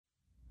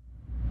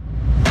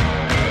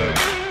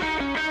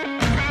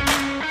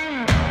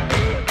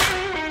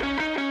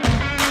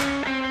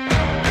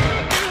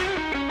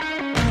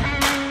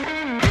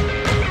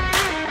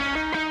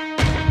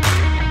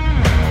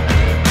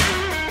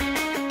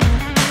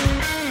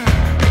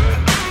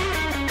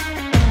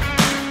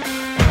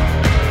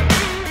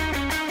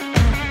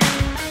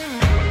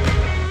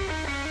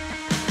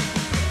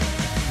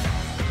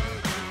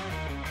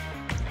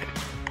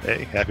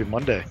Hey, happy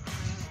Monday.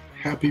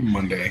 Happy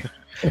Monday.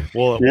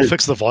 We'll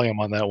fix the volume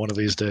on that one of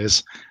these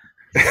days.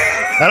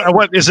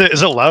 What is it?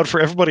 Is it loud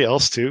for everybody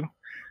else too?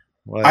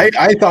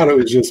 I thought it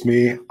was just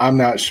me. I'm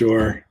not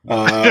sure.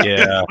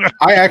 Yeah.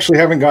 I actually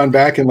haven't gone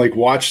back and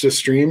watched the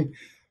stream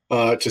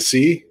to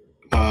see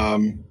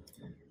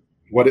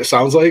what it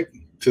sounds like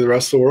to the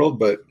rest of the world,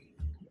 but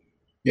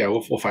yeah,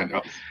 we'll find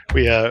out.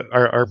 We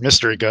our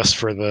mystery guest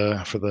for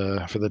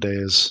the day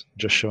is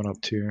just showing up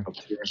too.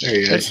 There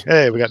he is.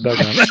 Hey, we got Doug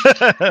on.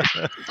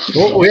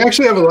 Well, we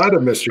actually have a lot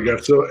of mystery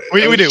guests. So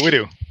we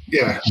do.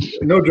 Yeah,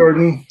 no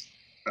Jordan.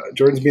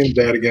 Jordan's being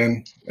bad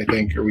again, I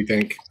think, or we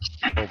think.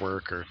 Or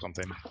work or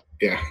something.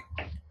 Yeah,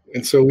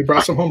 and so we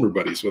brought some homebrew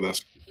buddies with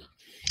us.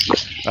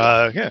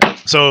 Yeah.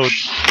 So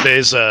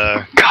today's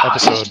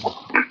episode.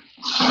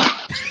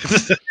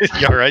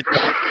 You all right?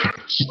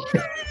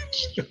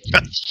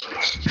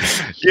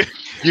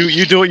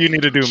 you do what you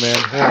need to do, man.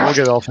 We'll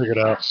get it all figured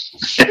out.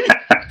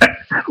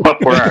 Well,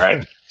 we're all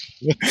right.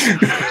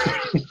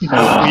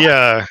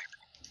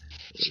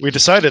 We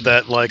decided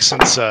that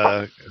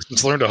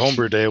since Learn to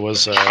Homebrew Day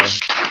was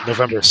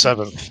November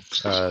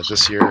 7th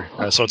this year,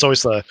 so it's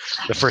always the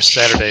first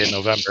Saturday in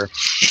November,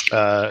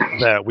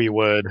 that we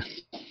would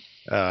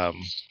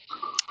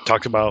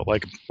talk about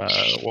what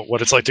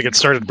it's like to get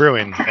started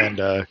brewing and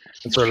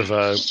sort of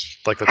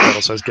like the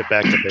title says, get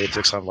back to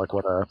basics on what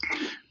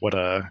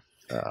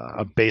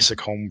a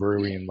basic home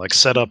brewing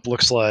setup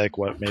looks like,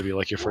 what maybe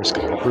your first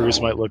couple of brews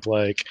might look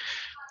like.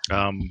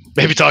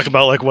 Maybe talk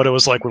about what it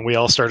was like when we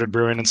all started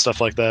brewing and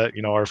stuff like that,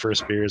 our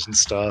first beers and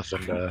stuff,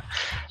 and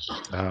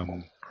I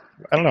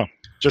don't know,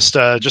 just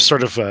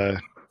sort of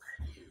a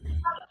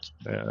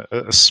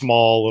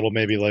small little,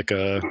 maybe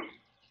a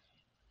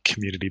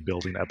community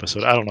building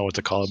episode. I don't know what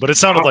to call it, but it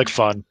sounded like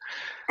fun.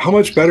 How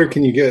much better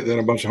can you get than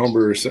a bunch of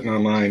homebrewers sitting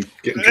online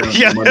getting drunk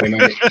on Monday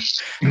night?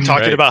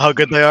 Talking about how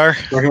good they are.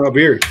 Talking about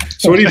beer.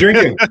 So what are you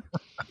drinking?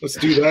 Let's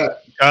do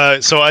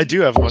that. So I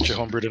do have a bunch of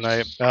homebrew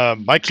tonight.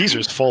 My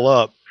keezer's full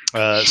up.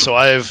 So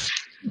I've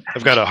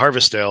got a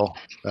Harvest Ale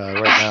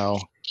right now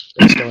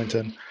in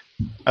Skellington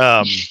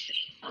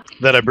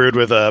that I brewed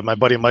with my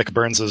buddy Mike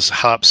Burns'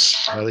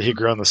 hops that he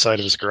grew on the side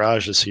of his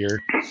garage this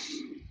year.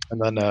 And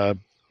then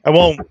I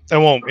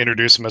won't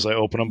introduce them as I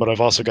open them, but I've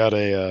also got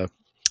a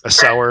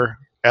sour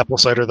apple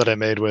cider that I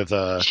made with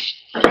early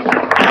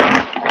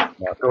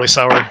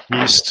sour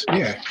yeast.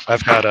 Yeah.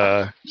 I've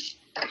got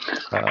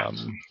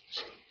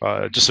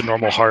just a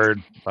normal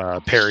hard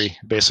Perry,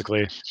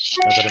 basically,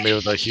 that I made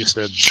with a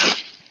Houston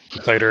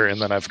cider, and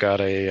then I've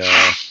got a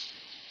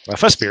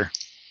fest beer.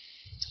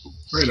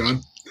 Right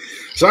on.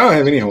 So I don't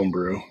have any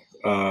homebrew.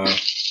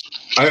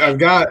 I've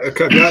got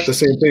the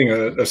same thing: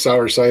 a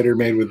sour cider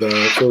made with a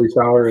Philly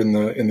sour in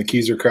the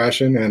Keezer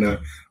Crashing and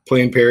a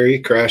plain Perry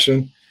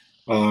Crashing.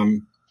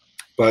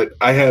 But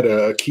I had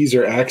a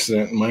Keezer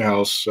accident in my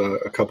house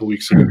a couple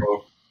weeks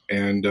ago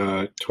and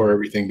tore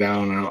everything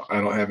down.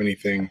 I don't have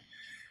anything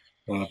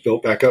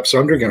built back up, so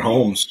I'm drinking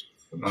Holmes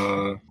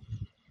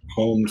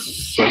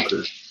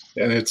Soaker,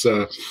 and it's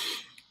a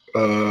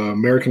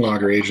American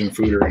lager aged in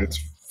foeder, and it's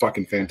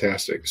fucking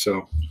fantastic.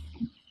 So.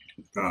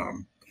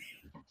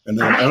 And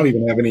then I don't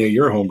even have any of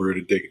your homebrew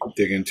to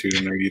dig into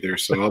tonight either.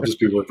 So I'll just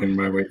be working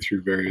my way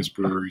through various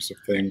breweries of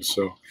things.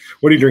 So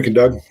what are you drinking,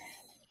 Doug?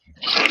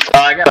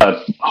 I got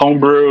a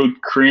homebrew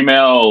cream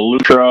ale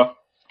Lutra.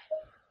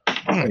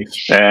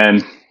 Nice.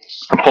 And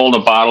I pulled a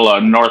bottle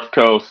of North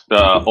Coast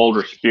Old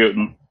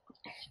Rasputin.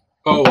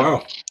 Oh,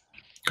 wow.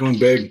 Going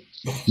big.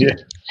 Yeah.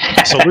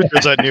 So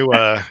Lutra's that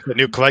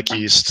new Kvike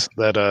yeast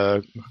that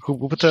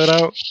who put that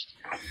out?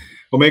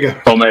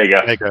 Omega.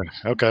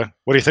 Okay.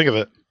 What do you think of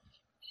it?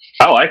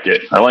 I like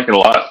it. I like it a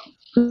lot.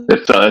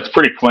 It's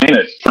pretty clean.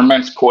 It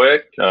ferments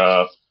quick.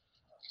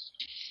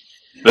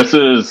 This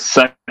is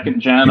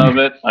second gen of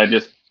it. I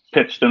just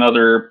pitched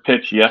another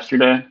pitch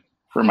yesterday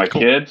for my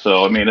kid.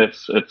 So I mean,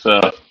 it's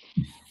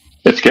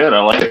good.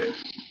 I like it.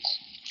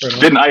 Right on.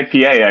 Did an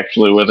IPA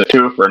actually with it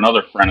too for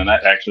another friend, and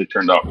that actually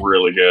turned out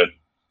really good.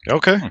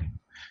 Okay.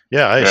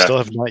 Yeah, I still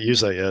have not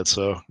used that yet,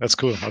 so that's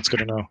cool. That's good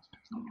to know.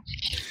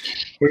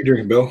 What are you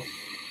drinking, Bill?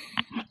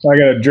 I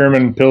got a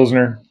German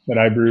Pilsner that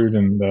I brewed,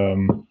 and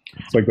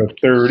it's the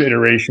third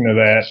iteration of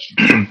that.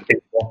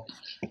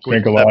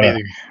 Drink a lot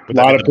of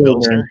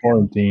Pilsner in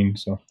quarantine,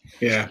 so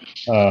yeah,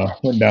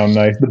 went down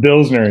nice. The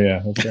Pilsner,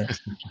 yeah, that's right.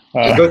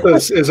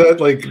 Is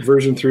that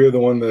version 3 of the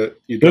one that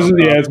you?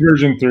 It's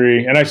version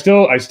 3, and I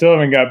still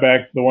haven't got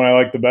back. The one I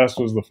liked the best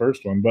was the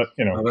first one, but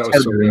it's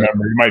hard to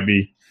remember. It might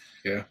be,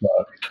 yeah.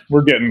 But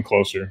we're getting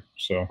closer,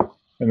 so.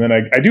 And then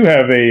I do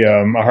have a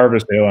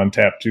Harvest Ale on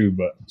tap too,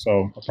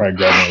 so I'll probably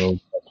grab one of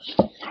those.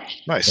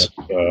 Nice.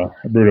 But,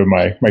 I brewed up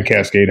my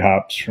Cascade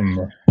hops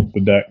from the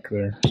deck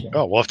there. So.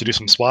 Oh, we'll have to do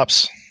some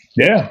swaps.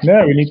 Yeah,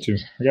 we need to.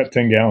 I got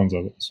 10 gallons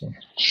of it, so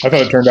I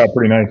thought it turned out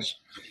pretty nice.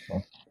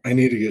 So. I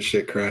need to get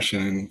shit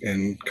crashing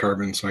in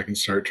carbon so I can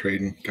start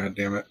trading. God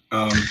damn it.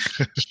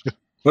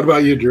 What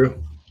about you, Drew?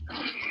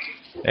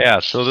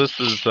 Yeah, so this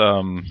is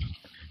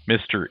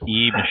Mr.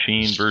 E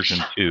Machine version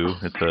 2.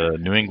 It's a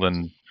New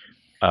England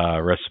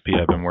recipe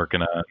I've been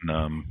working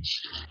on.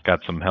 Got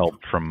some help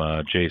from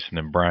Jason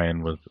and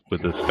Brian with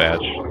this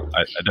batch.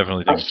 I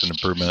definitely think it's an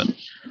improvement.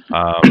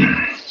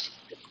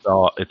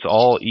 It's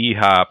all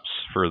E-hops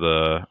for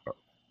the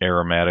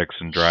aromatics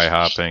and dry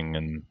hopping,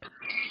 and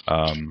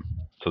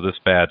so this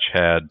batch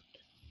had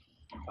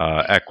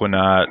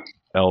Equinaut,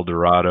 El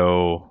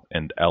Dorado,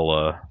 and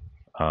Ella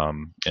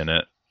in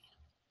it.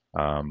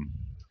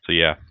 So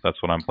yeah,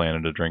 that's what I'm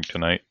planning to drink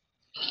tonight.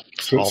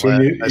 So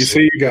you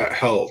say you got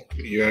help.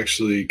 You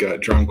actually got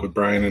drunk with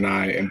Brian and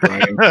I, and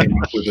Brian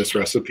came up with this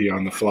recipe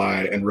on the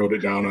fly and wrote it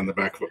down on the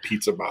back of a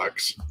pizza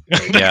box.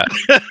 Right? Yeah,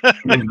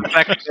 it's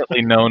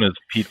affectionately known as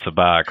pizza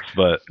box,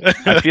 but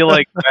I feel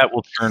like that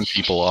will turn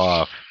people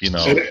off. You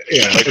know,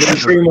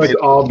 it's pretty much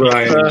all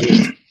Brian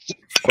just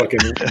fucking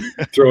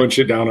throwing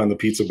shit down on the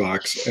pizza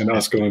box, and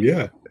us going,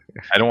 yeah.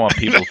 I don't want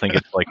people to think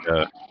it's like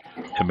a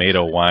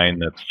tomato wine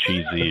that's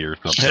cheesy or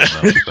something.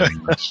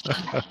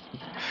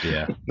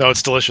 Yeah. No,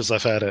 it's delicious.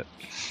 I've had it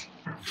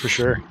for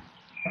sure.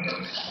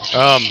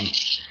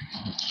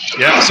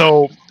 Yeah.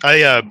 So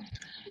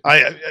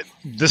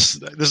this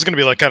is gonna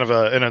be like kind of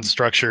an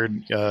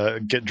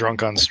unstructured get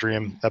drunk on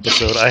stream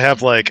episode. I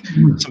have like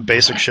some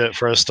basic shit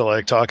for us to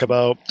like talk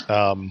about.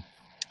 I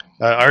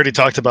already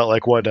talked about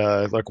like what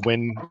like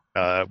when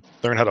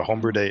Learn How to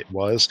Homebrew Day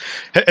was.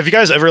 Have you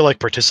guys ever like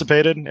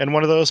participated in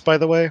one of those? By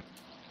the way,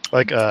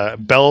 like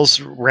Bells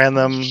ran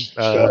them.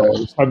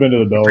 I've been to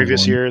the Bells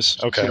previous years.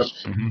 Okay.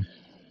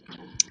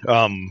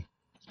 Yep.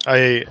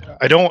 I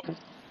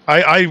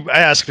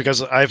ask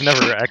because I've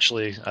never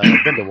actually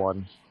been to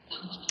one,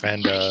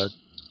 and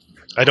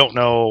I don't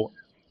know.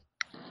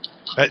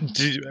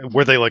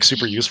 Were they like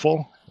super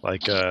useful?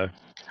 Like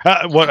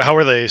how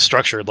are they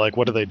structured? Like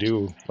what do they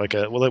do? Like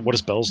what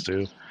does Bells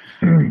do?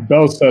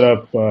 Bells set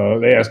up.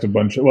 They asked a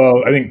bunch of.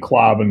 Well, I think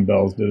Klob and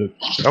Bells did it.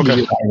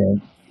 Okay.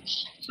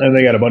 And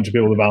they got a bunch of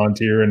people to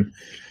volunteer, and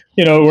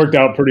it worked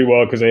out pretty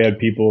well because they had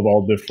people of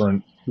all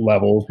different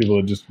levels. People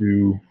that just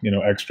do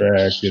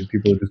extract. You had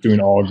people that just doing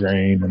all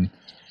grain,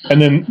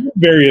 and then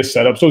various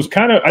setups. So it's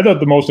kind of, I thought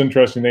the most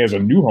interesting thing as a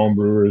new home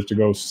brewer is to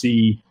go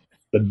see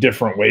the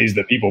different ways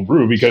that people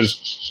brew,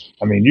 because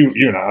I mean you've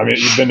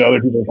been to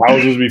other people's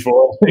houses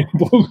before.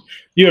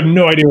 You have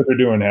no idea what they're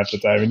doing half the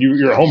time, and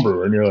you're a home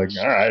brewer and you're like,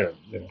 all right,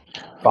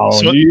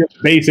 following you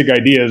have basic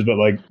ideas, but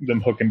like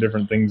them hooking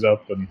different things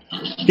up and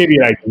gave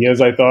you ideas,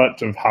 I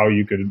thought, of how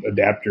you could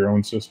adapt your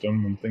own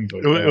system and things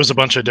like that. It was a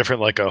bunch of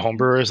different like home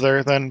brewers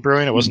there then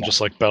brewing. It wasn't just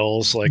like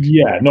Bells. Like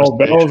Bells.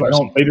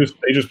 They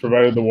just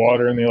provided the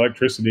water and the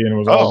electricity, and it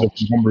was all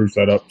different homebrew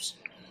setups.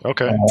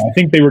 Okay. I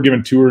think they were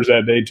giving tours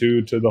that day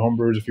too to the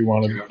homebrewers if you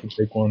wanted to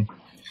take one.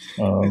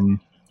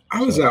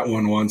 I was at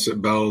one once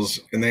at Bells,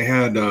 and they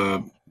had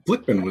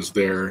Blickman was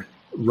there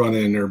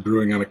running or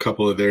brewing on a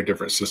couple of their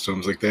different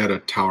systems. Like they had a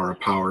Tower of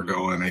Power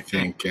going, I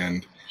think,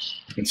 and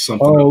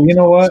something. Oh, else. You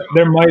know what?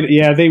 There might.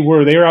 Yeah, they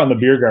were. They were out in the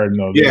beer garden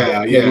though.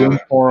 Yeah. Room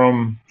for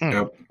them.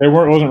 Yep. There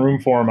wasn't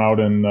room for them out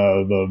in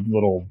the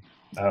little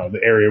the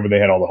area where they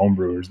had all the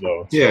homebrewers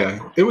though. So yeah,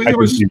 it was. I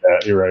could see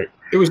that. You're right.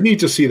 It was neat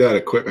to see that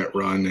equipment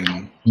run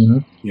and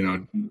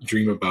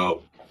dream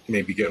about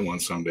maybe getting one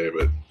someday.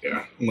 But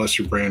yeah, unless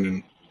you're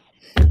Brandon,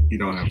 you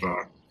don't have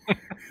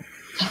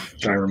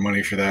time or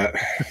money for that.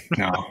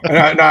 No,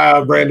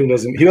 Brandon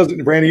doesn't. He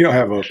doesn't. Brandon, you don't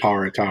have a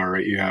Power of Tower,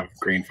 right? You have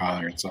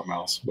Grainfather and something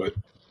else. But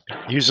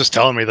he was just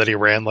telling me that he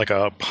ran like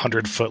a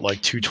 100-foot,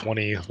 like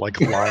 220 like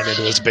line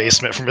into his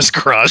basement from his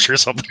garage or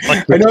something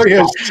like that. I know he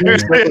has two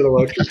separate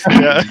electrics.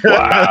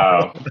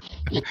 Wow.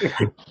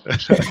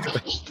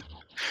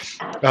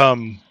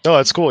 No,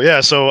 that's cool.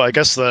 Yeah, so I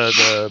guess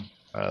the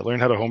Learn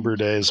How to Homebrew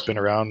Day has been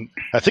around.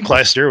 I think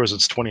last year was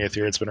its 20th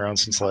year. It's been around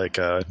since like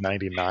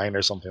 99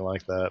 or something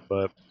like that.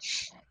 But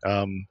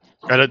and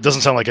it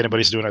doesn't sound like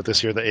anybody's doing it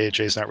this year. The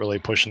AHA is not really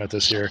pushing it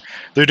this year.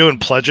 They're doing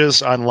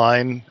pledges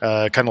online,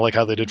 kind of like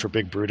how they did for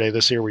Big Brew Day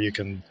this year, where you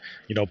can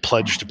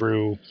pledge to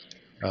brew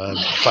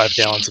 5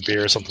 gallons of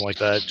beer or something like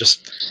that.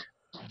 Just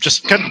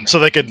kind of, so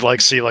they could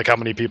like see like how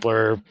many people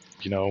are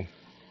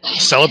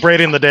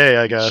celebrating the day,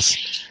 I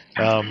guess.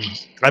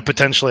 I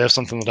potentially have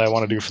something that I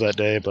want to do for that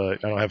day,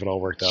 but I don't have it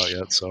all worked out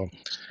yet, so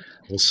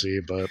we'll see.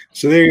 But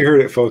so there you heard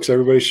it, folks.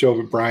 Everybody show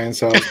up at Brian's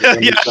house.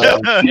 Yeah.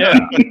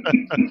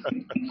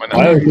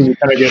 I think we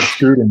kind of get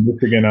screwed in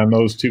Michigan on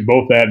those two,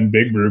 both that and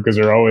Big Brew, because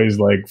they're always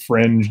like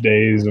fringe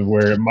days of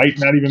where it might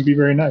not even be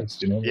very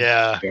nice,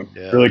 Yeah.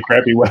 Really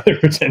crappy weather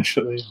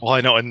potentially. Well,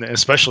 I know, and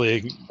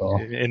especially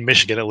in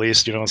Michigan, at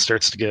least, it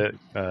starts to get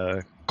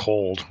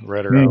cold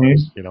right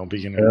around,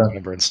 beginning of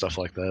November and stuff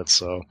like that.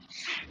 So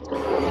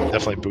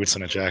definitely boots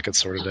and a jacket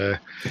sort of day.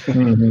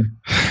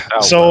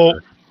 So,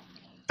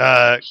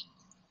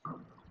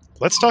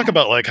 let's talk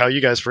about like how you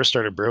guys first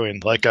started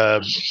brewing. Like,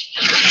 Doug,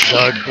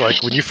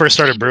 like when you first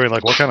started brewing,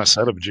 like what kind of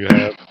setup did you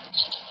have?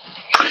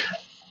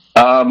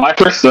 My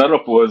first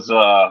setup was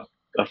a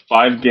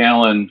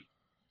 5-gallon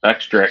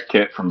extract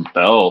kit from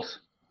Bells.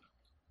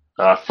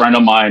 A friend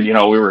of mine, we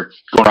were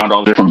going around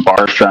all the different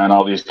bars trying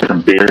all these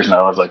different beers, and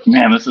I was like,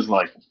 man, this is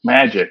like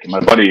magic. And my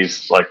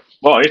buddy's like,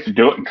 well, I used to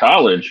do it in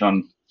college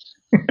on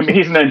I mean,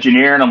 he's an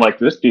engineer, and I'm like,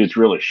 this dude's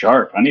really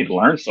sharp. I need to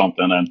learn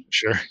something. And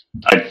Sure.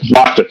 I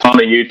watched a ton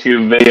of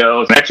YouTube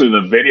videos. Actually,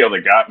 the video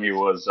that got me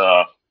was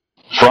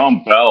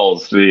from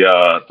Bell's,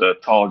 the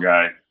tall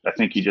guy. I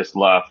think he just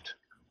left.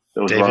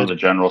 That was running the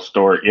general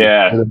store.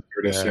 Yeah.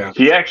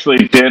 He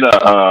actually did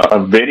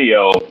a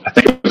video. I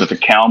think it was at the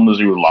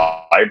Kalamazoo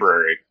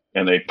Library,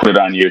 and they put it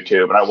on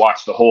YouTube. And I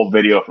watched the whole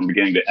video from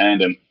beginning to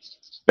end. And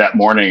that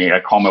morning, I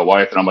called my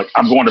wife, and I'm like,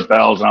 I'm going to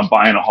Bell's, and I'm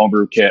buying a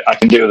homebrew kit. I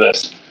can do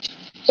this.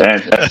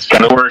 And that's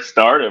kind of where it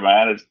started,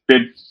 man. It's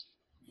been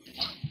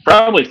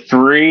probably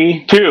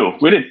two.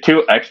 We did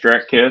 2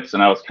 extract kits,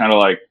 and I was kind of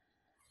like,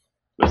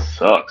 this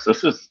sucks.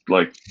 This is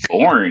like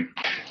boring.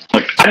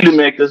 Like, I need to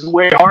make this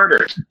way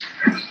harder.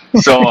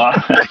 So,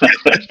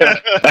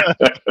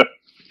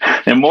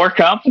 and more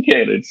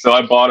complicated. So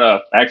I bought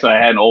I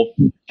had an old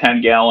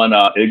 10-gallon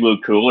Igloo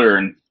cooler,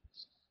 and,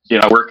 you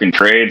know, I work in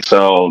trade,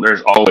 so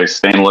there's always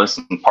stainless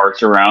and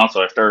parts around.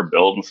 So I started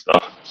building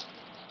stuff.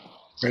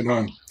 Right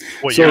on.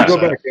 What So year go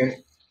was that? back in.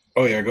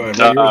 Oh yeah, go ahead.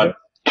 What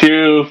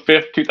year was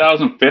it?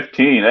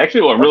 2015.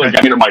 Actually, what really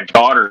got me to my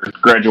daughter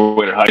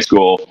graduated high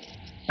school,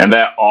 and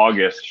that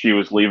August she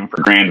was leaving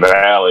for Grand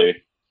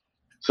Valley.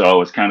 So it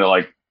was kind of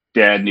like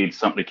Dad needs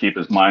something to keep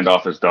his mind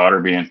off his daughter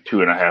being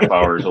 2.5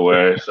 hours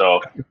away. So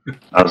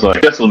I was like,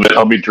 I guess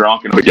I'll be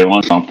drunk and be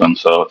doing something.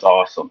 So it's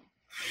awesome.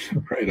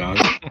 Right on.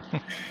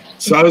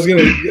 So I was going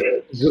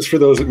to, just for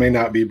those that may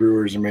not be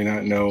brewers and may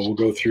not know, we'll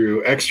go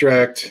through.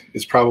 Extract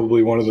is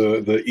probably one of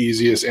the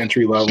easiest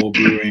entry-level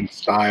brewing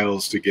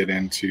styles to get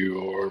into,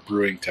 or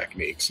brewing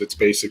techniques. It's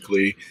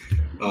basically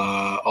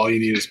all you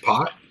need is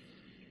pot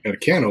and a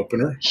can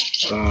opener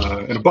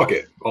and a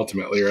bucket,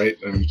 ultimately, right?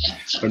 And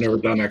I've never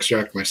done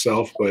extract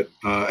myself, but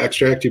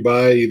extract you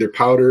buy either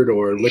powdered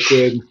or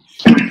liquid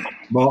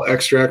malt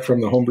extract from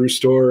the homebrew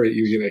store.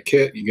 You get a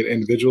kit, you get it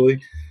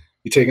individually.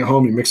 You take it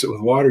home, you mix it with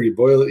water, you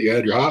boil it, you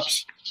add your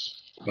hops,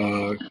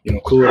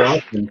 cool it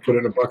off, and put it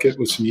in a bucket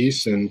with some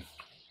yeast, and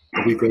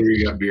a week later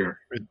you got beer.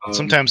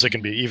 Sometimes it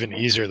can be even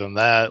easier than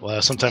that.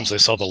 Sometimes they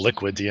sell the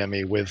liquid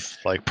DME with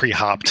like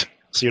pre-hopped.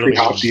 So you don't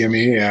pre-hopped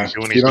DME, yeah.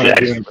 do You don't have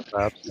to anything with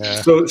that.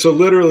 Yeah. So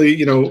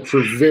literally,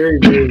 for very,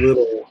 very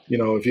little,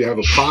 if you have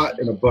a pot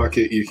and a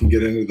bucket, you can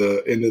get into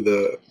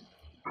the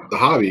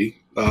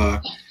hobby.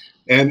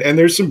 And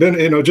there's some,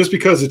 just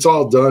because it's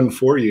all done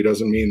for you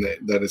doesn't mean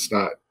that it's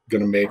not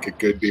going to make a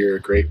good beer, a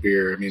great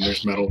beer. I mean,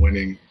 there's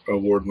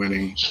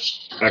award-winning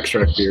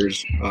extract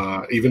beers.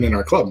 Even in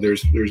our club,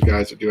 there's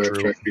guys that do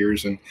extract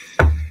beers, and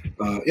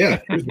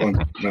here's one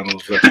medal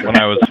of extract. When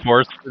I was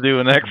forced to do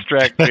an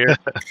extract beer,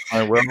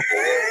 I will.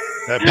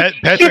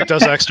 Patrick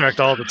does extract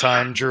all the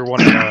time. Drew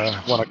won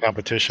a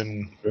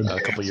competition a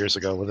couple years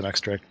ago with an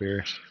extract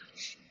beer.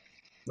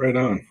 Right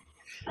on.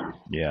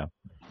 Yeah.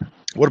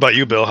 What about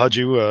you, Bill? How'd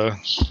you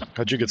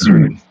get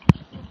started?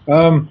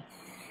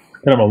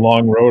 Kind of a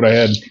long road.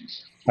 I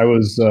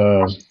was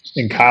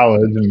in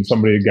college, and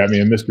somebody got me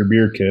a Mr.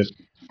 Beer kit.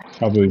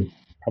 Probably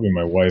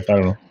my wife. I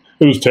don't know.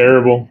 It was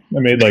terrible. I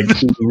made like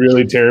 2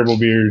 really terrible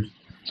beers.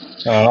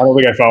 I don't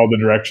think I followed the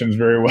directions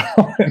very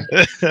well.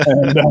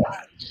 And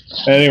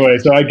anyway,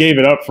 so I gave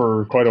it up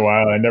for quite a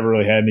while. I never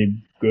really had any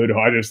good.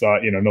 I just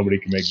thought, nobody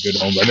can make good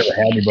homebrew. I never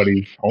had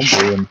anybody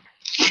homebrew. And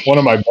one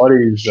of my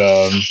buddies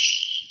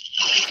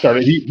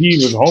started. He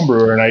was a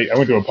homebrewer, and I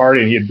went to a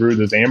party, and he had brewed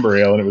this amber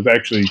ale, and it was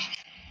actually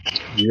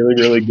really,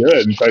 really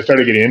good. And so I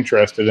started getting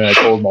interested, and I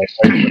told my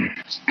wife.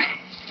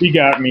 He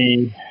got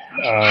me,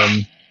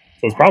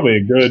 so it's probably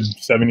a good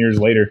 7 years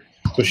later.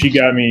 So she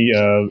got me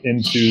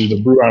into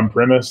the brew on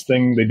premise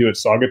thing they do at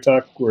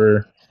Saugatuck,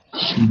 where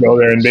you go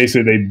there and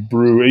basically they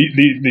brew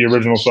the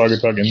original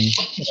Saugatuck and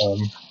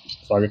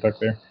Saugatuck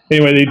there.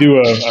 Anyway, they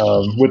do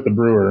with the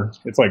brewer.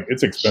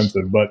 It's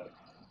expensive, but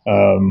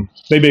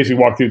they basically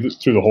walk through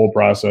the whole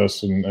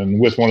process and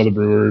with one of the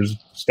brewers,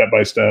 step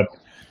by step.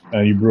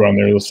 You brew on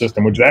their little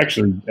system, which is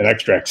actually an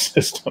extract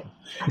system.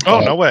 Oh,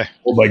 no way.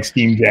 Old, like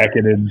steam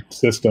jacketed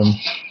system.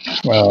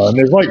 And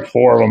there's like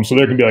 4 of them. So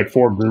there can be like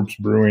 4 groups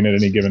brewing at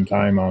any given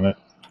time on it.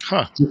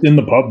 Huh. Just in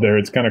the pub there.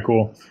 It's kind of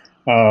cool.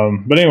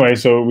 But anyway,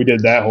 so we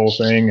did that whole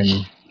thing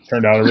and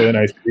turned out a really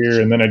nice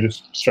beer. And then I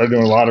just started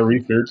doing a lot of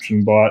research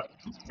and bought,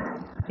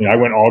 I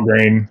went all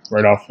grain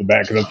right off the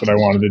bat because that's what I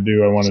wanted to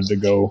do. I wanted to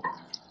go,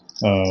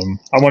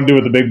 I want to do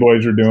what the big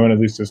boys are doing, at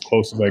least as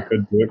close as I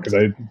could to it,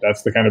 because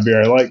that's the kind of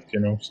beer I liked,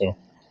 So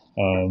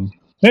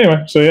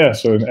anyway,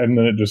 and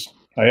then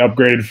I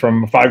upgraded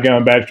from a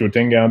 5-gallon batch to a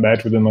 10-gallon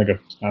batch within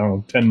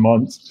 10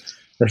 months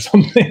or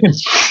something.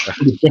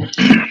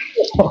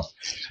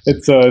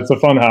 It's a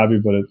fun hobby,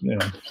 but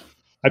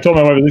I told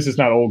my wife at least it's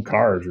not old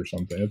cars or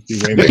something. It'd be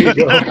way more.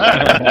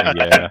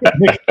 Yeah.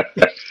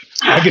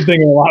 I could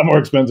think of a lot more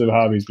expensive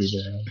hobbies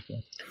people have. So.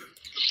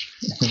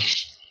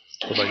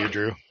 What about you,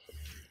 Drew?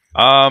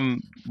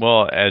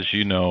 Well, as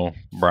you know,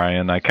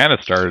 Brian, I kind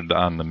of started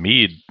on the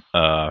mead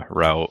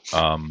route.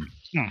 A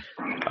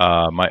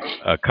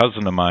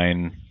cousin of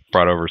mine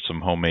brought over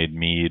some homemade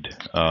mead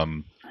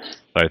that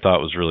I thought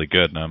was really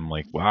good, and I'm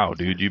like, wow,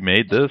 dude, you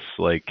made this?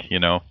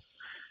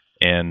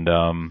 And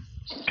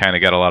kind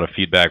of got a lot of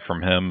feedback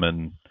from him,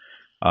 and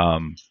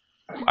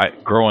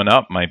Growing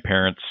up, my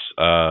parents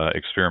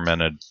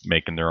experimented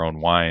making their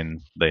own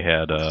wine. They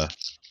had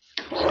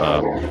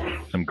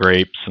some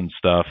grapes and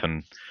stuff,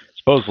 and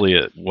supposedly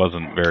it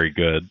wasn't very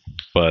good,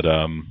 but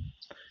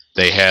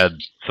they had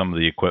some of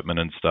the equipment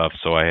and stuff.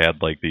 So I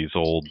had like these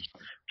old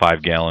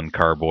 5-gallon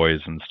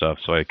carboys and stuff.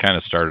 So I kind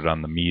of started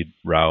on the mead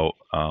route,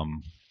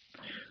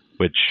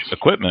 which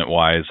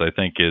equipment-wise I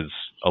think is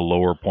a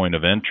lower point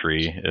of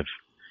entry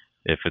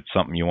if it's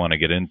something you want to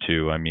get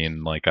into. I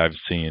mean, like I've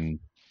seen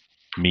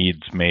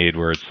meads made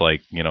where it's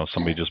like,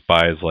 somebody just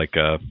buys like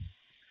a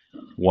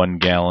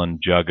 1-gallon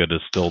jug of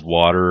distilled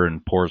water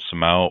and pours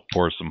some out,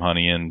 pours some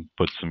honey in,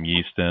 puts some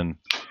yeast in,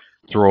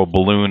 throw a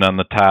balloon on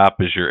the top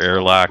as your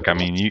airlock. I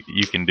mean,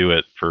 you can do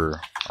it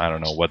for, I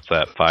don't know, what's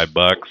that,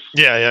 $5?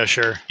 Yeah,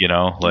 sure.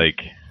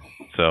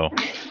 So,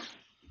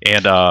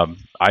 and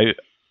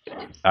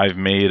I've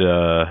made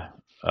a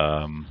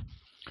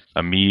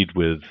mead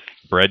with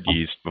bread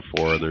yeast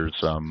before.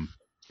 There's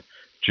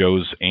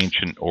Joe's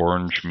Ancient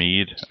Orange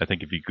Mead. I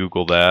think if you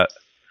Google that,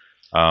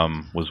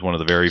 was one of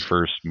the very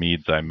first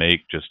meads I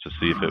make just to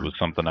see if it was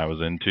something I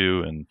was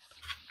into, and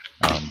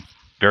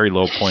very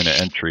low point of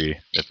entry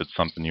if it's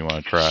something you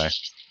want to try.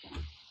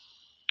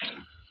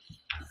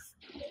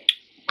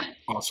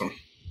 Awesome.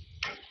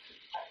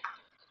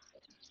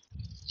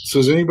 So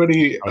is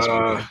anybody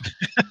were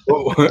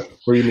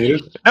you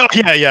muted? Oh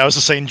yeah, I was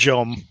just saying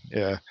Jome.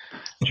 Yeah.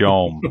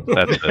 Jome.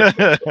 That's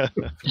it.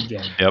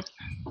 Yep.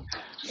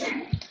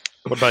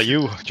 What about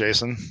you,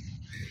 Jason?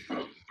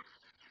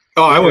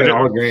 Oh, I went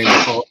all grain.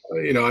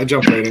 I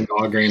jumped right into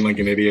all grain like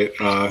an idiot.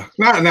 Not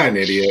an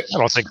idiot. I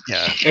don't think.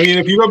 Yeah. I mean,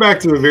 if you go back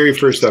to the very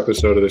first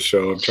episode of the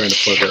show, I'm trying to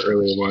plug our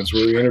earlier ones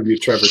where we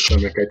interviewed Trevor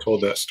Klimek. I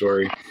told that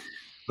story.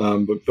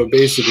 But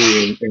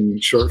basically, in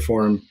short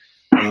form,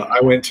 I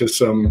went to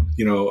some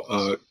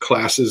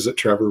classes that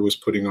Trevor was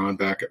putting on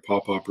back at Paw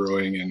Paw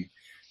Brewing,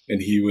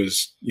 and he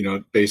was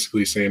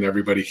basically saying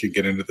everybody could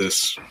get into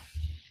this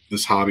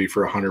hobby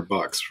for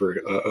 $100 for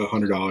a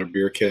 $100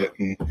 beer kit.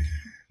 And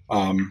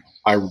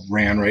I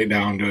ran right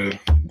down to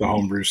the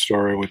homebrew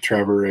store with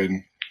Trevor,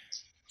 and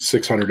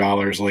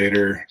 $600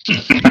 later,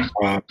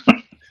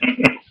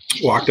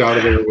 walked out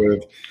of there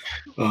with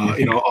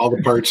all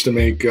the parts to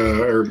make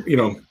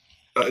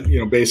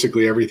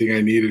basically everything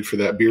I needed for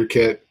that beer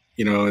kit,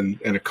 and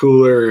a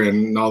cooler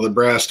and all the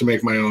brass to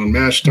make my own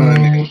mash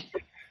tun.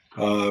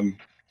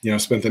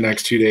 Spent the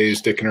next 2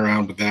 days dicking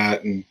around with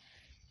that, and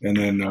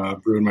then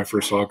brewed my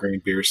first all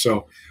grain beer.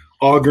 So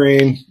all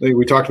grain, like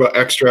we talked about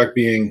extract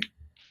being,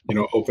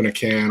 open a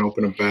can,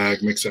 open a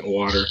bag, mix it in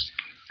water.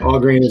 All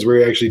grain is where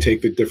you actually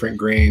take the different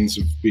grains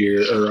of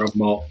beer or of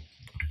malt,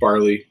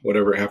 barley,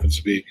 whatever it happens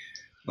to be,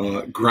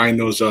 grind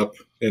those up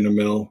in a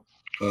mill,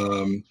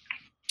 and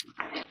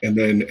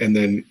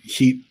then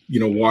heat,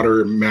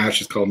 water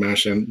mash. It's called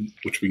mash in,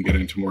 which we can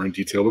get into more in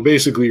detail. But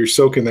basically, you're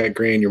soaking that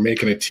grain, you're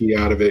making a tea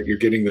out of it, you're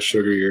getting the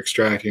sugar, you're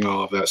extracting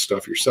all of that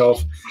stuff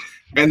yourself,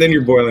 and then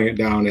you're boiling it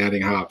down,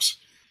 adding hops,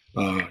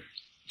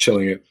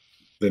 chilling it,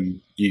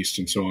 then yeast,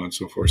 and so on and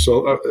so forth.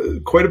 So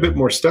quite a bit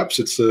more steps.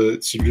 It's the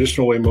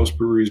traditional way most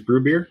breweries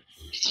brew beer.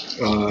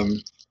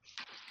 And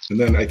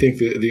then I think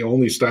the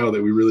only style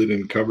that we really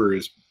didn't cover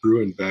is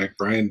brew and bag.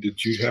 Brian,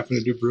 did you happen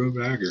to do brew and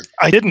bag? Or?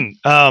 I didn't.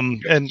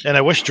 And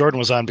I wish Jordan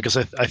was on, because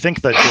I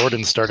think that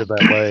Jordan started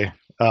that way.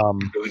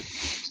 Really?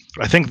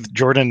 I think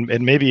Jordan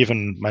and maybe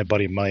even my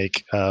buddy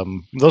Mike.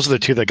 Those are the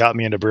two that got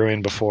me into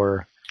brewing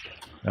before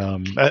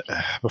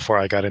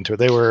I got into it.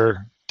 They were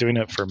doing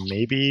it for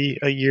maybe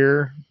a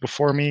year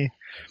before me.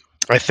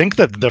 I think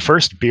that the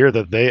first beer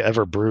that they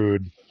ever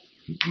brewed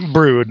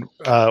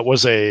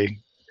was a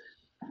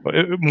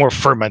more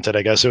fermented,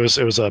 I guess.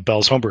 It was a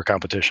Bell's homebrew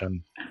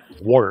competition,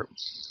 Wort.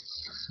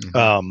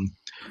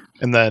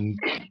 And then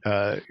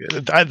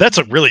that's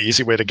a really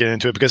easy way to get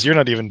into it, because you're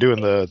not even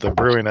doing the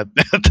brewing at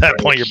that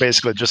point. You're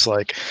basically just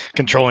like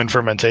controlling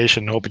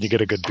fermentation, hoping you get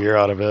a good beer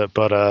out of it.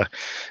 But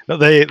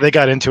they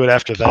got into it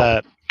after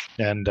that,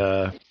 and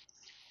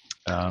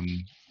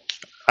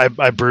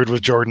I brewed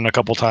with Jordan a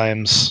couple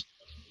times,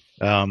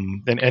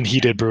 and he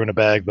did brew in a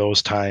bag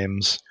those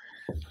times.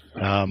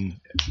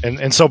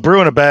 And so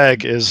brew in a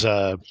bag is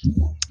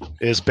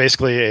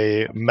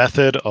basically a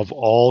method of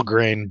all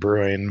grain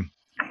brewing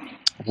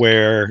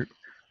where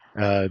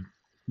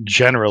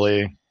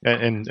generally,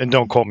 and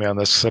don't quote me on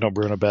this because I don't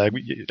brew in a bag.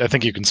 I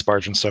think you can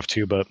sparge and stuff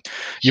too, but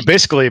you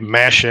basically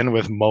mash in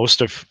with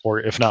most of, or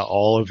if not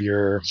all of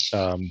your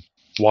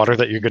water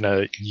that you're going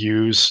to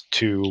use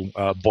to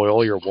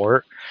boil your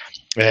wort.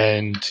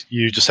 And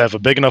you just have a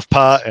big enough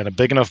pot and a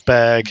big enough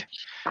bag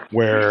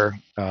where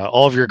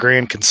all of your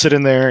grain can sit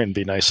in there and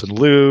be nice and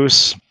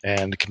loose,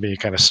 and can be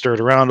kind of stirred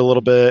around a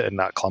little bit and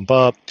not clump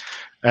up.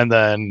 And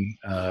then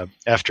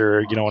after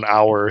an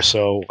hour or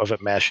so of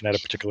it mashing at a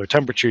particular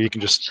temperature, you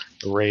can just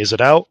raise it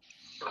out,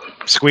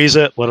 squeeze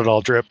it, let it all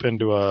drip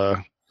into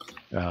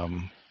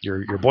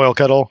your boil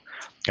kettle,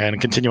 and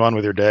continue on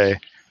with your day.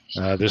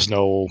 There's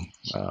no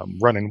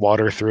running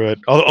water through it,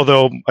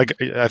 although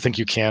I think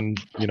you can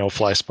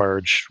fly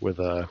sparge with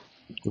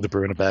the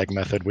brew in a bag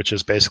method, which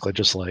is basically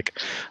just like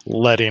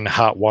letting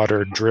hot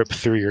water drip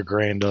through your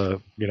grain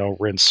to,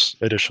 rinse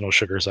additional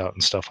sugars out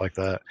and stuff like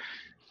that.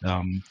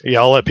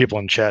 Yeah, I'll let people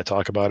in chat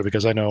talk about it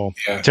because I know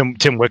Tim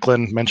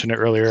Wicklund mentioned it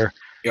earlier.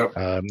 Yep.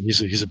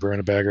 He's a brewer and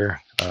a bagger.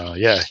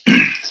 Yeah.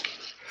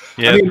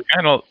 Yeah, it's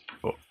kind of.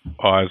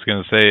 I was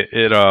gonna say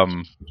it.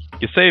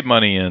 You save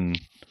money in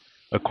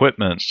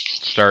equipment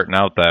starting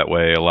out that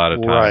way a lot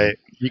of times. Right.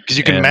 Because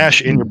you can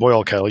mash in your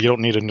boil kettle. You don't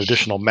need an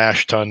additional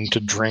mash tun to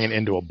drain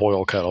into a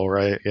boil kettle,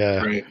 right?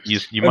 Yeah. Right.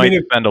 You might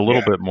spend a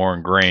little bit more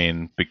in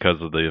grain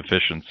because of the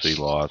efficiency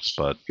loss,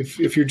 but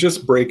if you're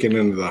just breaking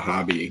into the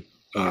hobby,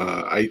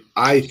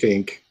 I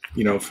think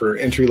for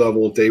entry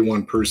level day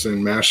one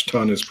person, mash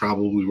tun is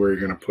probably where you're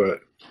going to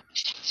put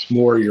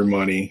more of your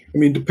money. I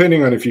mean,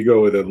 depending on if you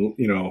go with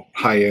a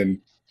high end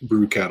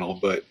brew kettle,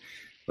 but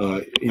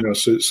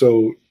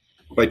so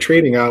by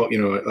trading out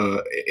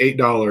a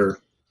 $8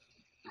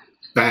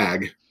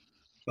 bag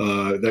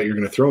that you're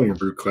going to throw in your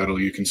brew kettle,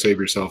 you can save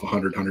yourself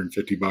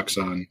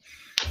 $100-$150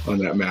 on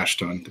that mash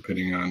tun,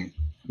 depending on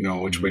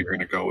which way you're going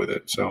to go with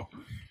it. So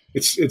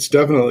it's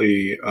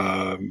definitely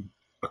a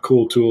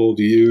cool tool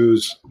to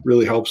use.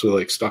 Really helps with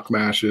like stuck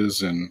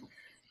mashes and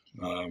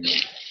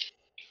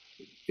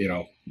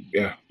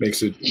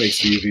makes it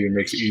easy and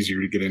makes it easier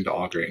to get into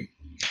all grain.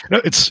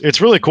 No,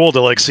 it's really cool to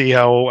like see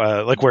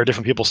how where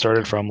different people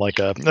started from.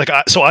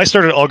 So I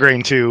started all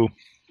grain too,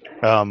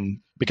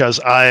 because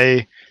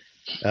I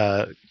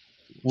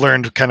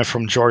learned kind of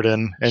from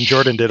Jordan, and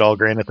Jordan did all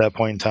grain at that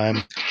point in time,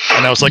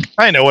 and I was like,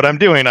 I know what I'm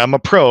doing. I'm a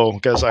pro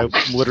because I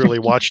literally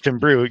watched him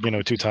brew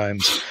 2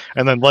 times,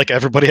 and then like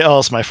everybody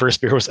else, my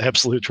first beer was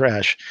absolute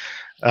trash.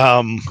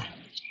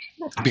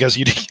 Because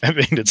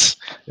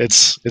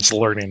it's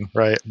learning,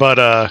 right?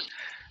 But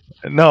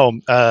no.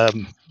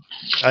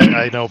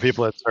 I know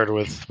people that started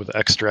with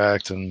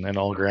extract and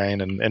all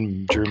grain,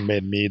 and Drew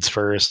made meads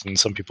first, and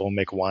some people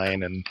make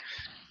wine, and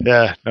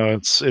yeah, no,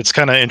 it's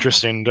kind of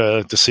interesting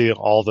to see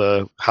all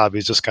the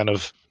hobbies just kind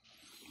of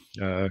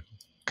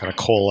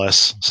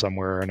coalesce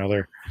somewhere or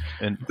another.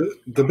 And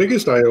the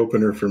biggest eye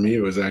opener for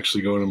me was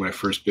actually going to my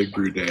first Big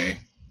Brew Day.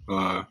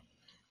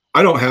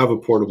 I don't have a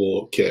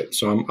portable kit,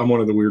 so I'm one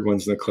of the weird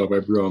ones in the club.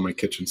 I brew on my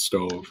kitchen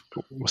stove.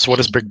 So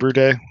what is Big Brew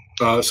Day?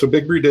 So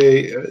Big Brew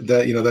Day,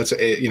 that's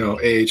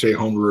AHA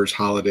Homebrewers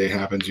holiday,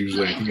 happens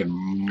usually I think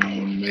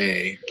in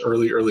May,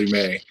 early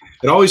May.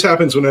 It always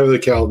happens whenever the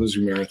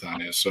Kalamazoo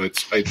Marathon is, so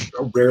it's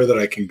rare that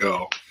I can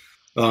go.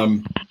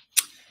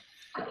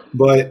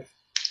 But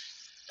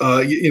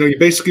you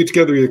basically get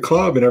together with your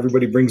club and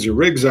everybody brings your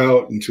rigs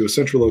out into a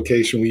central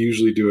location. We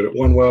usually do it at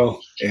one well,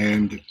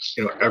 and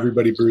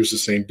everybody brews the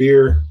same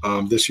beer.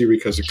 This year,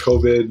 because of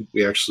COVID,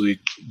 we actually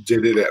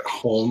did it at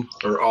home,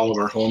 or all of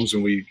our homes,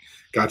 and we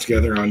got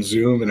together on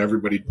Zoom, and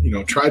everybody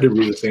tried to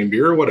brew the same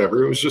beer or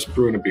whatever. It was just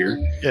brewing a beer.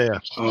 Yeah.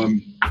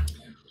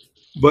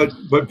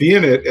 But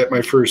being at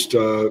my first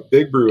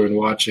Big Brew and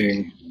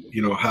watching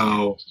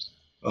how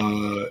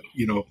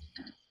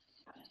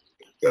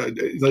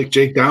like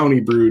Jake Downey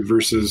brewed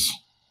versus,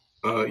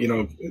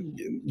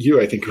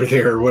 you, I think, were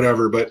there or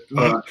whatever, but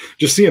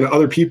just seeing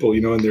other people,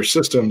 in their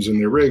systems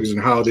and their rigs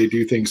and how they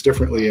do things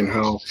differently, and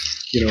how,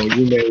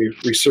 you may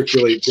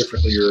recirculate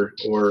differently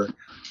or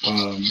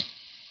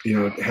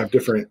have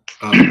different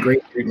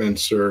grain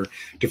treatments or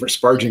different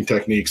sparging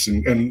techniques,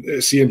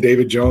 and seeing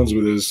David Jones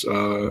with his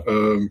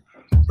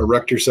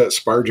erector set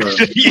sparge arm.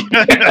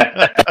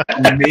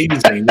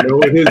 Amazing.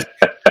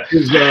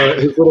 His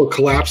little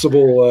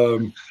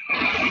collapsible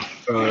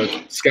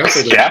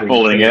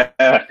scaffolding. Yeah.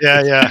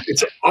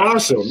 It's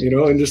awesome,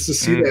 and just to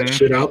see that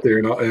shit out there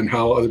and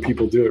how other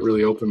people do it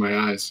really opened my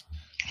eyes.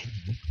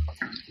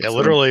 Yeah,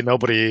 literally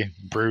nobody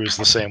brews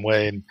the same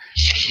way, and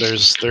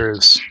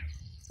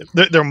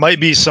there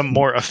might be some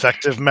more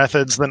effective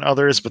methods than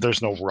others, but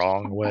there's no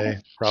wrong way,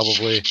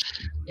 probably.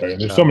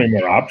 There's so many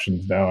more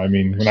options now. I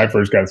mean, when I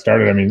first got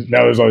started,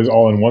 now there's always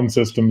all-in-one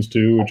systems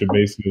too, which are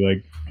basically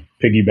like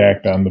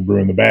piggybacked on the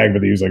brew in the bag,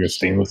 but they use like a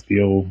stainless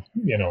steel,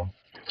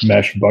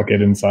 mesh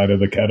bucket inside of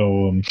the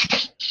kettle. And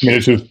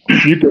it's just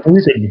you could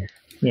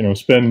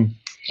spend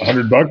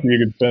 $100,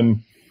 you could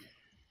spend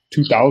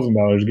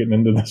 $2,000 getting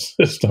into the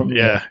system.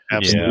 Yeah,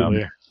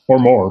 absolutely, or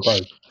more,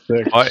 probably.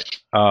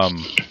 I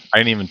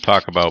didn't even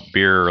talk about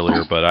beer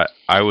earlier, but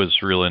I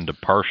was real into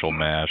partial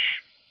mash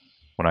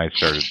when I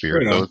started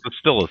beer. So it's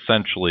still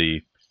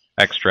essentially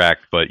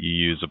extract, but you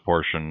use a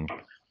portion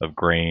of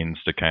grains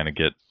to kind of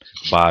get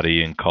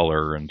body and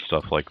color and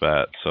stuff like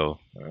that. So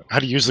how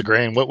do you use the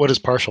grain? What is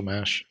partial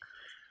mash?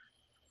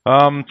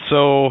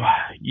 So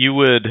you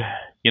would,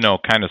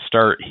 kind of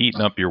start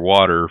heating up your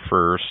water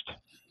first,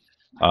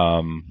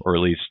 or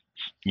at least,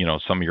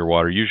 some of your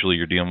water. Usually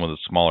you're dealing with a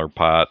smaller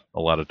pot a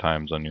lot of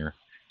times on your,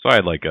 so I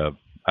had like a,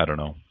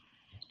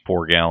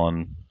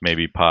 4-gallon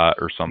maybe pot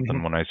or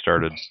something when I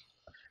started.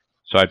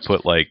 So I'd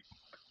put like,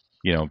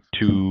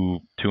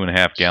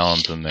 2.5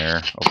 gallons in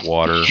there of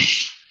water,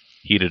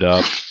 heat it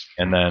up,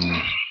 and then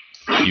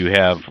you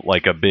have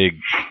like a big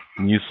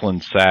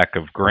muslin sack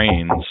of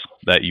grains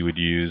that you would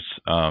use.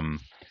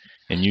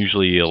 And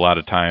usually a lot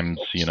of times,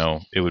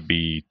 it would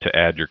be to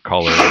add your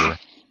color,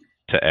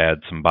 to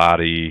add some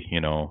body,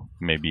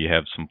 maybe you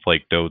have some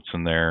flaked oats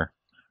in there.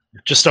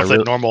 Just stuff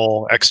that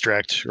normal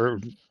extract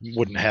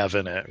wouldn't have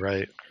in it,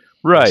 right?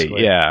 Right,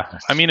 Basically. yeah.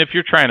 I mean, if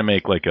you're trying to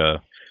make like a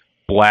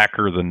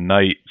blacker than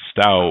night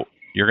stout,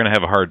 you're going to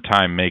have a hard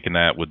time making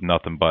that with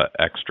nothing but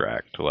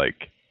extract.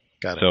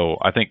 Got it. So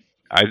I think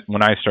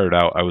when I started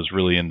out, I was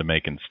really into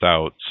making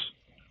stouts,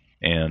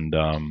 and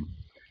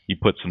you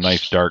put some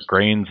nice dark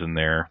grains in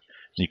there,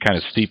 and you kind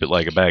of steep it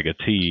like a bag of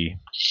tea,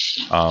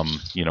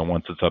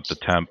 once it's up to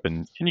temp,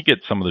 and you get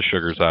some of the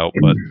sugars out,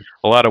 but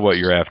a lot of what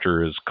you're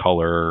after is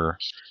color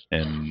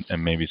and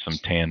maybe some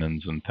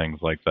tannins and things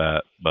like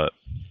that. But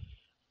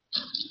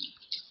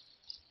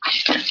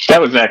that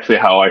was actually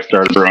how I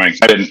started brewing.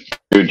 I didn't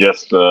do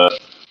just the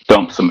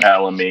dump some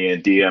LME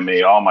and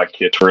DME. All my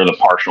kits were the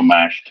partial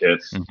mash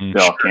kits. Mhm.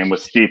 They all came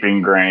with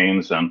steeping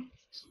grains, and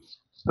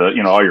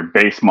all your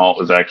base malt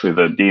was actually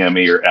the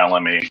DME or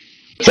LME.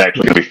 It's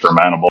actually going to be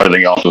fermentable.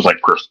 Everything else was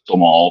like crystal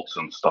malts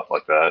and stuff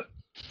like that.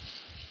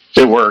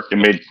 It worked.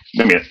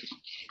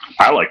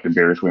 I liked the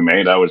beers we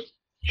made. I was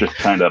just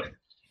kind of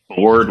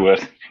bored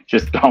with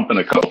just dumping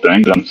a couple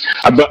things.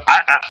 But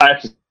I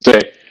have to say,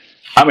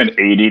 I'm an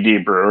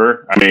ADD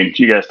brewer. I mean,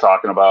 you guys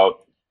talking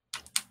about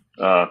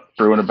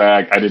brewing a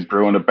bag. I did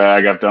brew in a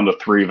bag. I've done the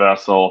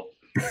 3-vessel.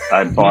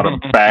 I bought a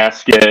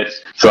basket.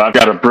 So I've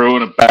got a brew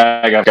in a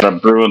bag. I've got a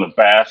brew in a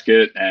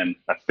basket. And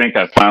I think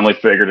I finally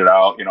figured it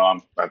out.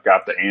 I've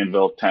got the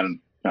Anvil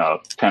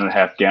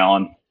 10.5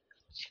 gallon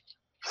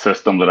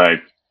system that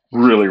I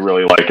really,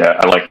 really like.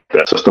 I like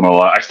that system a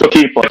lot. I still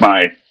keep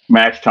my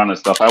max ton and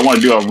stuff. I want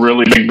to do a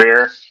really big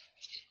beer.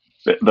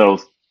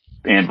 Those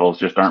Anvils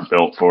just aren't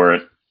built for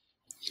it.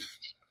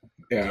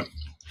 Yeah.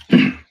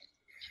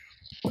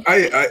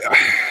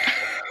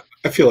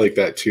 I feel like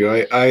that too.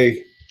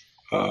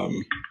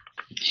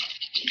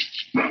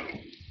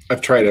 I've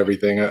tried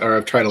everything, or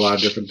I've tried a lot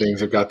of different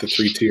things. I've got the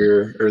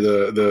 3-tier or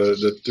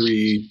the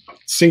 3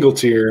 single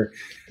tier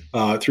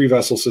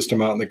 3-vessel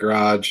system out in the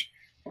garage.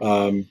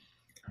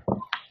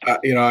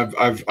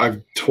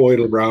 I've toyed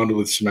around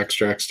with some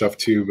extract stuff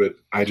too, but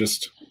I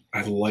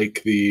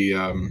like the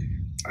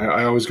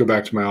I always go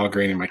back to my all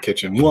grain in my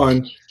kitchen.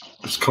 One,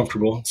 it's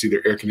comfortable. It's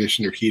either air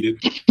conditioned or heated.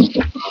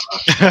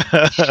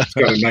 It's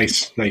got a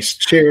nice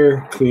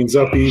chair, cleans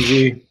up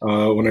easy.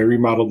 When I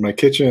remodeled my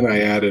kitchen, I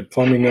added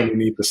plumbing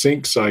underneath the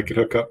sink so I could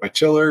hook up my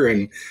chiller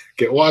and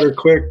get water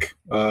quick.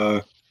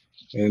 But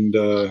I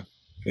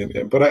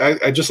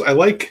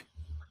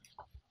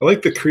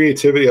like the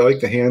creativity. I like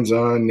the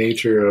hands-on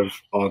nature of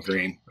all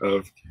grain,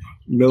 of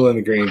milling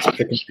the grains,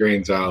 picking the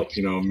grains out,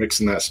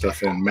 mixing that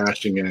stuff in,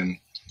 mashing in.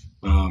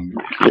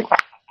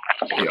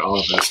 All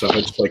of that stuff.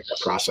 I just like that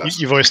process.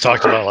 You've always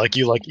talked about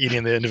you like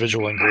eating the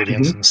individual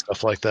ingredients and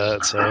stuff like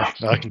that. So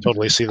I can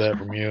totally see that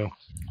from you.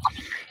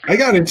 I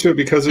got into it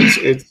because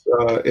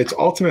it's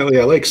ultimately,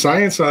 I like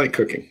science and I like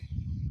cooking.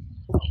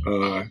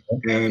 And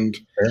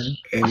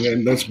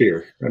then that's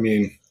beer. I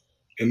mean,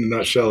 in a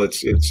nutshell,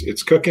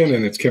 it's cooking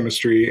and it's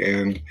chemistry,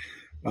 and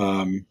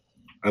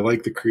I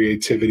like the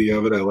creativity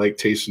of it. I like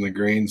tasting the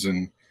grains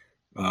and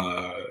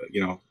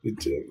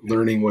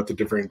learning what the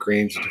different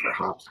grains and different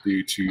hops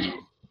do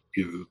to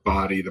either the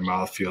body, the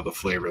mouthfeel, the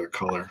flavor, the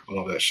color,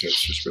 all of that shit.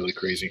 It's just really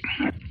crazy.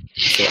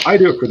 So I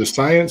do it for the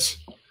science,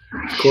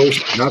 of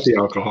course, not the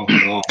alcohol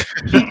at all.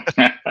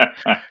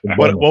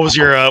 What was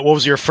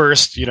your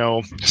first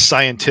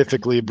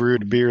scientifically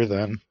brewed beer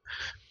then?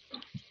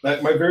 My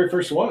very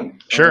first one.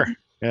 Sure.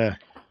 Yeah.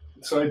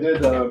 So I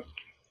did. I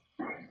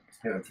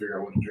gotta figure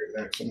out what to drink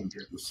next. I'm gonna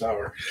drink the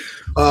sour.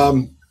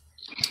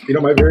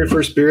 My very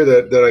first beer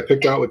that I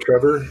picked out with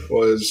Trevor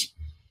was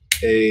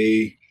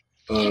a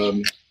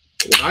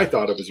what I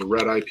thought of as a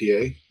red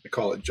IPA. I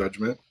call it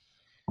Judgment.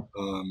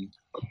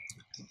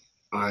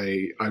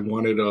 I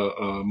wanted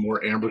a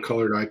more amber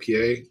colored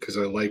IPA because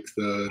I like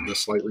the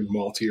slightly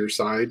maltier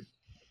side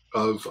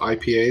of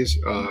IPAs.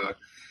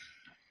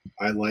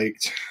 I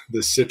liked the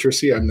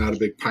citrusy. I'm not a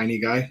big piney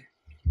guy,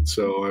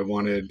 so I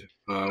went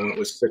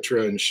with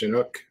Citra and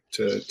Chinook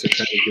to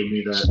kind of give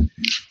me that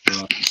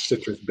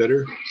citrus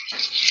bitter.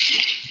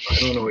 I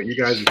don't know what you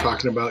guys are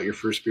talking about. Your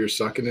first beer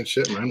sucking and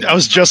shit. I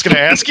was just going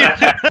to ask you.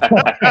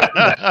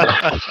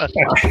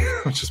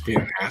 I'm just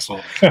being an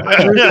asshole.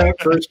 That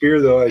first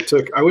beer though,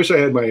 I wish I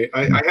had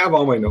I have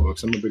all my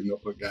notebooks. I'm a big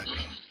notebook guy.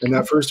 And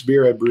that first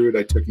beer I brewed,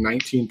 I took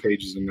 19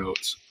 pages of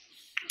notes.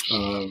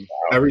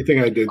 Everything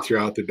I did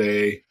throughout the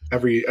day,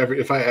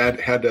 if I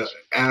had to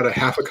add a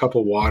half a cup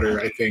of water,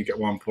 I think at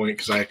one point,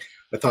 because I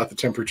thought the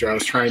temperature I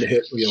was trying to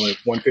hit, like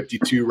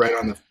 152 right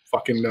on the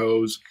fucking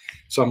nose.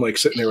 So I'm like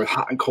sitting there with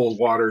hot and cold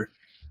water,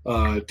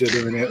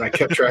 dithering it. And I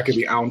kept track of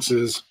the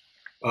ounces,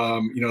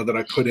 that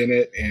I put in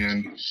it.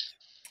 And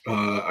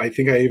I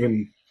think I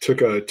even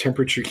took a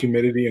temperature,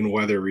 humidity, and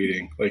weather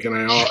reading. And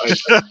I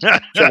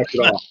tracked it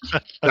all.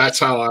 That's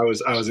how I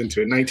was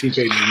into it. 19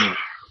 pages more.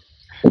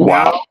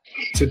 Wow.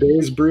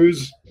 Today's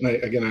brews, and I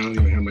don't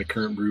even have my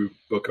current brew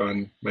book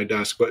on my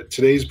desk, but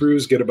today's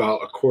brews get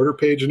about a quarter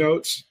page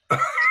notes.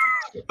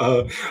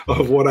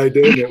 of what I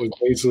did. And it was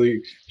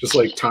basically just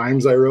like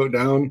times I wrote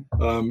down,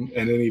 and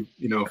any,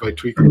 if I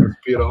tweaked the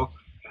recipe at all.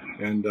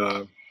 And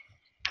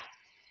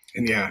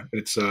yeah,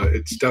 it's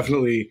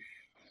definitely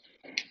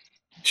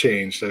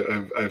changed.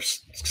 I've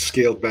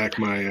scaled back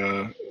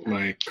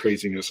my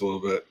craziness a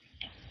little bit.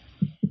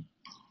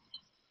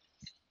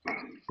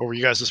 What were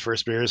you guys'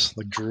 first beers?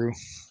 Like Drew?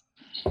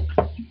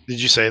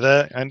 Did you say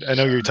that? I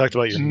know you talked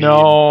about your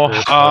No,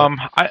 medium first,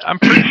 I'm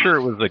pretty sure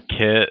it was a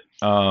kit.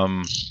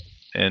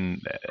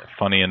 And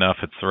funny enough,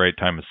 it's the right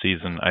time of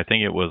season. I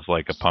think it was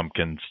like a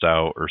pumpkin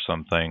stout or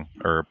something,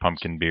 or a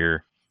pumpkin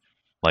beer,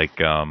 like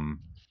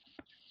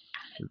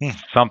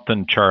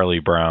something Charlie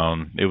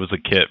Brown. It was a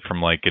kit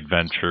from like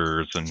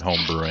Adventures and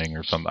Home Brewing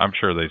or something. I'm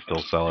sure they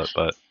still sell it,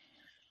 but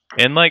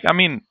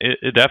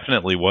it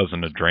definitely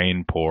wasn't a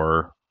drain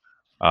pour.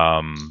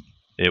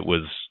 It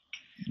was,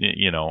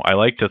 I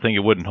like to think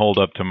it wouldn't hold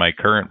up to my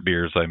current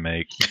beers I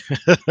make,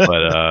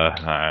 but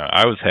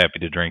I was happy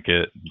to drink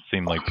it. It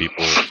seemed like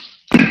people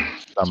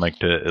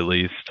stomached it at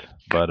least,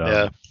 but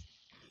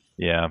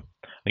yeah,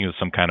 I think it was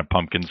some kind of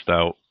pumpkin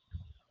stout.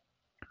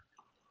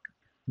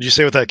 Did you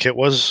say what that kit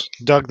was,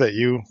 Doug, that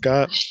you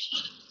got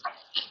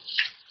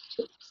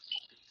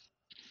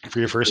for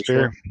your first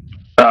beer?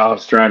 I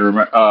was trying to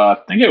remember. I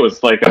think it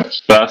was like a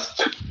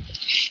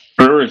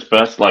Brewer's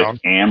Best like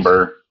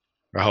Amber.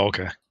 Oh,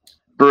 okay.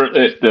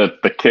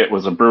 The kit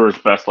was a Brewer's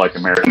Best like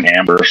American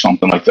Amber or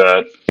something like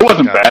that. It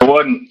wasn't bad. It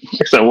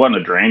wasn't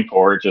a drain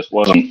pour. It just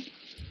wasn't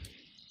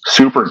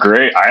super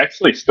great. I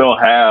actually still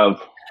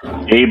have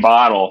a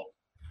bottle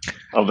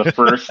of the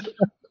first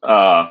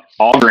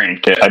all grain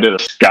kit. I did a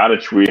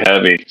Scottish Wee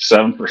Heavy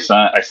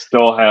 7%. I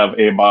still have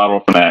a bottle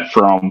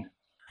from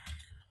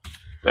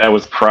that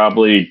was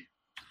probably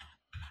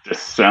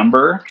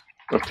December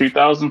of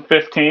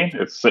 2015.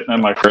 It's sitting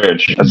in my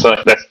fridge. That's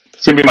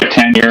gonna be my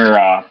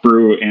 10-year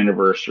brew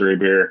anniversary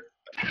beer.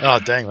 Oh,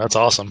 dang, that's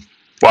awesome.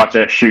 Watch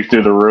that shoot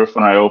through the roof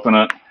when I open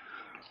it.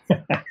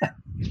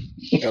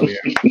 Hell yeah.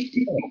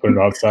 Put it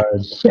outside.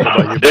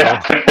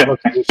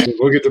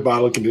 We'll get the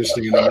bottle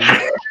conditioning in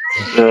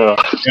there.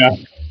 Yeah.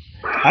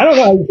 I don't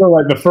know. So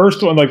like the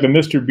first one, like the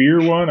Mr. Beer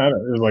one, it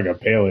was like a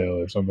pale ale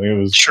or something. It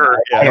was sure.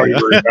 I don't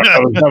even remember.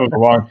 That was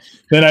long.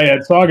 Then I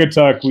at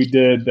Saugatuck, we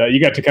did. You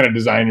got to kind of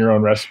design your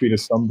own recipe to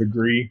some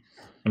degree,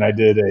 and I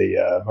did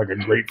a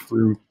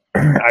grapefruit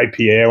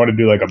IPA. I wanted to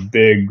do like a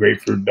big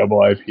grapefruit double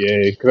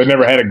IPA because I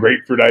never had a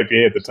grapefruit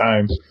IPA at the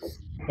time,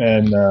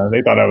 and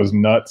they thought I was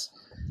nuts.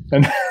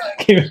 And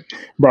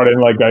brought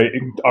in I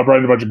brought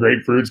in a bunch of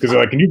grapefruits because they're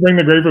like, "Can you bring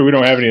the grapefruit? We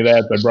don't have any of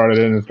that." So I brought it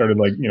in and started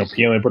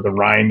peeling, put the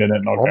rind in it,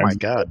 and all kinds. Oh my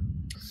god!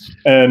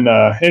 And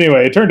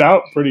anyway, it turned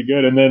out pretty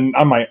good. And then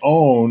on my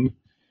own,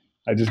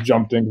 I just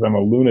jumped in because I'm a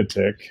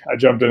lunatic. I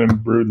jumped in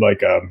and brewed it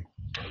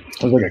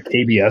was like a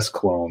KBS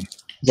clone.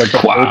 It was like the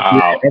first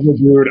beer I ever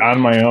brewed on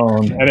my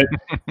own, and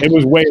it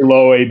was way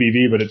low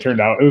ABV, but it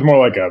turned out it was more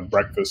like a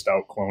breakfast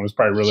stout clone. It's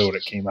probably really what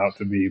it came out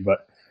to be,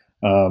 but.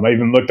 I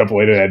even looked up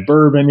later at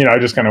bourbon. I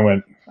just kind of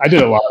went. I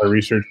did a lot of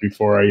research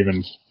before I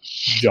even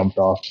jumped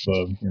off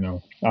on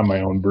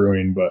my own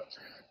brewing. But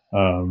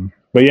yeah,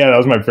 that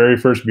was my very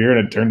first beer,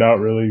 and it turned out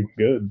really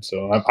good.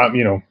 So I'm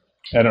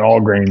at an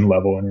all grain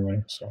level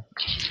anyway. So,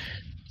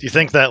 do you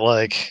think that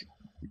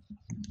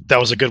that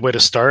was a good way to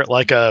start?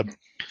 Again,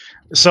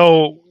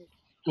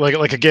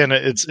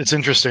 it's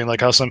interesting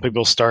how some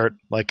people start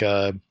with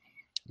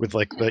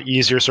the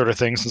easier sort of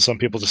things, and some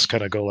people just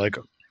kind of go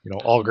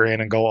all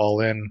grain and go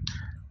all in.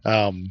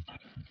 I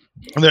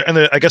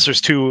guess there's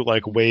two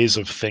ways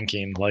of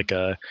thinking.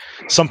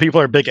 Some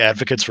people are big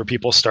advocates for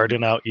people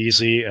starting out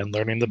easy and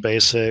learning the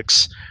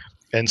basics,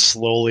 and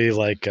slowly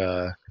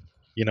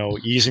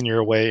easing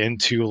your way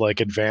into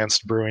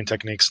advanced brewing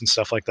techniques and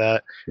stuff like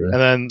that. Sure. And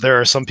then there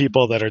are some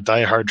people that are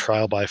diehard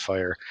trial by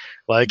fire.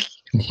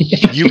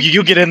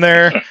 You get in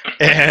there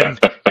and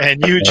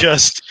you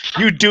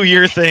do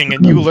your thing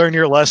and you learn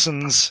your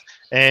lessons.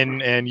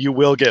 And you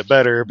will get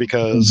better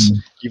because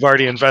you've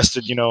already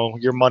invested,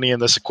 your money in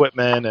this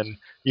equipment, and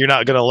you're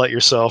not going to let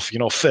yourself,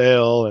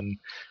 fail. And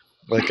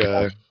what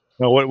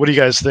do you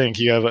guys think?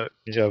 You have a.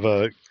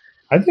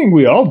 I think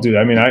we all do.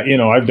 I mean,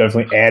 I've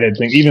definitely added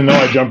things. Even though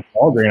I jumped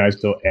all grain, I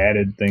still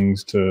added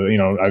things to.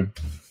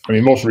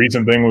 Most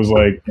recent thing was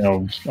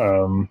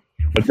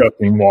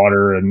adjusting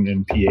water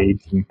and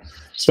pH and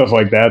stuff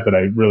like that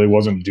I really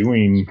wasn't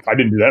doing. I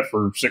didn't do that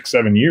for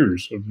 6-7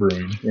 years of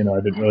brewing.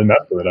 I didn't really mess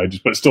with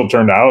it. But it still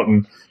turned out.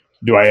 And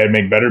do I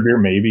make better beer?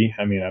 Maybe.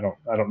 I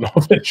don't know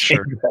if it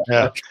changed that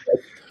much.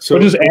 So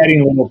just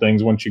adding little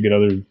things once you get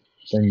other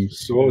things.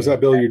 So what was that,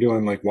 Bill? You're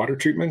doing water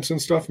treatments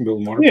and stuff and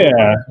building water?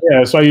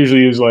 Yeah. So I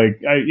usually use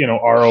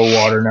RO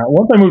water now.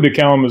 Once I moved to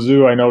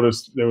Kalamazoo, I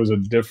noticed there was a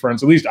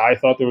difference. At least I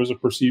thought there was a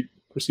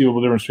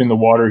perceivable difference between the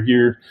water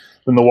here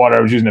than the water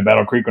I was using at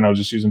Battle Creek when I was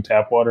just using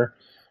tap water.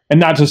 And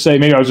not to say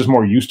maybe I was just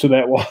more used to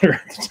that water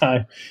at the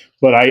time,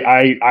 but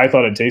I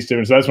thought it tasted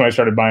different. So that's when I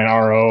started buying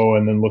RO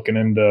and then looking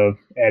into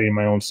adding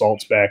my own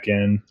salts back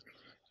in,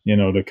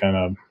 to kind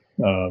of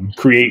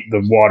create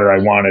the water I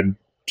wanted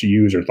to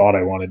use or thought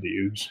I wanted to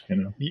use.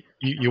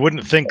 You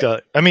wouldn't think.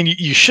 I mean,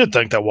 you should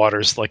think that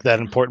water's like that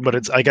important,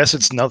 but I guess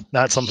it's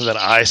not something that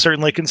I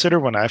certainly consider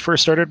when I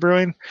first started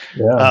brewing.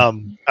 Yeah.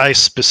 I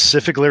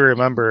specifically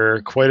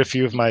remember quite a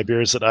few of my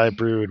beers that I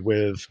brewed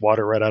with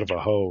water right out of a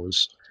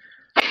hose.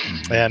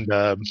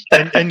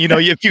 And you know,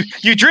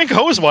 you drink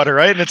hose water,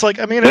 right? And it's like,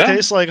 I mean, it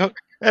tastes like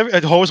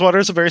hose water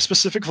is a very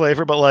specific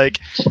flavor, but like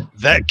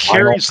that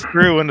carries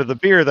through into the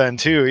beer then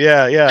too.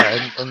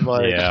 Yeah. And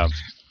like,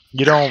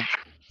 you don't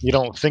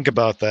think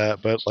about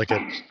that, but like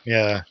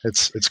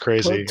it's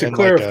crazy. Well, to and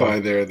clarify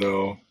there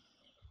though,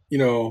 you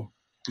know,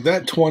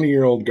 that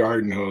 20-year-old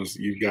garden hose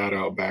that you've got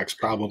out back's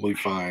probably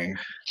fine.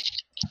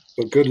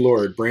 But good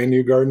Lord, brand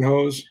new garden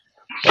hose?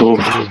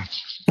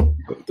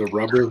 The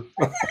rubber.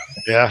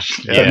 Yeah,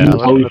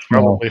 that's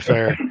probably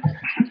fair.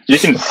 You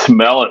can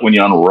smell it when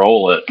you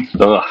unroll it.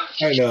 Ugh.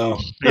 I know.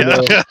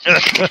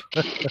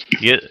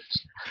 Yeah.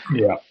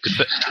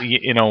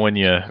 You know, when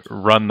you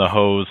run the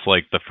hose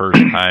like the first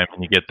time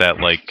and you get that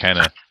like kind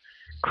of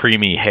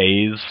creamy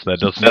haze that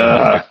doesn't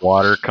have like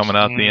water coming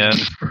out the end,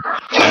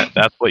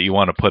 that's what you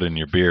want to put in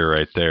your beer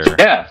right there.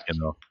 Yeah. You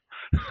know.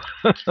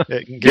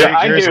 I do.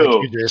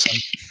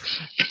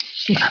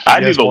 I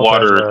do the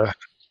water.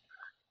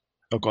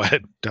 Oh, go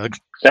ahead, Doug.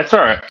 That's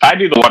all right. I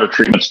do the water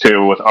treatments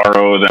too with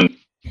RO, then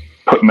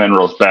put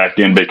minerals back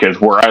in,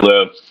 because where I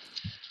live,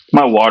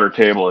 my water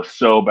table is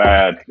so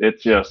bad.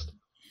 It's just,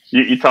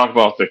 you talk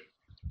about the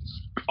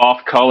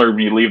off color when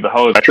you leave the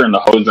hose. I turn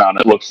the hose on,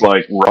 it looks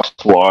like rust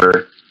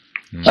water.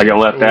 I gotta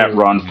let that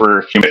run for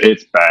a few minutes.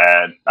 It's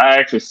bad. I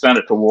actually sent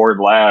it to Ward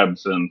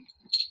Labs, and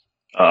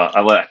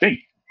I think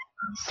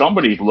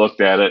somebody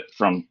looked at it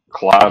from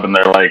Club, and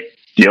they're like,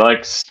 "Do you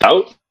like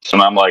stout?" And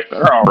I'm like,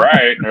 "They're all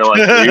right." And they're like,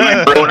 "You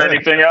ain't brewing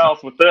anything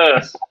else with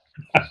this."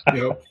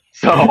 Yep.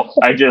 So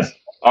I just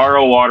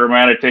RO water,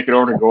 man. I take it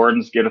over to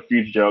Gordon's, get a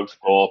few jugs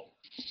full.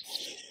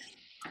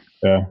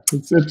 Yeah,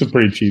 it's a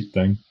pretty cheap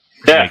thing.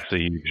 It makes a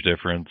huge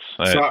difference.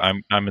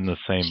 I'm in the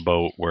same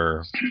boat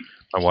where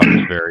my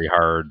water's very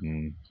hard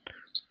and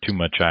too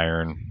much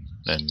iron,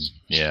 and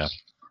yeah.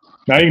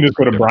 Now you can just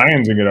go to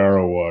Brian's and get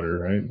RO water,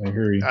 right? I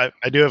hear you.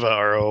 I do have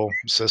a RO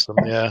system.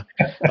 Yeah,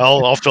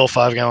 I'll fill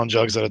 5-gallon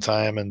jugs at a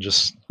time and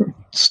just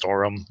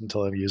store them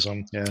until I use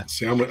them. Yeah.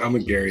 See, I'm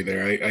with Gary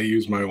there. I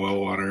use my well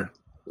water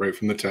right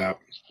from the tap.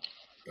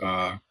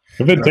 I've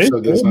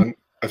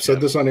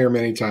said this on air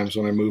many times.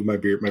 When I move my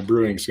beer, my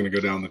brewing is going to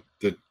go down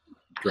the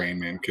drain,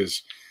 man.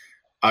 Because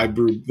I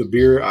brew the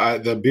beer.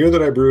 The beer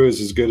that I brew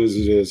is as good as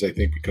it is, I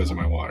think, because of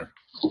my water.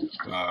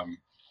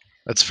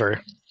 That's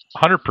fair.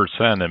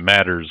 100%. It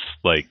matters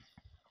like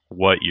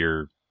what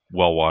your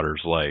well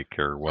water's like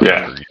or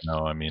whatever. You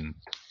know, I mean,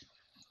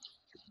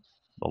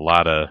 a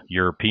lot of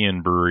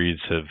European breweries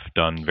have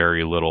done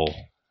very little,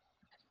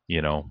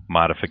 you know,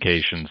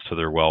 modifications to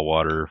their well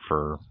water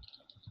for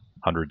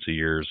hundreds of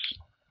years.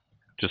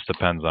 Just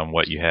depends on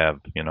what you have,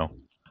 you know.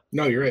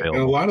 No, you're right. And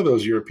a lot of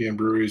those European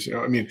breweries, you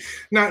know, I mean,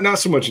 not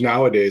so much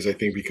nowadays, I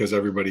think, because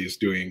everybody is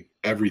doing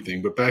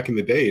everything. But back in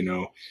the day, you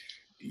know,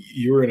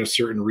 you were in a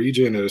certain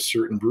region at a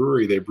certain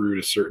brewery, they brewed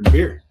a certain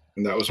beer.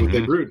 And that was what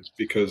they brewed,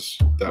 because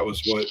that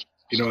was what,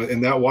 you know,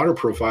 and that water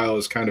profile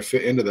is kind of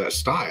fit into that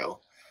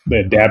style.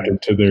 They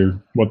adapted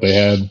to what they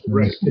had,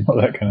 right? You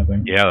know, that kind of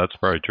thing. Yeah, that's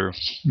probably true.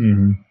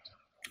 Mm-hmm.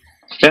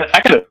 And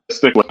I gotta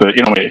stick with the,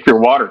 you know, if your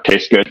water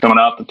tastes good coming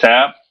out the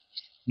tap,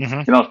 you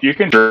know, if you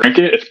can drink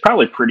it, it's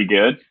probably pretty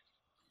good.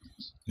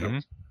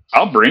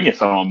 I'll bring you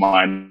some of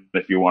mine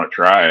if you want to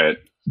try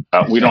it.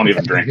 We don't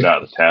even drink it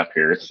out of the tap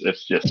here. It's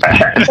just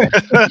bad.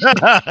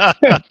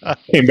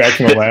 Came back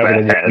from the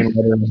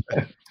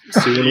lab.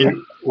 See,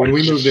 when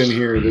we moved in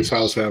here, this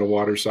house had a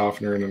water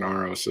softener and an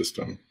RO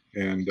system.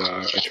 And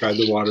I tried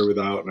the water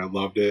without, and I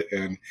loved it.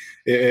 And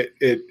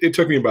it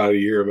took me about a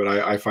year, but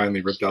I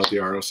finally ripped out the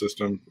RO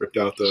system,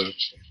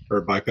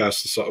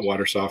 bypassed the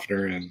water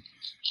softener, and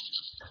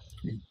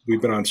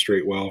we've been on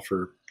straight well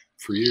for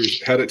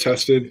years. Had it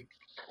tested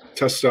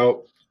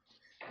out,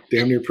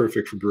 damn near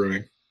perfect for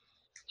brewing.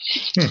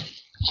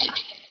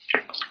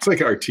 It's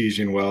like an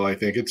artesian well, I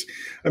think. It's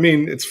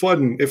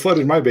flooding. It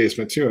flooded my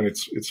basement too, and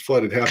it's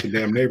flooded half the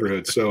damn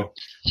neighborhood. So,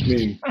 I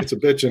mean, it's a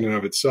bitch in and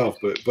of itself.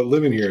 But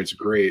living here, it's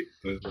great.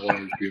 The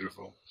water's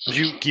beautiful. Did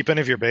you keep any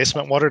of your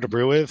basement water to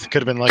brew with?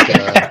 Could have been like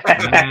a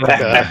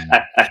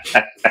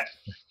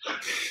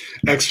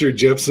extra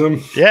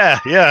gypsum. Yeah.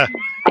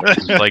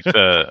 like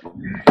the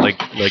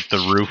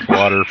roof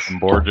water from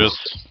Borges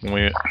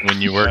when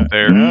you worked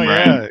there. Oh,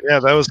 yeah,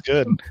 that was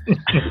good.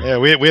 Yeah,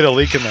 we had a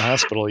leak in the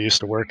hospital I used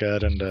to work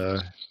at, and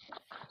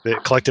they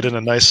collected in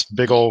a nice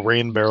big old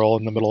rain barrel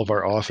in the middle of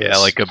our office. Yeah,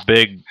 like a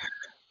big,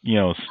 you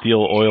know,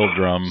 steel oil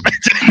drum.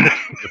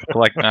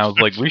 And I was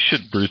like, we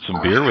should brew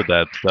some beer with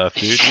that stuff,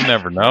 dude. You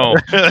never know.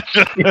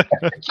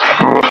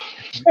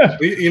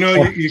 You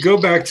know, you go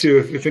back to,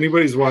 if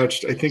anybody's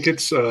watched, I think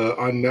it's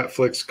on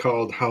Netflix,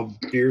 called How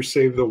Beer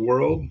Saved the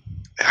World.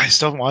 I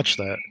still haven't watched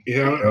that.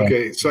 Yeah.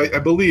 Okay. So I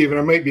believe, and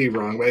I might be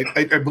wrong, but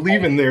I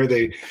believe in there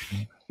they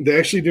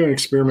actually do an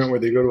experiment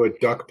where they go to a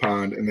duck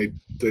pond and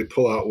they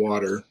pull out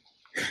water,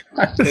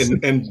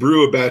 and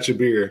brew a batch of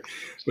beer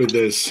with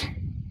this,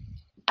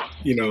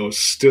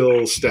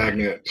 still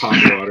stagnant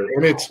pond water,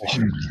 and it's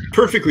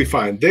perfectly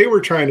fine. They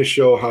were trying to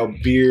show how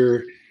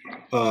beer,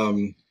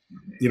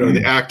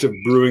 the act of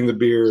brewing the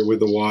beer with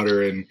the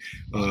water and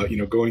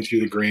going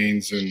through the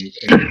grains and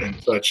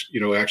such,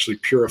 actually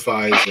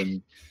purifies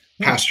and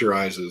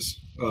pasteurizes.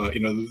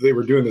 They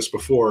were doing this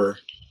before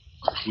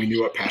we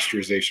knew what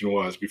pasteurization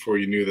was, before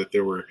you knew that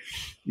there were,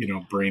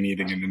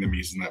 brain-eating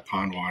anemones in that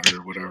pond water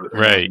or whatever.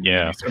 Right,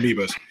 yeah.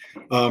 Amoebas.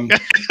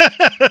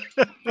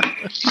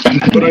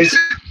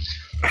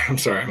 I'm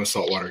sorry, I'm a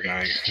saltwater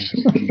guy.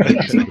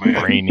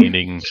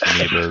 Brain-eating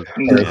amoebas.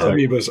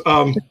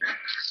 Amoebas.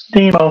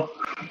 Demo.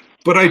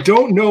 But I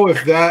don't know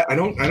if that. I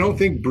don't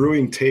think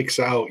brewing takes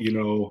out,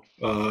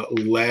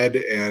 lead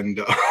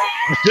and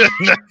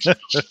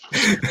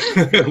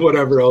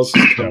whatever else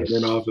is coming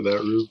in off of that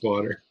roof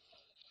water.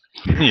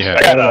 Yeah.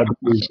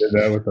 He did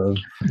that with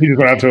he just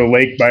went out to a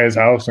lake by his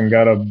house and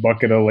got a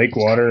bucket of lake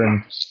water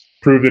and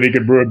proved that he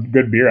could brew a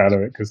good beer out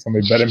of it, because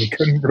somebody bet him he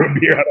couldn't brew a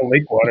beer out of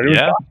lake water. It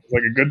was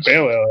like a good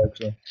pale ale,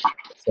 actually.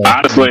 So,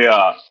 honestly,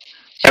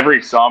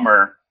 every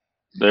summer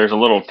there's a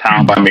little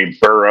town by me,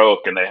 Burr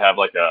Oak, and they have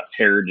like a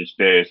Heritage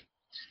Days.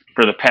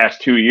 For the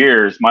past 2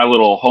 years, my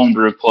little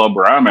homebrew club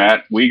where I'm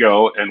at, we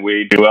go and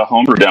we do a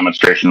homebrew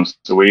demonstration.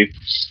 So we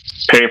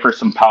pay for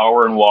some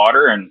power and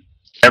water, and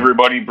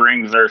everybody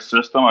brings their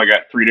system. I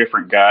got 3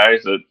 different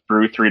guys that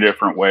brew 3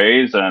 different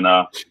ways, and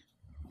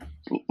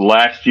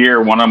last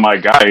year, one of my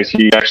guys,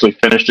 he actually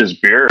finished his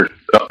beer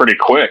pretty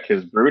quick,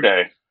 his brew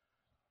day.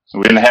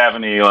 We didn't have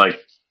any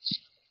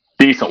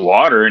decent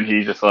water, and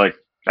he's just like,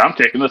 I'm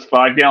taking this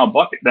 5-gallon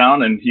bucket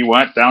down, and he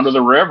went down to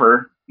the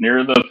river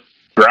near the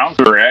grounds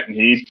we were at, and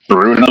he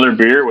brewed another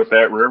beer with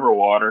that river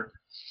water.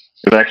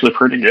 It was actually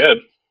pretty good.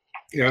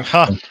 Yeah.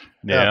 Huh.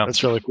 Yeah. Yeah,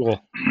 that's really cool.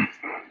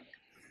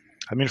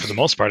 I mean, for the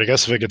most part, I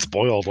guess if it gets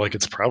boiled,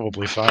 it's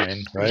probably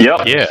fine, right?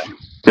 Yep. Yeah.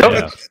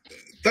 Yep.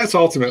 That's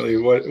ultimately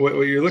what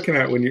you're looking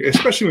at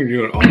especially when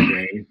you're doing all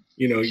grain.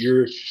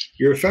 You're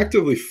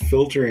effectively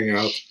filtering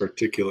out the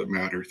particulate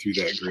matter through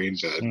that grain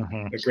bed.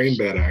 Mm-hmm. The grain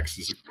bed acts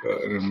as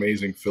an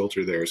amazing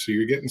filter there. So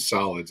you're getting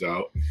solids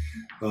out,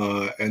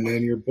 and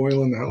then you're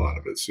boiling the hell out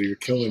of it. So you're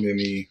killing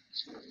any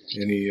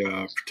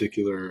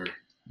particular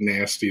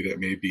nasty that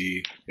may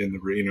be in the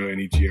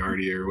any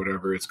Giardia or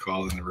whatever it's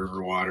called in the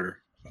river water.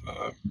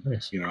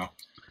 Nice. Any of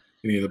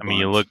the. I mean,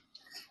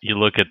 you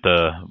look at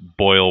the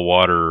boil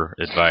water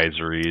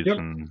advisories, Yep.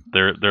 and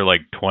they're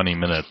like 20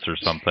 minutes or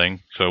something.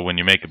 So when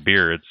you make a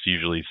beer, it's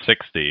usually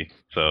 60.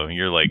 So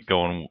you're like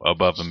going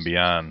above and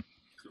beyond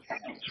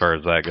as far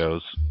as that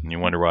goes. And you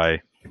wonder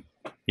why,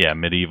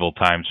 medieval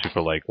times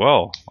people are like,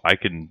 well,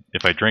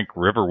 if I drink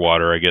river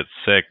water, I get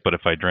sick, but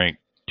if I drink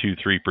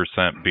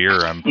 2-3% beer,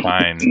 I'm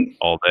fine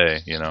all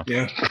day, Yeah.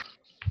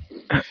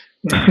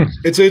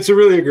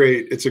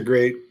 It's a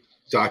great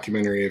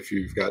documentary if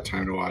you've got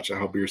time to watch it,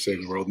 How Beer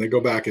Saved the World. And they go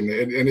back and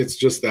it's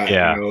just that,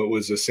 it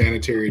was a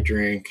sanitary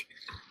drink.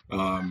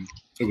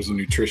 It was a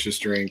nutritious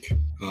drink.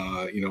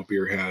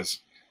 Beer has,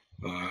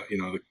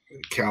 the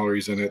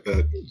calories in it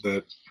that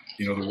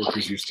the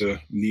workers used to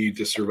need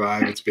to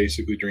survive. It's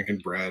basically drinking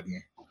bread.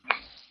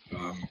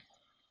 And,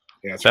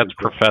 that's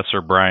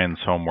Professor Brian's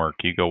homework.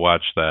 You go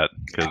watch that,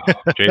 because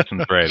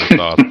Jason's right. It's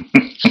awesome.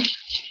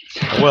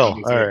 I will.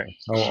 All right.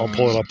 I'll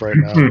pull it up right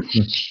now.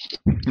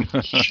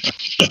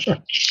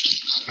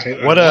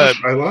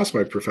 I lost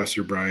my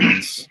Professor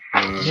Brian's.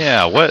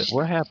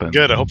 What happened?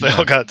 Good. I hope they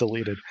all got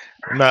deleted.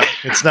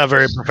 It's not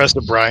very Professor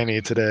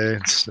Brian-y today.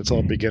 It's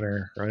all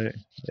beginner, right?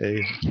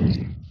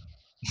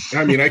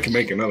 I mean, I can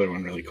make another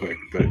one really quick,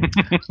 but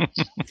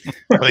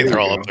I think they're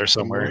all up there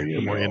somewhere.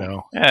 The more you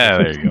know. Yeah,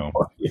 there you go.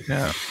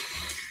 Yeah.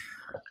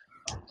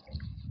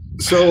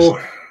 So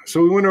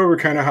we went over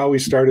kind of how we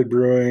started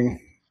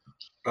brewing,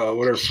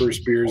 what our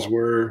first beers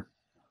were,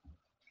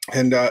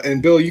 and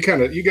Bill, you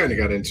kind of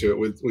got into it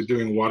with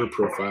doing water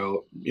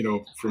profile,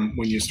 from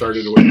when you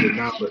started to what you did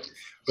now.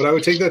 But I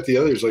would take that to the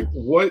others. Like,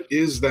 what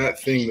is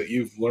that thing that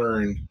you've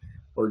learned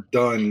or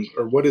done,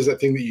 or what is that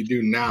thing that you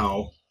do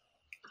now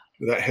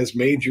that has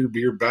made your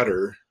beer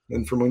better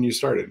than from when you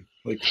started?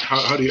 Like,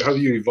 how have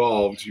you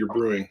evolved your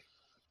brewing?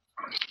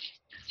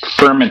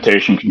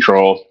 Fermentation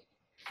control.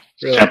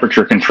 Really?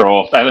 Temperature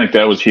control. I think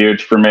that was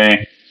huge for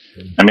me.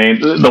 I mean,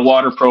 the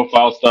water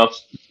profile stuff,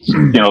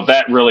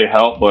 that really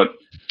helped. But,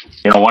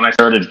 when I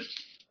started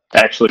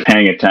actually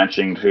paying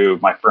attention to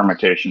my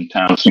fermentation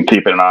temps and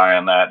keeping an eye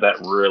on that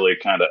really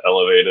kind of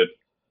elevated,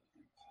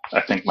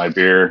 I think, my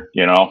beer,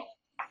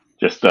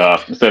 just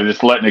instead of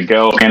just letting it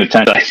go, paying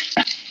attention.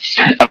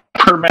 I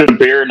fermented a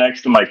beer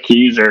next to my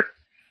Keezer,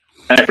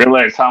 and I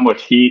realized how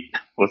much heat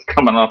was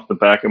coming off the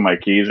back of my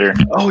Keezer.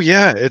 Oh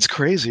yeah, it's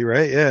crazy,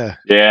 right? Yeah.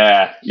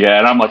 Yeah,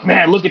 and I'm like,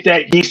 man, look at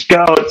that yeast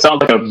go! It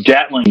sounds like a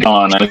Gatling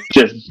gun, and it's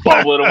just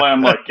bubbling away.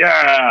 I'm like,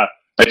 yeah.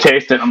 I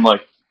taste it. I'm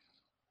like,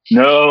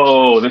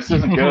 no, this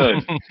isn't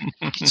good.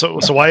 So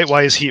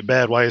why is heat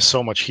bad? Why is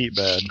so much heat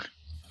bad?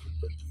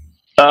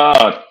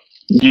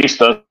 Yeast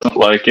doesn't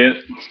like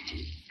it.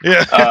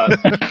 Yeah.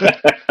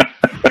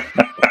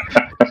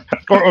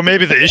 Or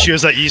maybe the issue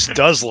is that yeast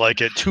does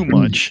like it too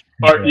much.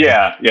 Or,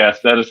 yes,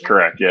 that is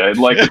correct. Yeah, it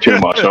liked it too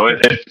much, so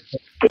it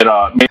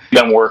made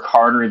them work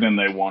harder than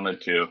they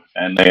wanted to,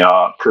 and they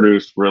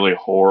produced really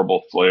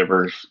horrible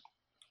flavors.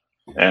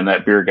 And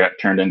that beer got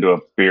turned into a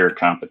beer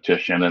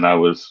competition, and I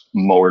was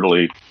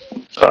mortally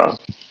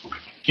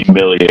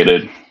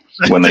humiliated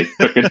when they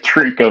took a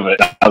drink of it.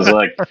 I was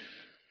like,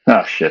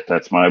 "Oh shit,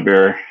 that's my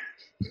beer."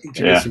 Did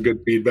you get some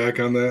good feedback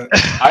on that?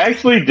 I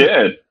actually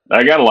did.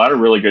 I got a lot of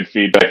really good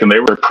feedback, and they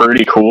were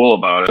pretty cool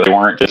about it. They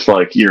weren't just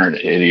like, "You're an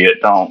idiot."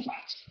 Don't.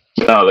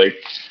 No, they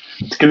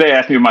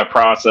asked me my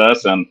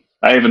process, and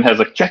I even had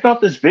like, "Check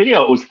out this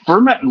video. It was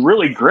fermenting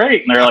really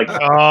great." And they're like,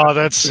 "Oh,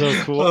 that's so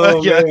cool."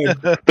 Oh, yeah.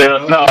 No,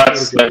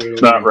 that's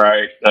not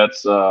right.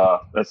 That's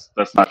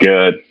not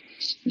good.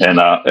 And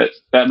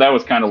that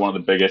was kind of one of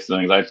the biggest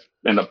things. I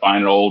ended up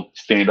buying an old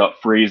stand-up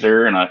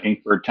freezer and an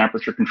Inkbird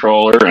temperature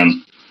controller,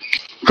 and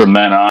from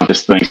then on,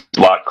 this thing's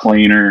a lot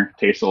cleaner,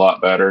 tastes a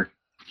lot better.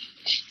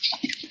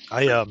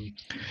 I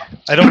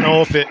don't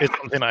know if it's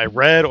something I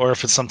read or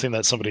if it's something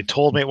that somebody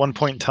told me at one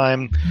point in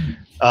time,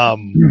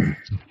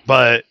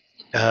 but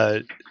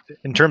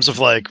in terms of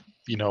like,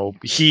 you know,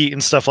 heat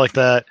and stuff like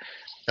that,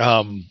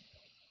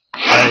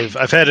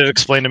 I've had it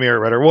explained to me or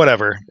read or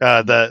whatever,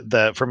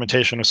 that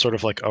fermentation is sort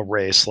of like a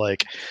race.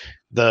 Like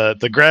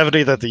the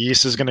gravity that the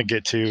yeast is going to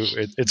get to,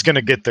 it's going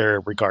to get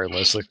there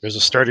regardless. Like there's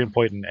a starting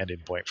point and ending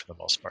point for the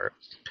most part.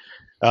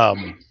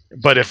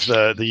 But if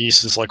the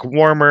yeast is like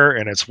warmer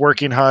and it's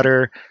working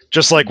hotter,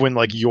 just like when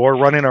like you're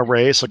running a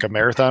race, like a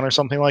marathon or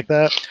something like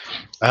that,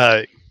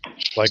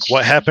 like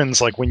what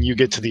happens like when you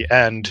get to the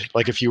end,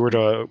 like if you were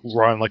to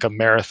run like a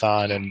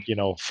marathon in, you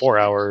know, 4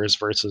 hours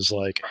versus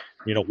like,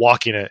 you know,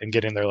 walking it and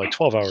getting there like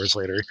 12 hours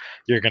later,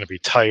 you're going to be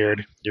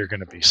tired, you're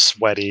going to be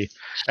sweaty,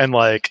 and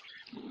like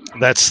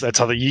that's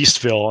how the yeast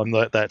feel, and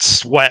that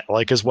sweat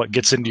like is what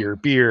gets into your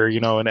beer, you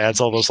know, and adds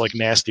all those like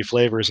nasty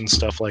flavors and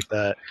stuff like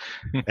that.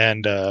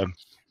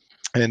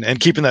 And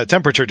keeping that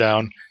temperature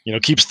down, you know,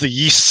 keeps the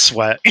yeast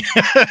sweat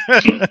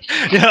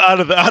out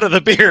of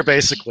the beer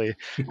basically,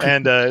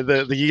 and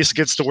the yeast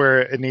gets to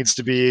where it needs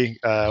to be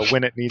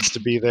when it needs to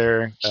be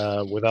there,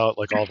 without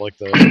like all like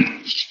the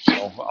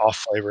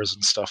off flavors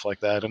and stuff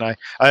like that. And I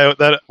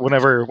that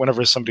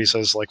whenever somebody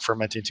says like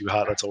fermenting too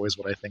hot, that's always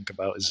what I think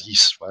about is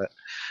yeast sweat.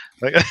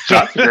 Like,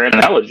 that's a great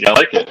analogy. I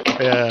like it.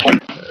 Yeah,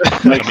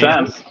 makes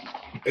sense.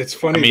 It's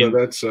funny though.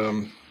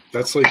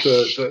 That's like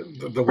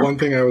the one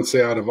thing I would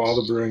say out of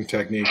all the brewing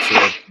techniques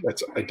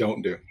that I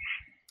don't do.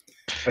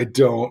 I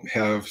don't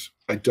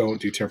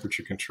do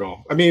temperature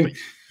control. I mean,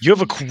 you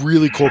have a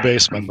really cool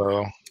basement,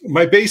 though.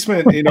 My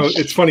basement, you know,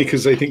 it's funny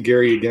because I think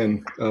Gary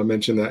again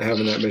mentioned that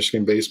having that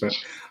Michigan basement.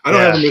 I don't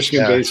have a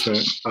Michigan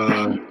basement,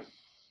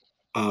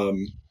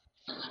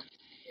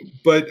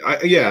 but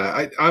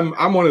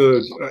I'm one of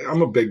the.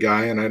 I'm a big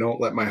guy, and I don't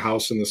let my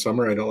house in the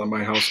summer. I don't let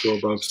my house go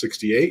above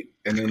 68,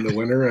 and in the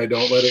winter, I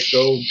don't let it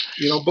go,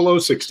 you know, below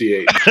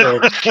 68. So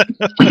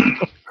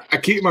I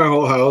keep my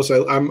whole house. I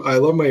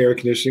love my air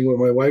conditioning. When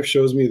my wife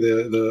shows me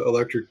the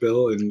electric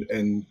bill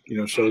and you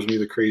know shows me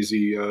the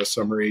crazy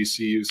summer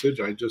AC usage,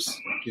 I just,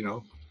 you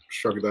know,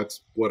 shrug.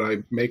 That's what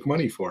I make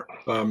money for.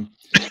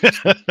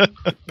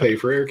 Pay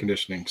for air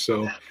conditioning.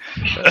 So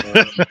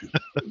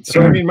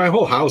I mean, my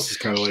whole house is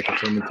kind of like a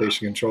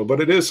fermentation control,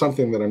 but it is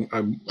something that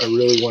I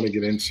really want to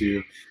get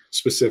into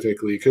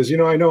specifically because, you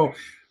know, I know,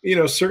 you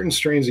know, certain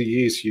strains of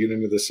yeast, you get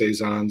into the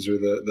saisons or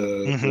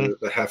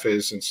the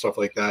hefes and stuff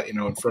like that, you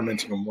know, and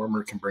fermenting them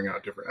warmer can bring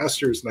out different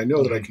esters. And I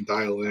know that I can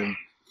dial in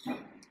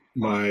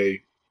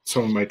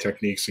some of my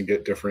techniques and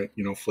get different,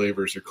 you know,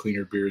 flavors or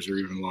cleaner beers or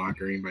even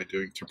lagering by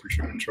doing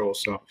temperature control.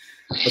 So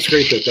that's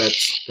great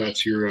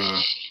that's your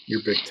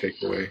big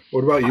takeaway.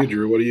 What about you,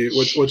 Drew?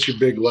 What's your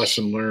big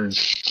lesson learned?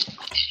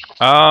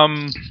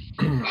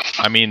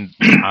 I mean,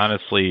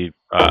 honestly,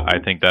 I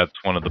think that's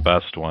one of the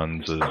best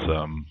ones is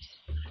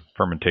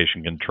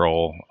fermentation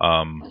control.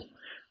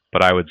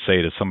 But I would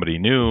say to somebody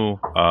new,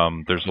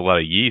 there's a lot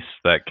of yeast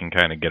that can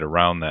kind of get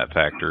around that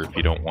factor if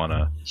you don't want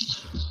to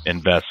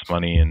invest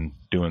money in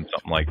doing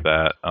something like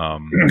that.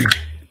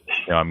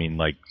 You know, I mean,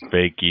 like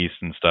fake yeast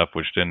and stuff,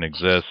 which didn't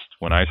exist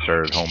when I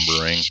started home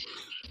brewing.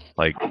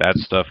 Like that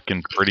stuff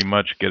can pretty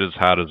much get as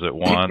hot as it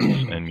wants,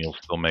 and you'll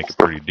still make a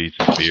pretty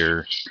decent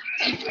beer.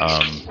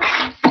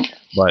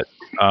 But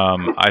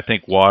I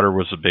think water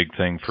was a big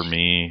thing for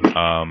me,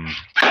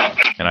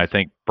 and I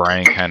think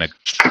Brian kind of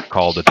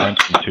called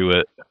attention to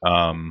it,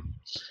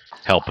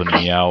 helping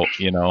me out,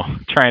 you know,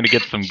 trying to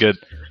get some good,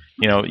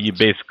 you know, you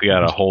basically got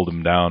to hold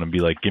him down and be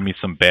like, give me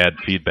some bad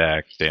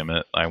feedback, damn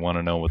it. I want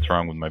to know what's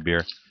wrong with my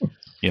beer,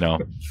 you know,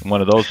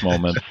 one of those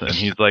moments. And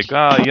he's like,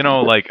 you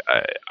know, like,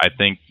 I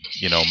think,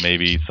 you know,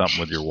 maybe something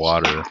with your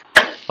water.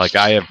 Like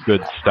I have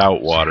good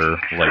stout water,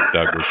 like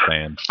Doug was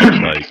saying,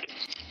 like,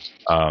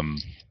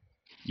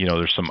 you know,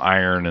 there's some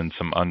iron and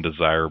some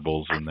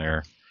undesirables in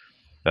there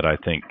that I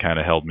think kind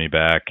of held me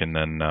back. And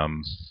then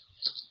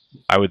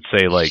I would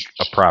say like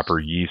a proper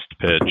yeast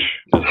pitch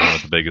is one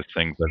of the biggest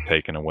things I've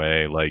taken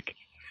away. Like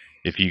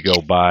if you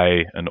go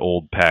buy an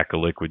old pack of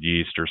liquid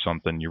yeast or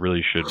something, you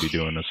really should be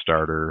doing a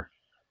starter.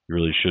 You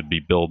really should be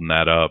building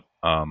that up.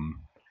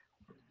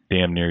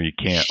 Damn near you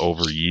can't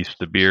over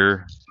yeast a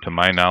beer, to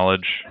my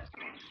knowledge.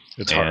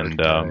 It's hard.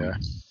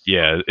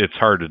 Yeah, it's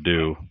hard to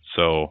do.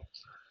 So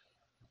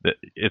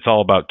it's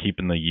all about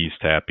keeping the yeast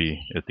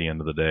happy at the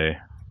end of the day.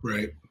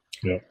 Right.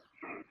 Yeah.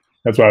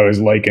 That's why I always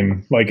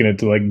liken it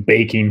to like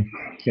baking.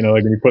 You know,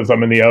 like when you put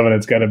something in the oven,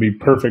 it's got to be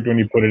perfect when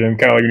you put it in.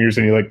 Kind of like when you're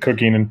saying you like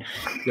cooking, and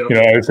you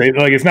know, I would say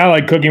like it's not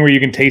like cooking where you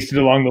can taste it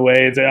along the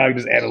way. It's like, I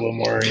just add a little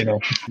more, you know,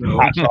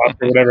 hot sauce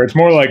or whatever. It's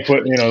more like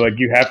like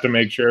you have to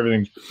make sure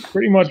everything's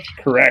pretty much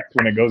correct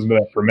when it goes into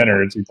that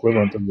fermenter. It's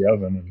equivalent to the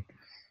oven,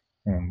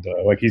 and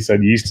like he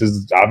said, yeast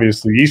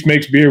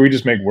makes beer. We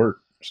just make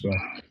work. So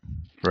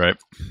right,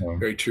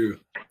 very true.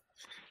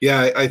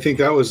 Yeah, I think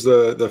that was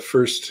the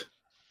first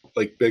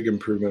like big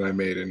improvement I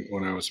made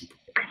when I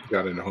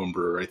got into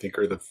homebrewer, I think,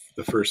 or the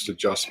first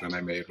adjustment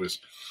I made was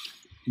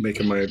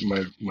making my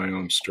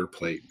own stir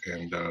plate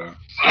and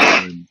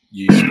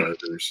yeast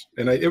starters.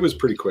 And it was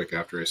pretty quick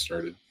after I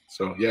started.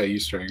 So yeah,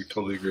 yeast starter, I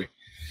totally agree.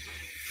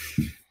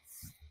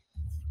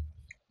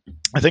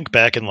 I think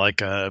back in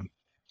like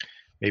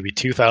maybe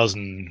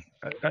 2000.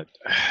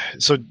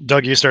 So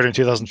Doug, you started in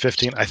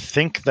 2015. I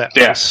think that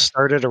I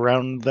started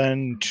around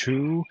then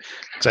too,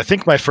 because I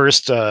think my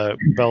first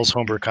Bell's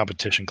Homebrew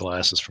competition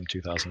class is from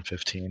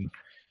 2015.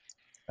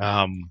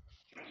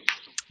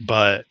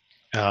 But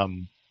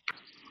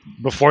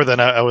before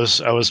then, I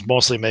was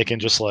mostly making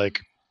just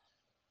like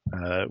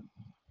I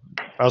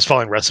was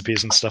following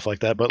recipes and stuff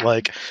like that. But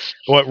like,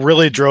 what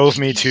really drove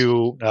me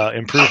to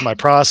improve my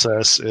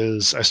process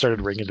is I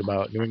started reading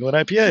about New England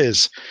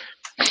IPAs.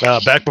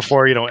 Back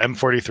before, you know,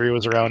 M43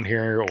 was around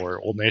here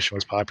or Old Nation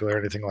was popular or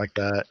anything like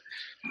that.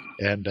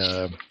 And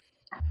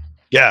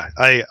yeah,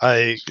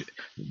 I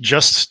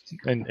just,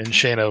 and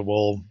Shayna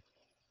will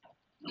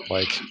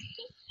like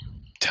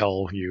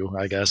tell you,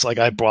 I guess, like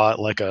I bought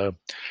like a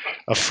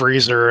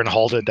freezer and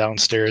hauled it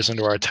downstairs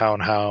into our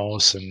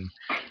townhouse and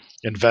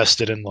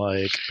invested in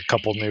like a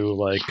couple new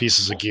like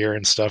pieces of gear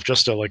and stuff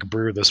just to like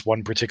brew this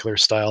one particular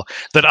style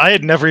that I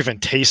had never even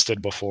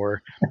tasted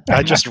before.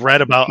 I just read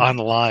about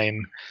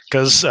online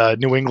because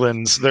New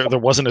England's there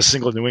wasn't a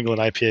single New England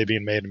IPA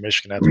being made in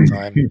Michigan at the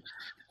time,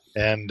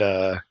 and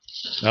it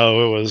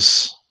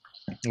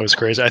was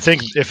crazy. I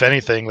think if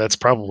anything, that's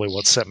probably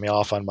what set me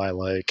off on my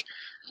like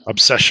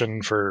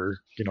obsession for,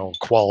 you know,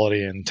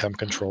 quality and temp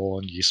control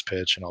and yeast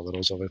pitch and all of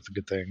those other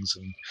good things.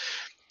 And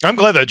I'm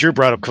glad that Drew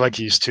brought up Kvike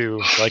yeast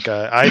too. Like,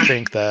 I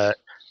think that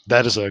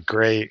is a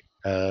great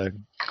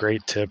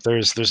tip.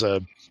 There's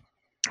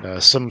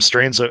some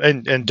strains of,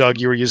 and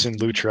Doug, you were using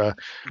Lutra.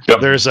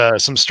 Yep. There's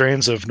some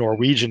strains of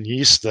Norwegian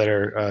yeast that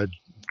are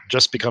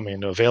just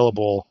becoming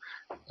available.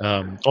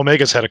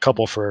 Omega's had a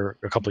couple for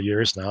a couple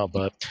years now,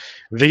 but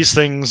these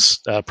things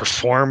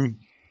perform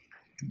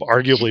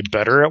arguably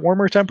better at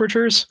warmer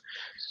temperatures,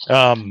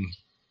 and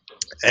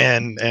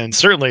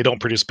certainly don't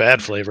produce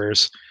bad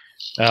flavors.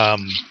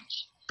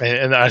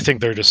 And I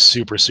think they're just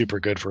super, super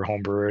good for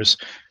home brewers.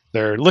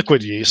 They're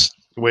liquid yeast,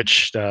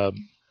 which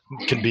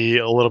can be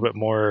a little bit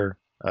more,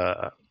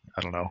 I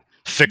don't know,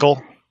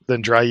 fickle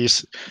than dry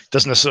yeast.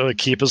 Doesn't necessarily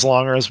keep as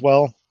long or as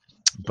well,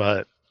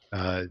 but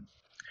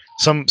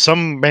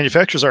some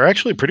manufacturers are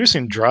actually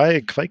producing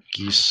dry Kvike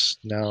yeast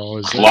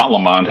now.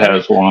 Lallemand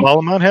has one.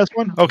 Lallemand has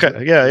one?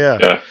 Okay, yeah.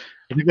 I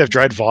think they have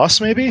dried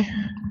Voss, maybe?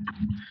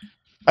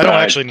 I don't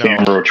actually know. I can't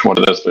remember which one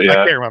it is, but yeah. I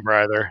can't remember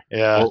either,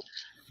 yeah. Well,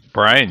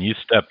 Brian, you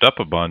stepped up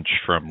a bunch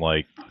from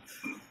like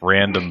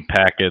random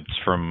packets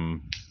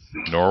from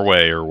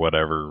Norway or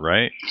whatever,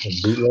 right?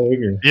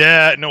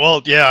 Yeah, no,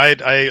 well, yeah,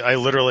 I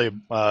literally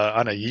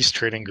on a yeast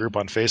trading group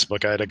on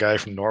Facebook, I had a guy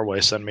from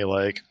Norway send me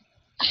like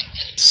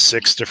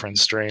 6 different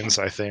strains,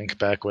 I think,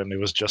 back when it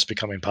was just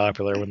becoming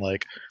popular, when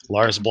like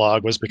Lars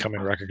blog was becoming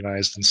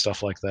recognized and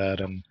stuff like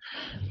that. And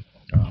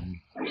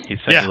he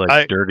sent you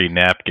like dirty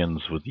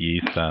napkins with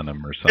yeast on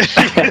them or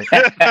something.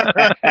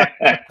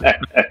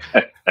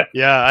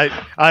 Yeah,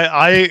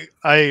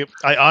 I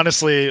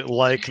honestly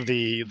like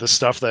the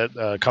stuff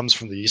that comes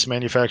from the yeast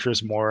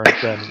manufacturers more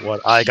than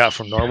what I got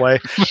from Norway.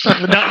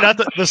 not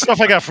the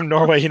stuff I got from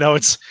Norway. You know,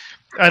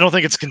 I don't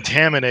think it's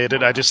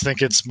contaminated. I just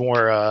think it's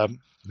more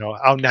you know,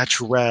 au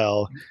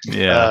naturel.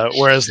 Yeah.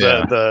 Whereas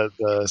the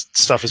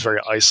stuff is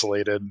very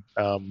isolated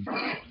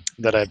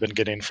that I've been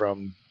getting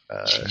from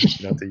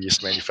you know, the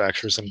yeast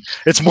manufacturers, and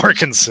it's more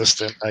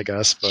consistent, I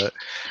guess. But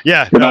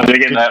yeah, you're not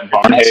digging that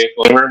barn hay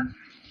flavor.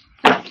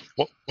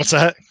 What's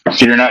that?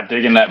 So you're not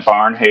digging that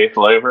barn hay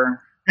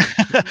flavor?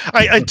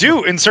 I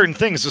do in certain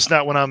things, just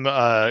not when I'm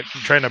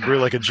trying to brew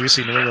like a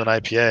juicy New England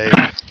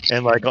IPA,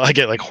 and like I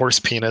get like horse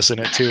penis in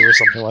it too, or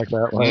something like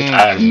that. Like,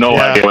 I have no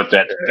idea what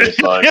that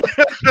tastes like.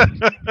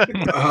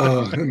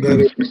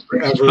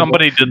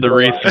 Somebody did the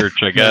research,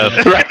 I guess.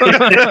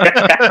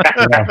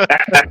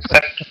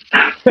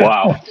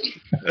 Wow.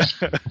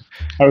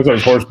 I was on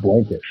horse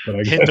blanket. But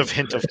I hint of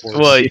horse.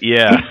 Well,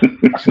 yeah.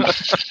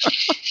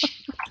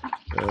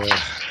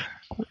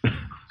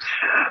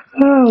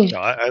 No,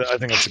 I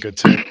think that's a good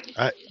tip.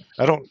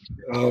 I don't.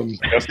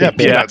 Just Yeah, the-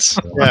 peanuts.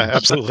 Yeah,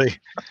 absolutely.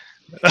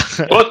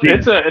 Well,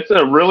 it's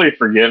a really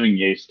forgiving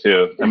yeast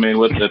too. I mean,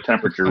 with the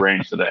temperature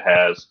range that it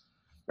has,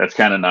 that's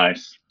kind of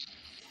nice.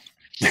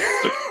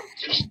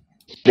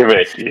 Give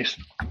it yeast.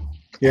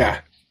 Yeah.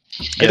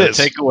 It The is.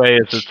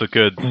 takeaway is it's a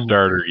good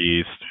starter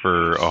yeast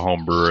for a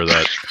home brewer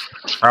that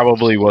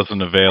probably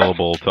wasn't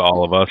available to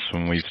all of us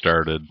when we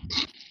started.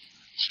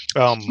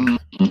 And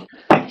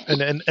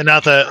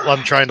not that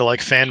I'm trying to like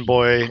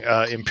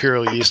fanboy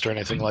Imperial yeast or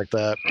anything like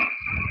that,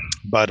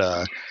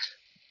 but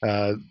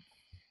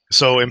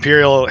so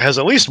Imperial has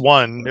at least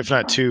one, if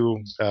not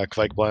two,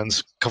 Kvike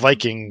blends.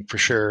 Kviking for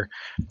sure,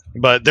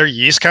 but their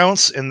yeast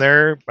counts in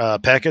their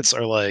packets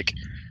are like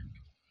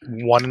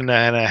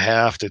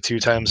 1.5 to 2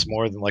 times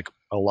more than like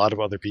a lot of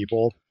other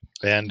people.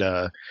 And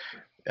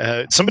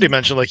somebody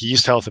mentioned like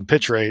yeast health and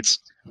pitch rates.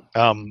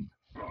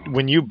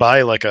 When you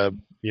buy like a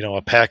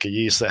pack of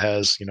yeast that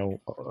has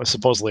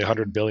supposedly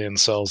 100 billion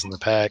cells in the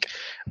pack,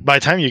 by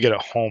the time you get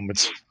it home,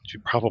 it's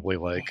probably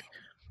like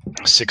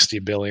 60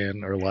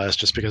 billion or less,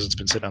 just because it's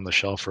been sitting on the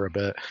shelf for a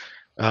bit.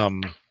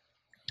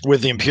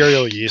 With the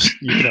Imperial yeast,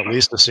 you can at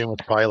least assume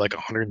it's probably like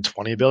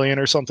 120 billion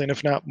or something,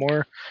 if not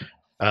more.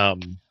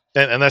 And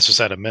that's just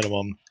at a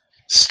minimum.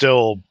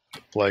 Still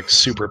like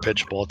super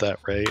pitchable at that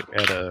rate.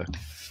 At a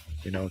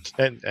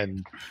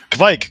and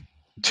Kvike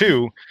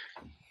too.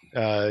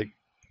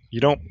 You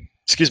don't,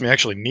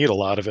 actually need a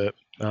lot of it.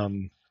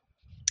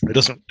 It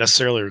doesn't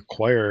necessarily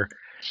require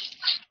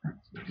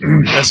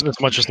as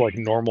much as like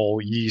normal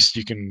yeast.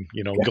 You can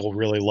go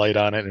really light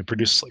on it and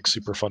produce like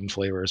super fun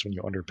flavors when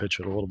you underpitch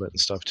it a little bit and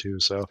stuff too.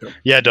 So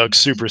yeah, Doug,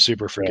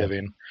 super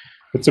forgiving.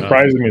 It's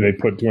surprising me they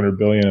put 200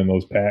 billion in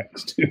those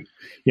packs too.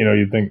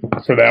 You'd think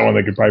for that one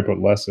they could probably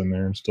put less in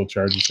there and still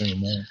charge the same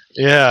amount.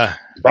 Yeah,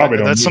 Probably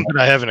don't. That's something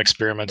I haven't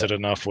experimented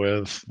enough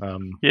with.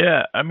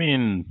 Yeah, I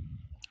mean,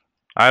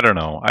 I don't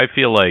know. I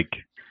feel like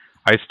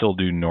I still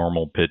do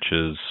normal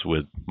pitches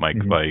with my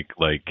Kvike.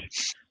 Like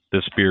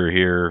this beer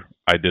here,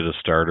 I did a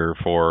starter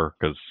for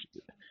because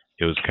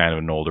it was kind of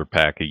an older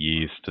pack of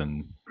yeast,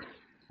 and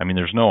I mean,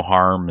 there's no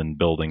harm in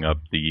building up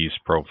the yeast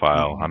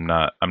profile. I'm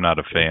not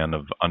a fan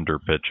of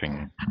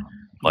underpitching,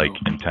 like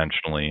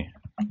intentionally.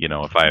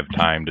 If I have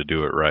time to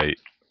do it right.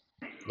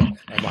 I'm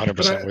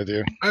 100% with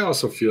you. I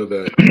also feel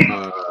that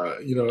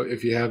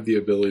if you have the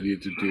ability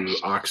to do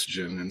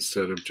oxygen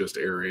instead of just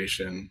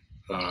aeration,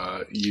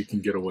 you can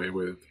get away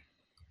with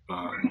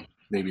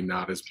maybe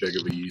not as big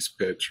of a yeast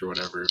pitch or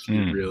whatever if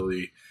you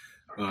really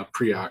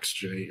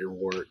pre-oxygenate your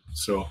wort.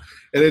 So,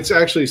 and it's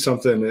actually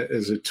something that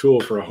is a tool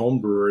for a home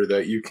brewer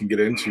that you can get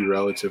into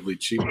relatively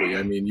cheaply.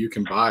 I mean, you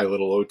can buy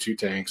little O2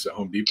 tanks at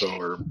Home Depot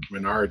or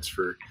Menards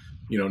for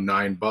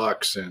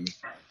 $9, and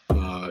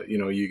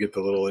you get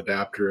the little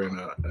adapter and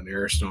an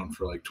air stone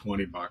for like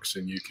 $20,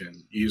 and you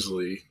can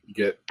easily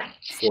get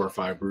 4 or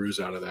 5 brews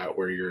out of that.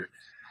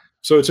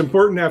 So it's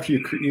important after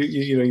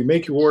you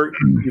make your wort,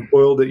 you've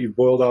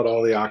boiled out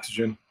all the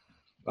oxygen.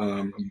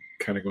 I'm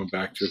kind of going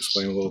back to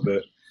explain a little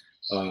bit.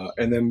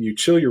 And then you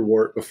chill your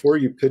wort before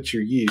you pitch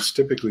your yeast.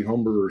 Typically,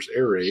 homebrewers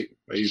aerate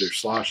by either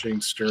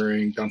sloshing,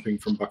 stirring, dumping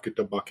from bucket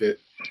to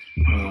bucket,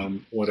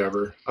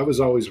 whatever. I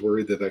was always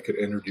worried that I could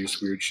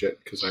introduce weird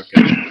shit because I've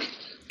got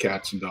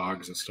cats and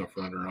dogs and stuff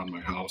running around my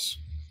house.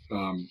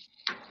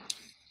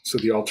 So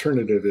the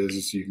alternative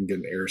is you can get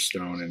an air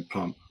stone and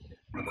pump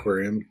an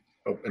aquarium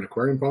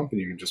pump,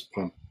 and you can just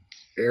pump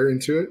air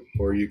into it,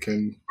 or you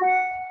can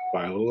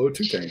buy a little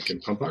O2 tank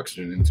and pump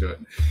oxygen into it.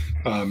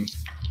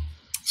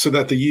 So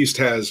that the yeast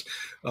has,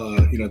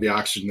 the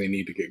oxygen they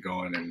need to get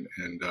going and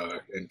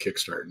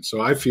kickstarting.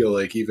 So I feel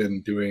like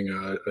even doing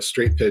a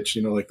straight pitch,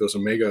 like those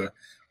Omega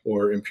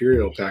or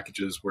Imperial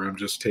packages, where I'm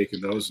just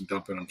taking those and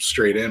dumping them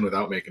straight in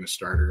without making a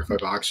starter. If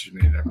I've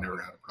oxygenated, I've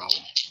never had a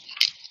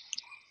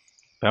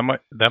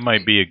problem. That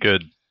might be a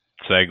good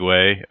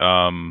segue.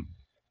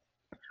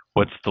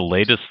 What's the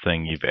latest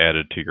thing you've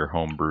added to your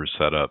homebrew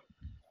setup?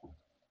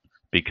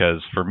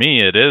 Because for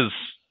me, it is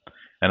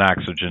an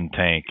oxygen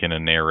tank and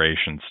an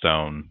aeration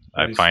stone.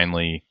 Nice. I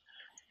finally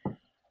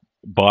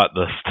bought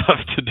the stuff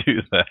to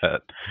do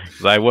that.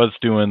 I was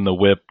doing the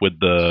whip with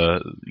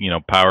the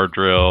power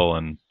drill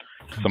and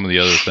some of the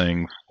other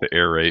things to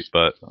aerate,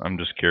 but I'm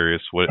just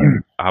curious.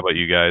 How about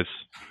you guys?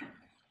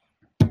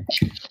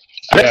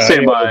 I'd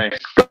say my.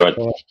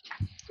 So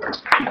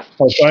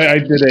I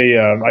did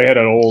I had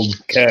an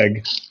old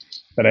keg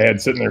that I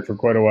had sitting there for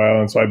quite a while,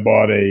 and so I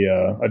bought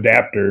a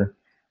adapter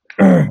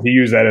to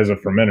use that as a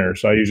fermenter.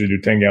 So I usually do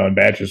 10-gallon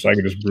batches, so I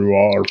could just brew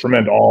all or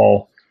ferment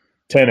all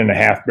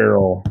 10.5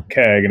 barrel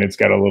keg, and it's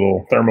got a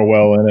little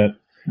thermowell in it.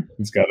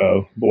 It's got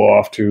a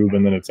blow-off tube,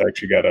 and then it's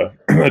actually got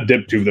a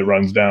dip tube that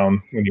runs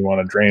down when you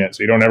want to drain it,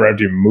 so you don't ever have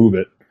to even move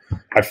it.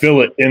 I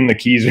fill it in the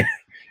keezer,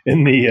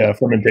 in the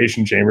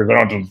fermentation chambers. I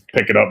don't have to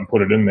pick it up and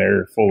put it in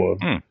there full of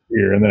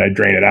beer, and then I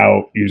drain it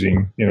out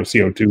using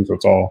CO2, so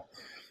it's all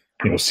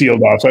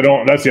sealed off. So I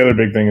don't. That's the other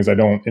big thing is I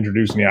don't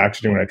introduce any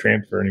oxygen when I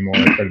transfer anymore.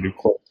 I try to do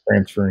close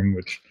transferring,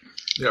 which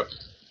I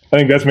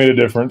think that's made a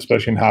difference,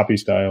 especially in hoppy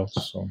styles.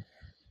 So,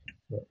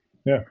 but,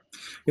 yeah.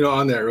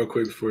 On that real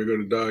quick before we go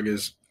to Doug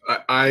is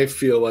I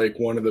feel like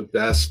one of the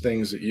best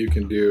things that you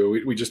can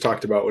do, we just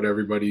talked about what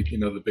everybody,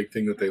 the big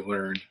thing that they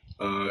learned,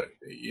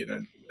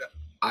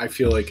 I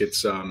feel like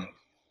it's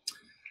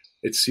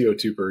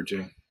CO2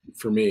 purging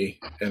for me.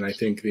 And I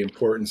think the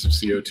importance of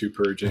CO2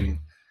 purging,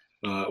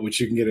 which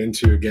you can get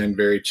into again,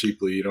 very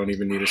cheaply. You don't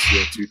even need a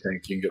CO2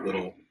 tank. You can get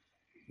little,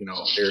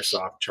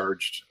 airsoft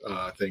charged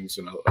things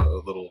in a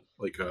little,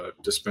 like a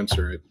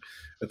dispenser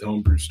at the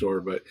homebrew store.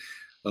 But,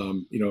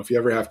 if you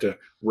ever have to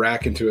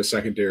rack into a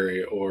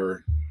secondary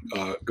or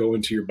go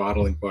into your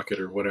bottling bucket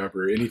or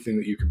whatever, anything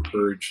that you can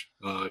purge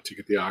to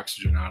get the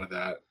oxygen out of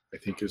that, I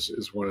think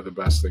is one of the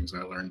best things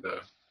I learned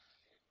to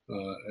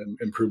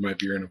improve my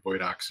beer and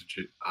avoid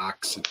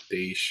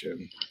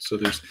oxidation. So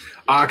there's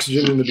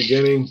oxygen in the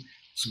beginning.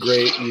 It's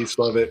great. Yeast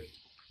love it.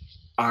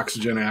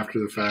 Oxygen after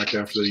the fact,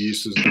 after the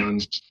yeast is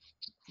done,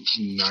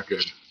 not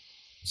good.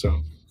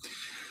 So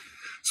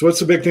what's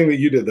the big thing that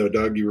you did though,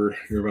 Doug? You were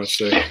about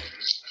to say.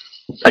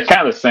 I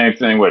kind of the same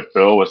thing what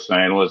Bill was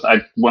saying was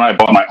when I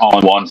bought my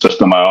all-in-one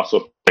system, I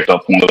also picked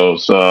up one of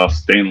those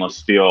stainless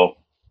steel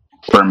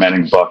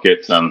fermenting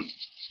buckets, and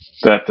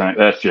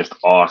that's just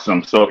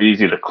awesome. So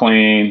easy to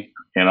clean.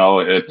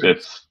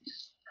 It's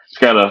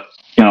got a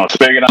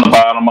spigot on the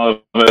bottom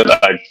of it.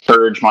 I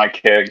purge my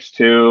kegs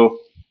too.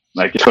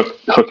 I just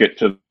hook it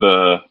to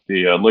the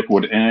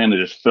liquid end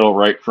and just fill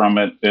right from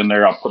it in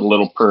there. I'll put a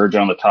little purge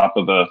on the top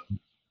of the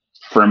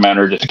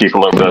fermenter just to keep a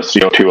little bit of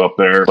CO2 up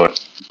there.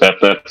 But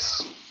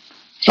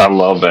I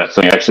love that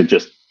thing. I actually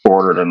just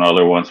ordered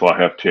another one, so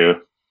I have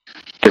to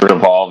get rid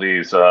of all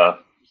these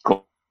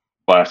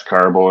glass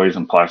carboys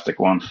and plastic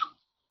ones.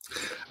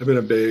 I've been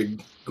a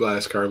big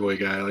glass carboy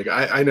guy. Like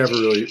I never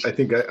really, I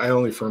think I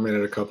only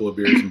fermented a couple of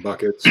beers in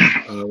buckets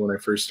when I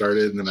first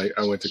started, and then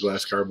I went to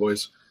glass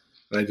carboys,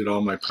 and I did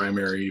all my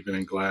primary even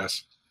in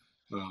glass.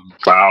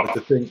 Wow.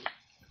 But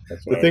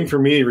the thing for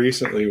me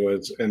recently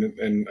was,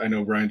 and I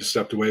know Brian just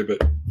stepped away,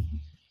 but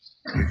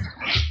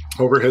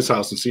over at his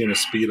house and seeing his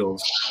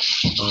Speedles,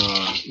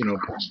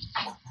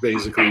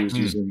 basically he was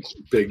using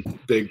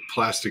big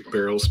plastic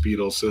barrel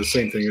Speedles. So the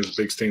same thing as a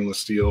big stainless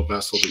steel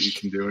vessel that you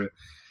can do it.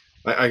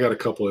 I got a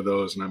couple of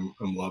those and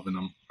I'm loving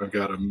them. I've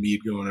got a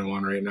mead going in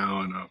one right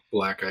now and a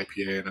black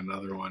IPA in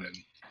another one, and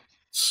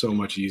so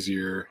much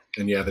easier.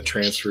 And yeah, the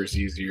transfer is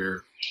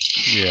easier.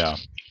 Yeah.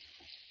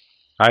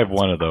 I have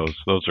one of those.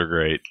 Those are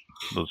great.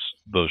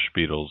 Those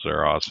Speedles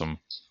are awesome.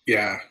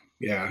 Yeah.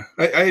 Yeah.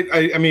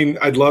 I mean,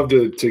 I'd love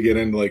to get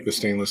into like the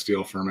stainless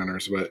steel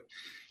fermenters, but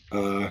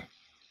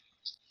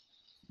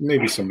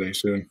maybe someday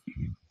soon.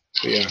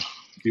 But yeah.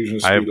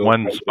 I have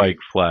one Spike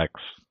Flex.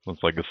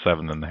 It's like a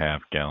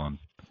 7.5 gallon.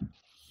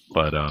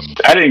 But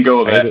I didn't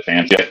go that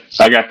fancy.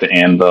 I got the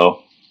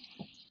Anvil.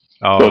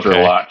 Oh, those are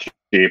a lot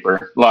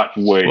cheaper.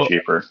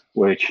 Cheaper.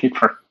 Way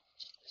cheaper.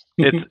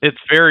 It's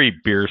very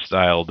beer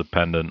style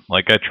dependent.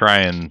 Like I try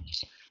and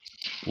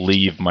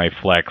leave my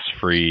Flex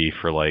free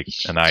for like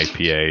an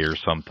IPA or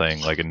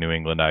something, like a New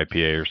England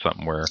IPA or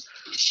something where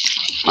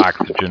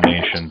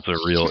oxygenation's a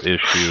real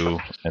issue.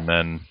 And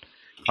then,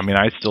 I mean,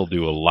 I still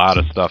do a lot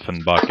of stuff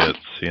in buckets,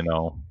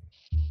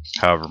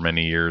 however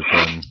many years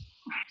in,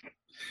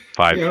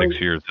 5-6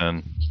 years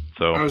in.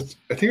 So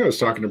I think I was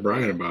talking to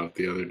Brian about it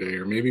the other day,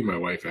 or maybe my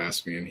wife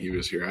asked me and he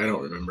was here. I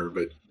don't remember,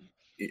 but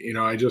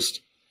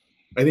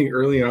I think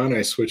early on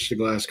I switched to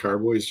glass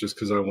carboys just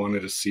because I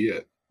wanted to see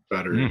it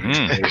better.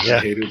 Mm-hmm. I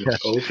hated it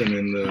open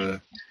in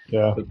the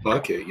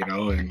bucket,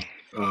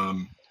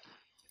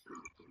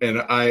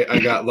 and I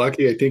got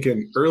lucky. I think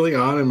early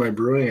on in my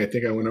brewing, I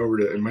think I went over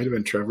to, it might have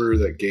been Trevor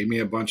that gave me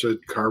a bunch of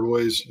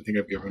carboys. I think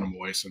I've given them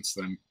away since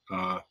then.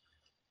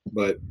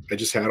 But I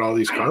just had all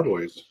these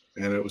carboys,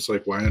 and it was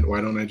like, why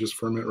don't I just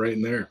ferment right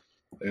in there?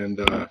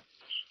 And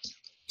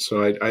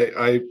so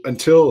I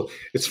until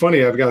it's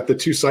funny, I've got the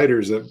 2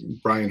 ciders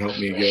that Brian helped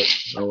me get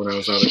when I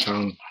was out of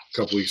town a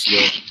couple weeks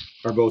ago,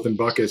 are both in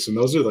buckets, and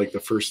those are like the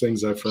first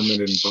things I've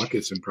fermented in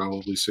buckets in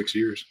probably 6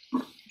 years.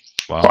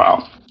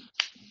 Wow.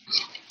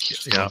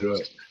 Yeah,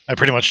 I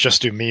pretty much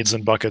just do meads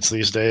in buckets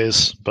these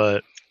days,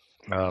 but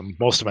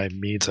most of my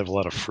meads have a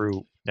lot of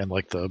fruit, and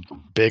like the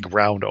big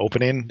round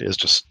opening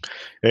is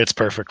it's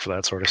perfect for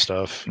that sort of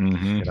stuff.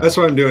 Mm-hmm. That's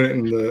why I'm doing it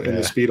in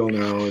the Speedle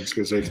now. It's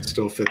because I can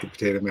still fit the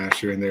potato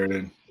masher in there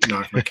to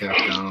knock my cap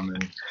down,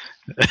 and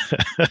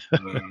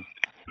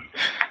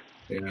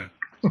yeah.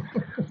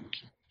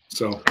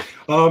 So,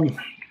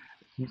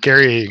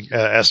 Gary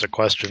asked a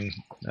question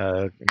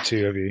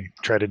too. Have you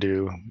tried to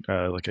do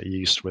like a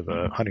yeast with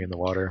honey in the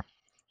water?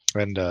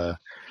 And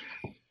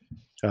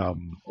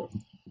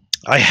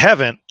I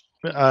haven't.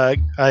 I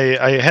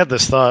had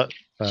this thought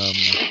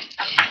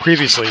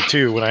previously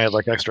too when I had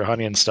like extra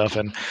honey and stuff,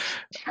 and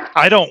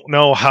I don't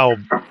know how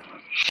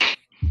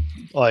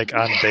like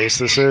on base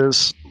this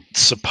is.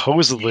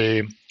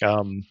 Supposedly,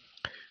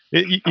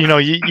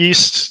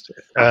 yeast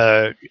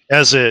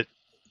as it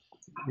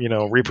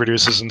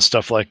reproduces and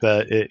stuff like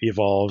that, it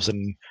evolves,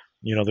 and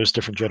there's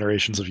different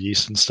generations of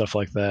yeast and stuff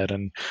like that.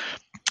 And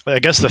I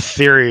guess the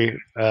theory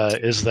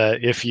is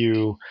that if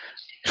you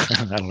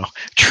I don't know,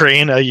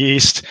 train a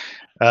yeast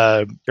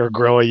or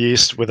grow a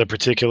yeast with a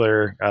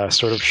particular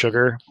sort of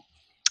sugar,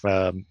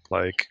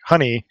 like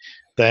honey,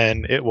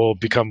 then it will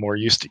become more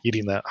used to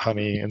eating that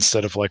honey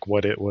instead of like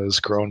what it was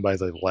grown by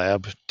the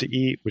lab to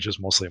eat, which is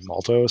mostly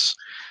maltose.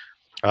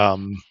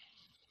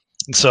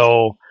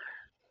 So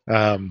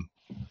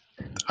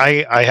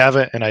I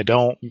haven't, and I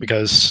don't,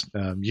 because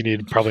you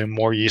need probably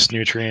more yeast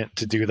nutrient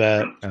to do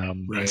that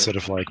instead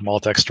of like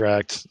malt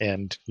extract.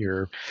 And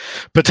you're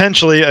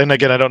potentially, and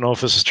again, I don't know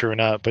if this is true or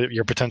not, but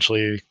you're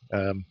potentially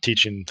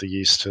teaching the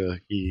yeast to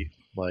eat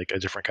like a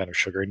different kind of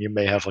sugar, and you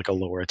may have like a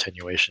lower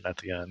attenuation at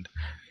the end.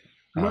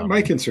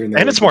 My concern,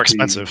 and it's more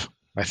expensive,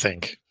 I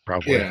think,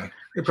 probably. Yeah,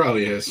 it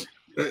probably is.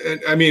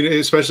 I mean,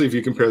 especially if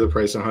you compare the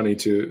price of honey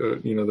to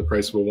the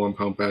price of a 1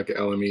 pound pack of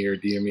LME or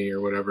DME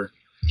or whatever.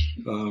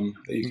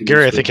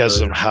 Gary, I think, has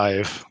some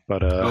Hive,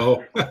 but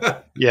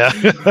yeah.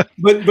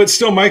 but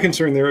still, my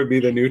concern there would be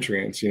the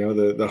nutrients.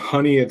 The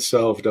honey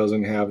itself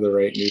doesn't have the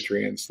right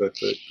nutrients that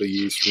the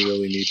yeast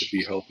really need to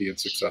be healthy and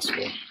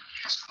successful.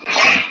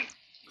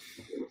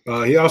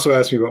 He also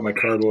asked me about my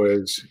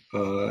carboys,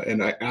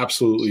 and I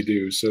absolutely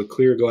do. So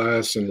clear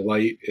glass and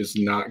light is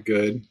not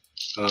good.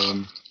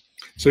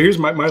 So here's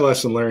my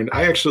lesson learned.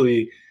 I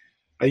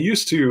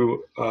used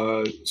to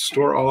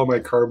store all of my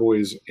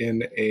carboys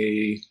in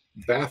a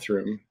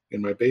bathroom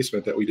in my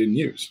basement that we didn't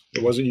use.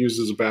 It wasn't used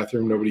as a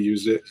bathroom. Nobody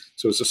used it.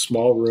 So it's a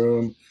small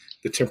room.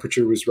 The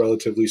temperature was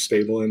relatively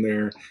stable in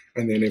there.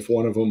 And then if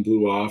one of them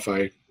blew off,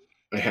 I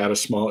had a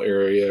small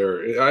area,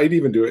 or I'd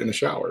even do it in the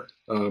shower.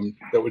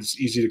 That was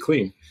easy to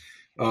clean.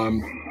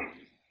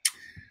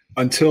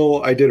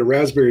 Until I did a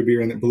raspberry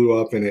beer and it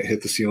blew up and it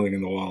hit the ceiling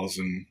and the walls,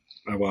 and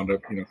I wound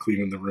up,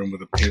 cleaning the room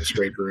with a paint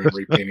scraper and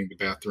repainting the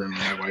bathroom.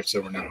 And my wife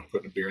said, we're never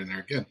putting a beer in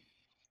there again.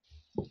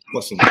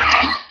 Lesson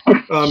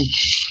learned.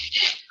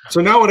 So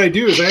now what I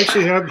do is I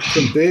actually have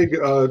some big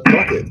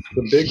buckets,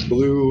 some big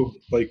blue,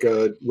 like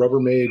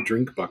Rubbermaid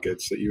drink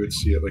buckets that you would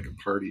see at like a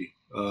party.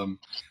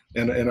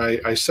 And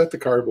I set the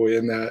carboy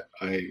in that.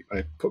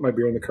 I put my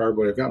beer in the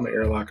carboy. I've got my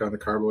airlock on the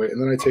carboy.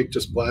 And then I take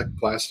just black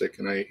plastic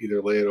and I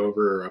either lay it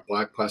over a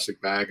black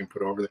plastic bag and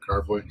put over the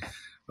carboy.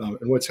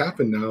 And what's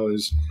happened now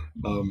is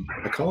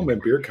I call them my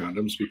beer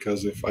condoms,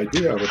 because if I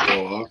do have a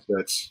blow off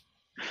that's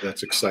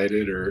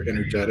excited or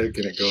energetic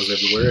and it goes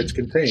everywhere, it's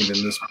contained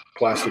in this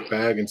plastic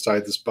bag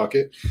inside this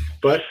bucket.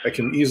 But I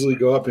can easily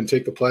go up and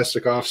take the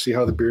plastic off, see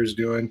how the beer's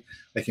doing.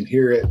 I can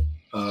hear it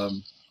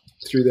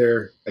through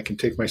there. I can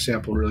take my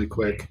sample really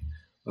quick.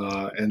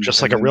 And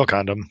just like a real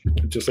condom.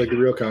 Just like a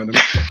real condom.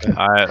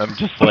 I'm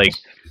just like,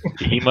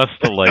 he must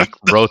have like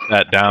wrote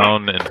that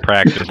down and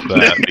practiced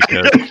that,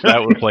 because that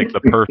was like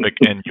the perfect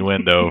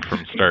innuendo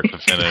from start to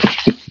finish.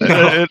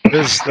 That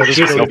is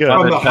really good.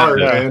 On the heart,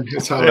 man.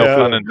 It's how no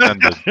pun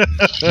intended.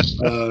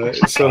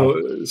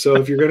 So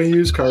if you're going to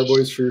use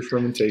carboys for your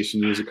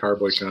fermentation, use a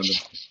carboy condom.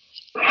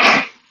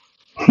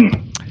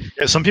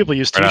 Yeah, some people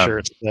use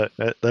T-shirts that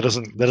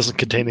doesn't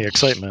contain the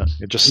excitement.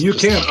 It just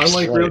can,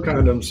 unlike real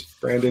condoms,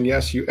 Brandon.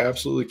 Yes, you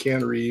absolutely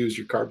can reuse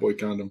your carboy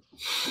condom.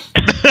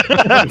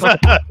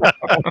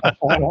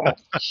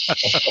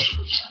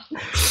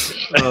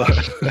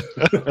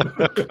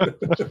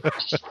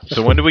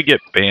 So when do we get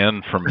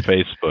banned from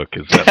Facebook?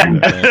 Is that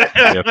something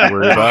you have to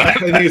worry about? I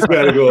think it's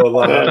got to go a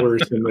lot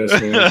worse than this,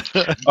 man.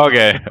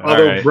 Okay.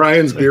 Although right.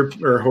 Brian's beer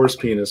or horse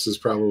penis is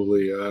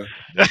probably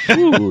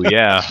Ooh,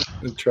 yeah,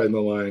 treading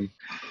the line.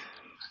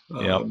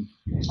 Yep.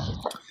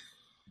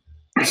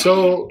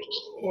 So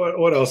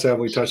what else have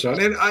we touched on?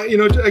 And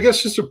I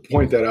guess just to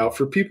point that out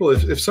for people,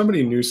 if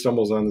somebody new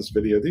stumbles on this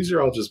video, these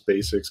are all just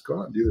basics. Go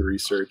out and do the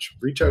research.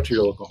 Reach out to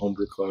your local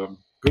homebrew club.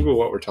 Google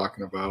what we're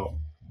talking about.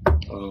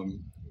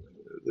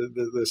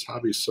 This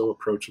hobby is so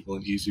approachable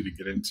and easy to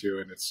get into,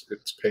 and its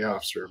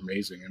payoffs are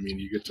amazing. I mean,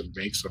 you get to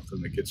make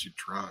something that gets you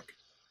drunk.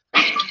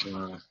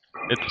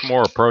 It's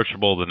more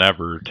approachable than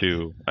ever,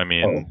 too. I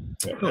mean,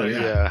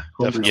 yeah.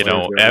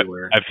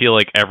 I feel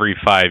like every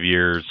 5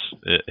 years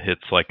it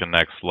hits like a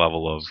next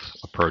level of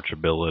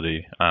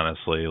approachability.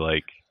 Honestly,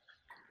 like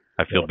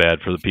I feel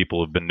bad for the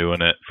people who've been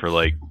doing it for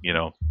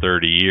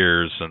 30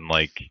 years, and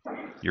like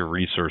your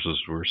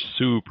resources were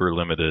super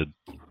limited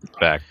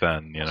back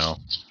then.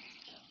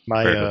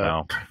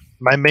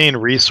 My main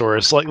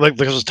resource, like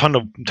there's tons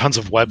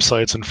of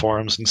websites and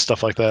forums and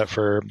stuff like that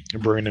for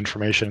brewing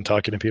information and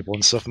talking to people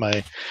and stuff.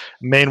 My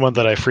main one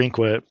that I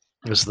frequent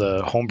is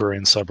the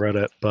homebrewing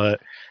subreddit, but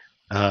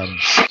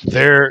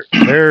they're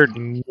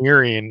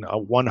nearing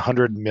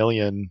 100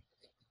 million.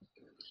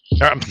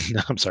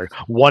 I'm sorry,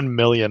 1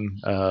 million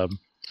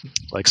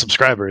like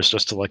subscribers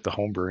just to like the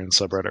homebrewing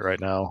subreddit right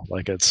now.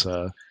 Like it's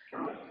a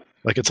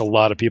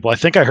lot of people. I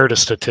think I heard a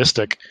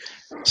statistic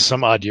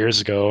some odd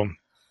years ago.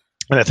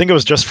 And I think it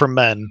was just for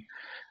men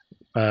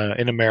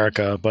in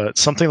America, but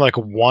something like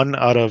 1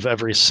 out of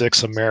every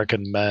 6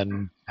 American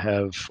men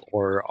have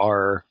or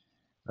are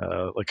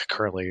like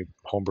currently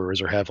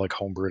homebrewers or have like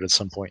homebrewed at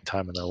some point in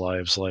time in their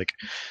lives. Like,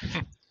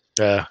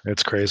 yeah,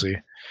 it's crazy.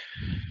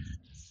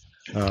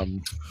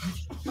 We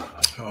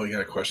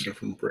got a question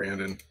from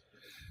Brandon.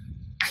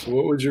 So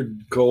what was your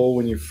goal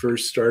when you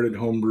first started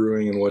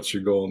homebrewing, and what's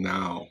your goal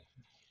now?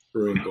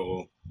 brewing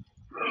goal.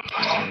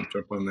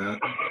 Jump on that.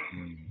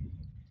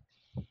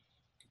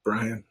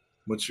 Brian,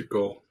 what's your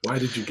goal? Why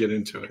did you get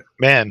into it?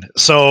 Man,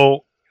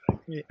 so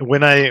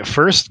when I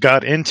first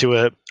got into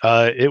it,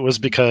 it was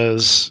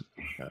because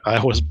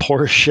I was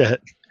poor as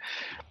shit.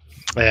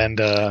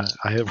 And I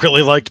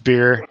really liked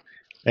beer.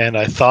 And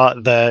I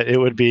thought that it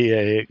would be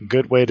a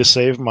good way to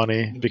save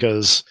money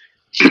because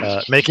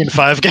making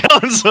 5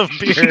 gallons of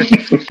beer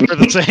for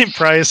the same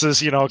price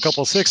as, a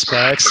couple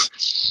 6-packs,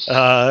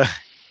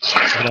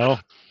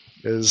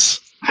 is...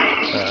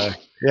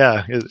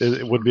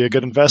 it would be a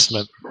good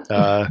investment.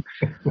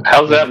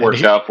 How's that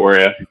worked out for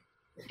you?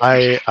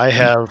 I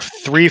have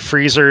 3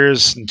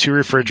 freezers and 2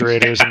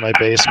 refrigerators in my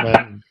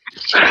basement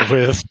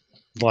with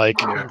like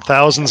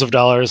thousands of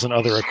dollars in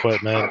other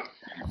equipment,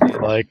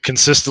 like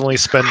consistently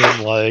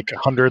spending like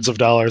hundreds of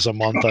dollars a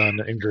month on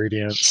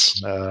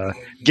ingredients,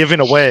 giving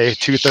away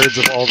 2/3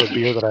 of all the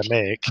beer that I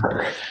make.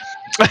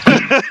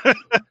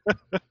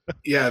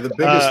 Yeah, the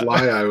biggest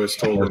lie I was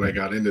told when I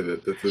got into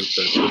it that this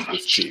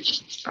was cheap.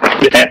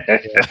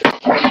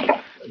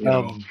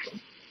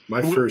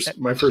 My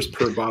first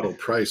per bottle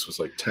price was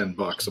like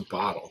 $10 a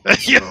bottle.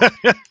 So. Yeah.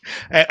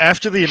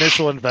 After the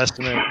initial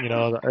investment,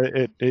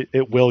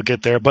 it will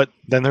get there, but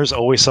then there's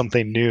always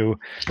something new.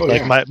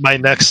 My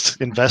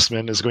next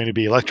investment is going to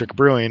be electric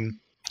brewing,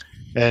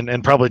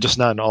 and probably just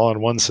not an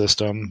all-in-one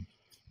system.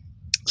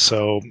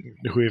 So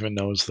who even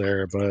knows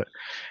there? But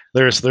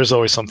there's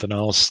always something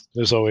else.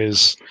 There's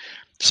always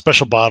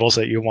special bottles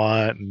that you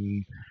want,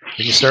 and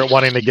you start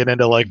wanting to get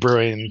into like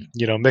brewing,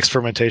 mixed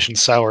fermentation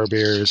sour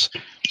beers,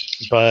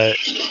 but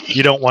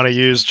you don't want to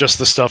use just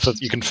the stuff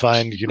that you can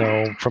find,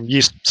 from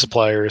yeast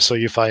suppliers. So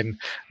you find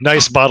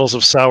nice bottles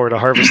of sour to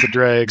harvest the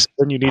dregs.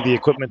 Then you need the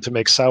equipment to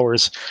make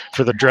sours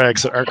for the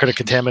dregs that aren't going to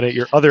contaminate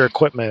your other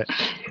equipment.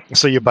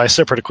 So you buy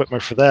separate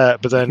equipment for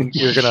that, but then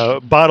you're going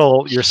to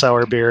bottle your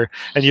sour beer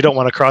and you don't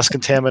want to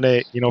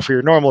cross-contaminate, for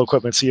your normal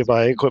equipment. So you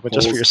buy equipment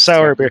just for your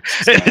sour beer.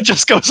 It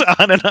just goes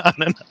on and on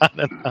and on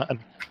and on.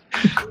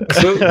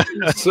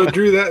 So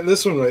Drew,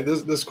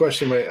 this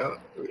question might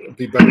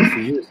be better for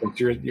you since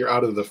you're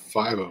out of the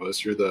 5 of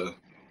us. You're the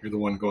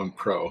one going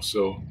pro.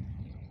 So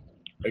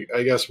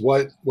I guess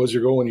what was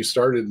your goal when you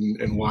started,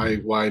 and why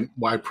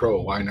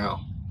pro? Why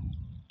now?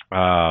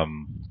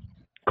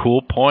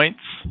 Cool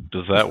points.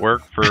 Does that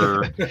work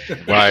for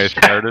why I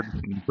started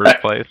in the first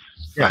place?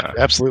 Yeah,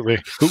 absolutely.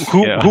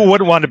 Who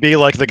wouldn't want to be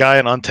like the guy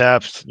in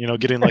Untapped,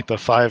 getting like the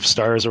 5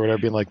 stars or whatever,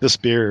 being like, this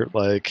beer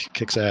like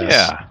kicks ass.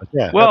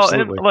 Yeah. Well,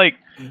 absolutely. and like,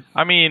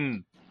 I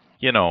mean,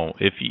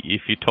 if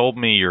you told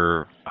me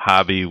your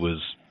hobby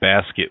was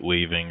basket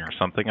weaving or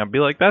something, I'd be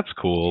like, that's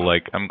cool.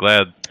 Like, I'm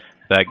glad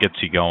that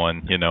gets you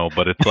going,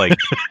 But it's like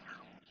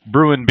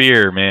brewing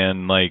beer,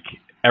 man. Like,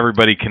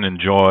 everybody can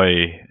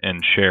enjoy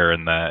and share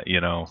in that.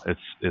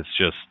 It's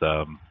just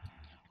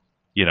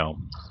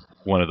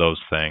one of those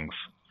things.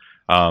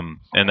 And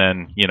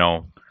then,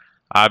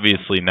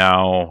 obviously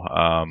now,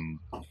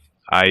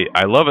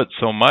 I love it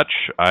so much.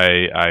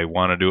 I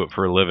want to do it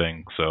for a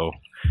living. So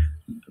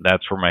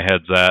that's where my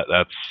head's at.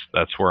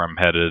 That's where I'm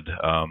headed.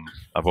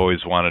 I've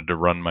always wanted to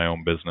run my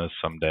own business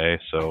someday.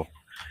 So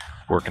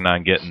working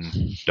on getting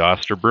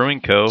Doster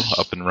Brewing Co.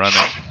 up and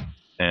running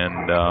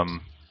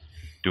and,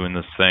 doing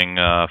this thing,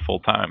 full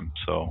time.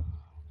 So.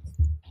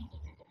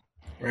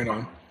 Right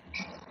on.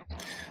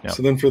 Yep.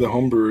 So then for the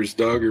homebrewers,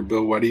 Doug or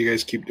Bill, why do you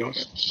guys keep doing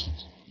it?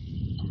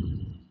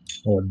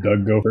 I'll let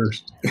Doug go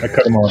first. I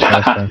cut him off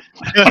last time.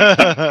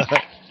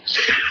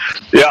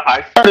 Yeah,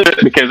 I started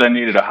it because I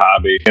needed a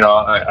hobby.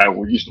 I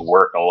used to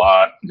work a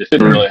lot, just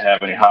didn't really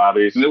have any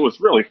hobbies, and it was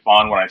really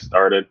fun when I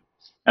started.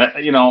 And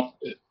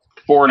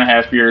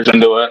 4.5 years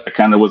into it, I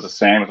kind of was the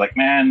same. I was like,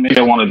 man, maybe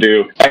I want to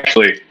do.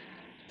 Actually,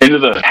 into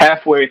the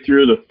halfway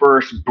through the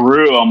first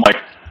brew, I'm like,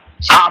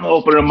 I'm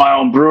opening my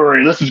own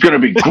brewery. This is going to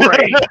be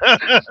great.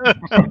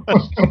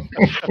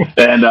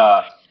 And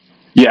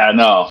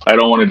no, I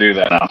don't want to do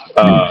that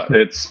now.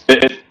 It's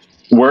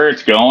where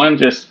it's going.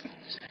 Just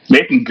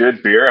making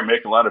good beer. I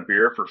make a lot of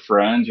beer for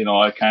friends.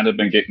 I've kind of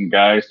been getting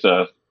guys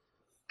to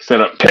set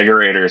up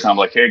kegerators. I'm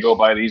like, hey, go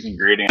buy these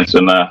ingredients,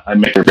 and I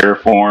make a beer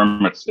for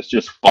them. It's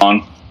just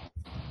fun.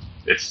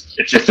 It's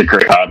just a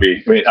great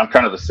hobby. I mean, I'm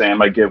kind of the same.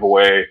 I give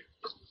away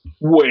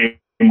way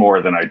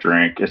more than I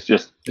drink. It's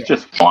just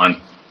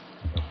fun.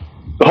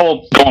 The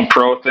whole going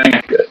pro thing,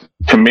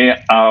 to me,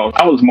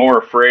 I was more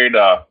afraid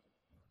I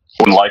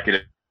wouldn't like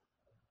it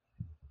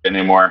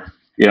anymore.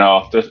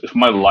 If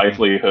my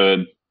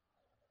livelihood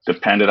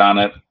depended on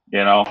it,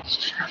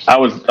 I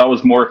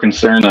was more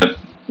concerned that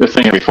this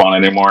thing would be fun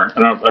anymore.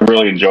 And I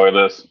really enjoy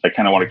this. I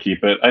kind of want to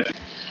keep it.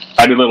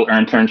 I did a little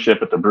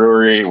internship at the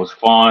brewery. It was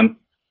fun.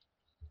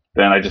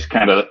 Then I just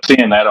kind of,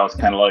 seeing that, I was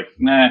kind of like,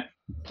 nah, I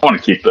want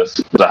to keep this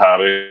as a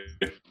hobby.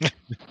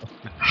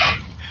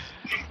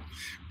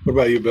 What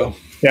about you, Bill?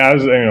 Yeah, I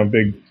was a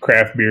big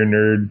craft beer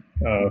nerd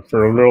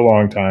for a real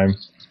long time,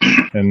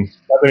 and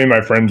not many of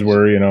my friends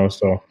were,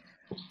 so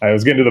I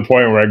was getting to the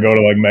point where I go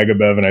to like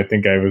MegaBev, and I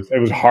think it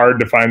was hard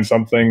to find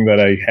something that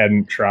I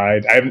hadn't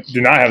tried. I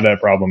do not have that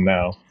problem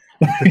now,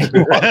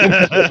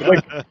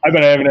 Like, I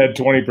bet I haven't had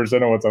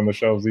 20% of what's on the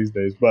shelves these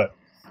days, but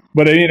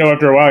you know,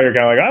 after a while, you're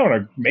kind of like, I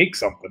want to make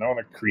something. I want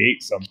to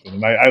create something.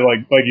 And I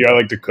like you. I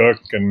like to cook,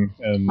 and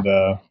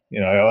you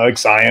know, I like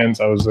science.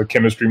 I was a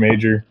chemistry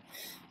major,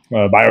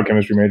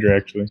 biochemistry major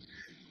actually.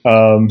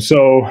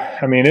 So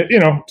I mean, you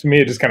know, to me,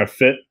 it just kind of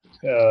fit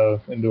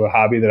into a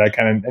hobby that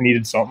I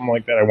needed something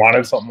like that. I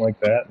wanted something like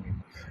that.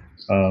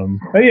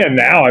 But yeah,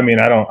 now I mean,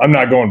 I'm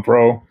not going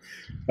pro.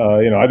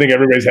 You know, I think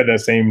everybody's had that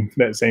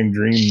same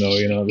dream, though.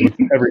 You know,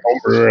 every home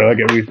brewer, like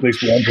at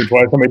least once or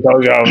twice, somebody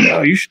tells you,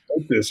 "Oh, you should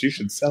make this, you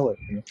should sell it,"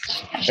 you know?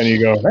 And you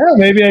go, "Well,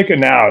 maybe I could."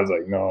 Now it's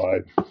like,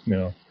 no, you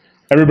know,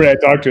 everybody I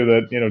talk to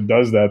that, you know,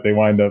 does that, they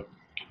wind up,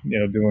 you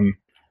know, doing.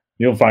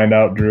 You'll find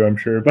out, Drew, I'm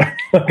sure, but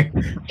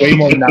way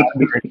more not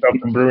doing stuff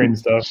than brewing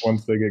stuff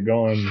once they get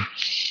going,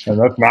 and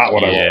that's not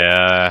what I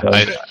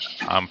want. Yeah,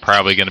 I'm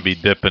probably going to be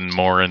dipping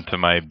more into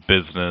my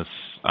business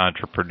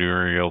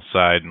entrepreneurial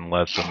side and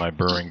less on my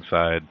brewing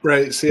side.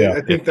 Right. See,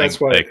 I think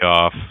that's why take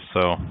off.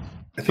 So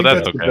I think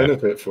that's the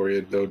benefit for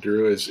you, though,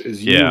 Drew. Is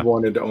you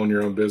wanted to own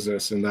your own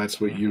business, and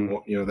that's what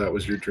you know, that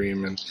was your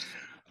dream. And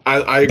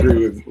I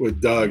agree with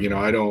Doug. You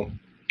know,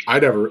 I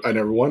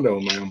never wanted to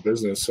own my own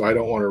business, so I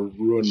don't want to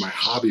ruin my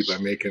hobby by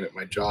making it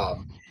my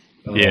job.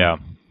 But you have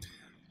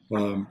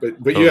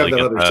that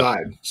other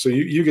side, so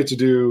you get to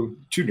do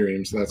two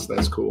dreams. And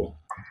that's cool.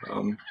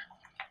 Oh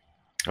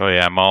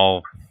yeah, I'm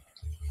all,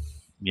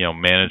 you know,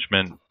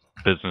 management,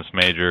 business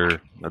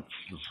major. That's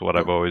what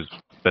I've always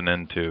been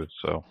into.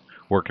 So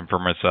working for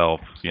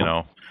myself, you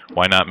know,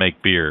 why not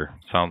make beer?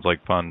 Sounds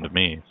like fun to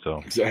me.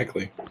 So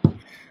exactly.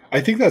 I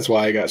think that's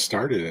why I got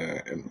started in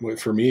it. And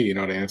for me, you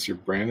know, to answer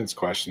Brandon's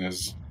question,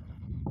 is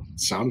it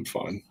sounded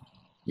fun.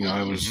 You know,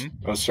 I was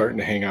starting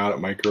to hang out at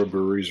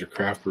microbreweries or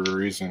craft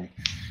breweries and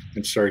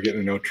started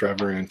getting to know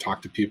Trevor and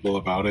talk to people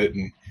about it.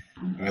 And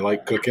I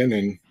like cooking,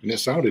 and it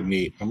sounded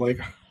neat. I'm like,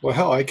 well,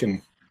 hell, I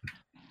can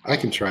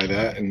try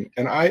that. And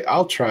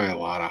I'll try a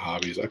lot of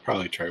hobbies. I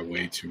probably try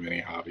way too many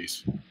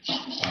hobbies.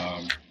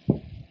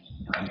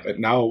 But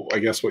now I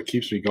guess what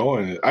keeps me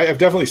going, I've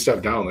definitely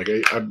stepped down. Like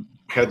I've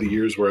had the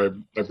years where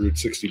I brewed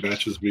 60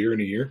 batches of beer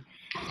in a year.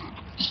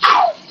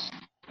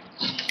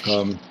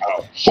 Wow.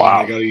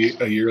 I got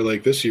a year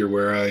like this year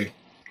where I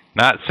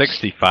not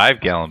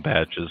 65-gallon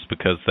batches,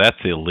 because that's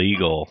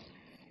illegal.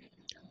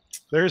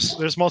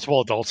 There's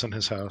multiple adults in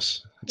his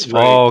house. It's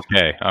right. Oh,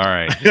 okay, all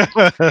right.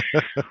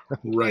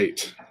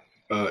 Right.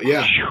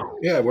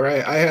 Yeah. Where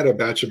I had a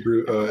batch of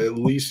brew, at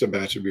least a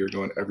batch of beer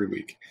going every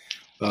week.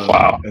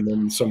 Wow. And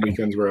then some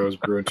weekends where I was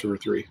brewing 2 or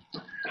 3.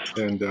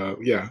 And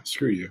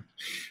screw you.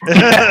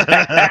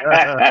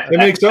 It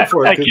makes up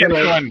for it.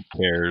 Then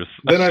cares.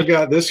 Then I've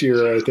got this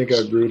year, I think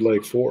I brewed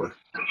like 4,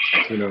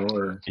 you know,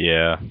 or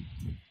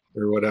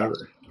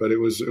whatever. But it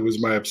was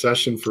my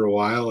obsession for a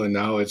while, and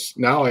now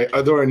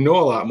although I know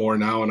a lot more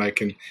now, and I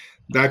can.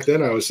 Back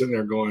then, I was sitting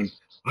there going,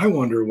 I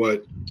wonder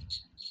what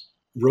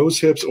rose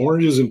hips,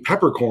 oranges, and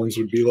peppercorns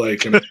would be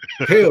like in a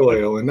pale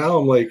ale. And now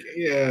I'm like,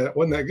 yeah, it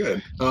wasn't that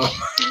good.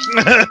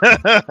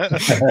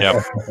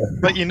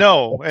 But you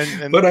know,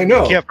 but I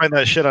know you can't find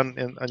that shit on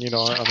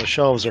the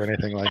shelves or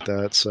anything like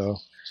that. So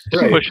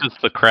it pushes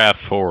the craft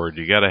forward.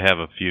 You got to have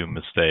a few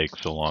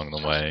mistakes along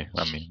the way.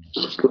 I mean,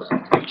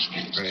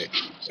 right.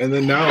 And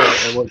then now,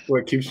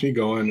 what keeps me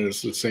going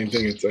is the same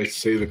thing. I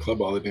say to the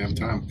club all the damn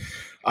time.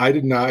 I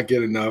did not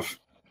get enough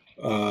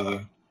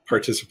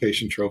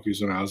participation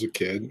trophies when I was a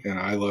kid, and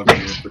I love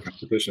going for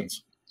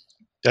competitions.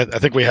 I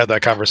think we had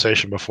that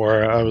conversation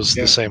before. I was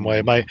the same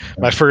way. My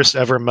first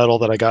ever medal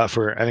that I got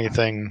for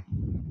anything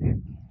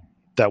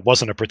that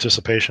wasn't a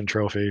participation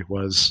trophy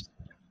was,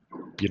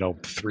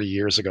 3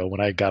 years ago when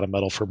I got a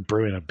medal for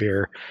brewing a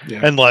beer. Yeah.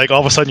 And like all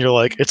of a sudden you're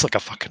like, it's like a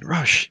fucking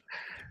rush.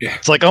 Yeah.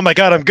 It's like, oh my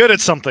God, I'm good at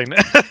something.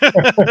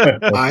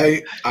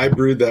 I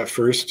brewed that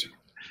first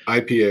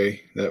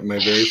IPA, my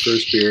very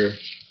first beer.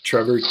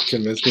 Trevor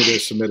convinced me to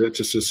submit it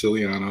to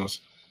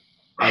Siciliano's.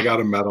 I got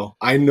a medal.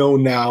 I know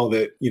now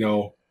that,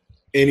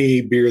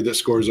 any beer that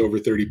scores over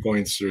 30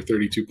 points or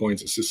 32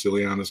 points at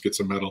Siciliano's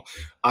gets a medal.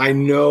 I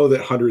know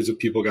that hundreds of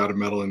people got a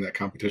medal in that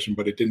competition,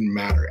 but it didn't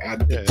matter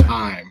at the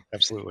time.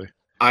 Absolutely.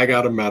 I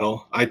got a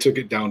medal. I took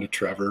it down to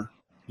Trevor.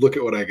 Look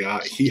at what I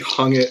got. He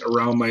hung it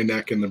around my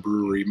neck in the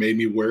brewery, made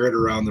me wear it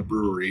around the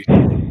brewery,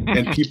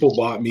 and people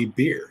bought me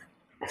beer.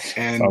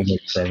 And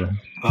Trevor.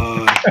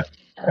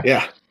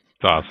 Yeah.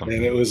 It's awesome.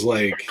 And it was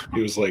like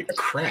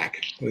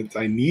crack.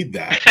 I need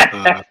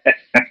that.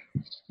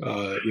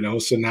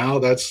 So now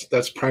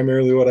that's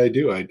primarily what I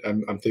do.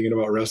 I'm thinking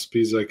about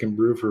recipes I can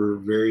brew for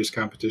various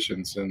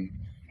competitions, and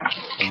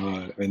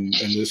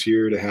this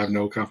year to have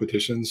no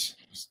competitions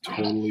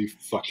totally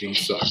fucking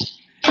sucks.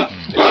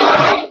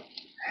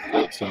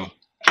 So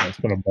that's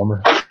been a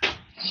bummer.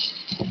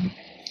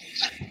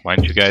 Why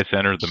don't you guys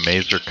enter the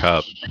Mazer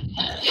Cup?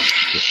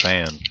 Just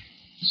saying.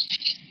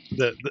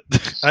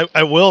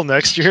 I will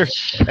next year,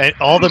 and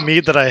all the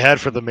mead that I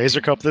had for the Mazer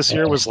Cup this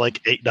year was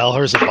like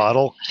 $8 a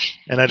bottle,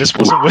 and I just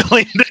wasn't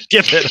willing to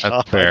give it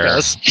up. Fair. I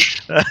guess.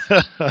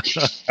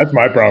 That's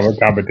my problem with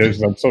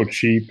competitions. I'm so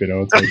cheap,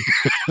 It's like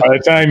by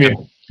the time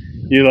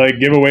you like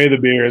give away the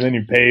beer and then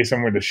you pay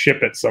someone to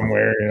ship it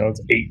somewhere. You know,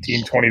 it's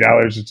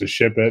 $18-$20 just to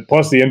ship it,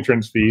 plus the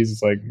entrance fees.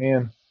 It's like,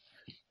 man,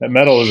 that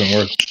metal isn't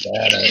worth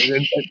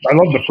that. I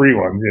love the free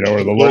ones, you know,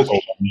 or the local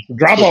ones. The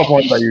drop-off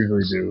ones I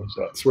usually do.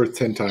 But. It's worth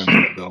 10 times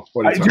that, Bill.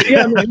 What are you talking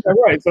Yeah, I mean,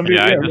 right. Some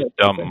people, I just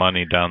dump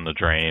money down the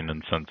drain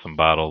and send some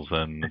bottles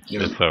in.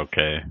 It's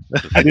okay.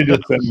 I did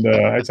just send.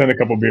 I sent a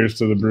couple beers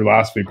to the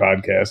Brewlosophy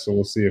podcast, so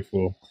we'll see if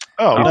we'll.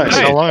 Oh, nice!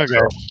 How long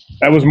ago?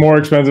 That was more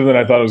expensive than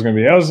I thought it was going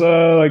to be. That was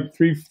like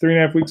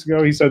 3.5 weeks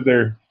ago. He said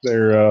they're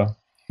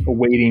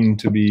waiting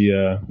to be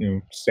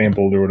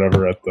sampled or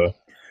whatever at the.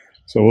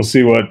 So we'll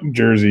see what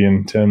Jersey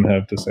and Tim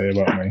have to say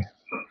about me.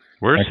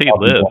 Where's he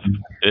live?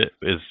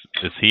 Is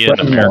he in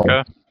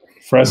America?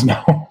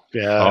 Fresno.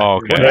 Yeah. Oh,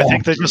 okay. I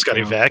think they just got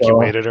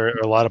evacuated, or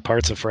a lot of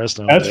parts of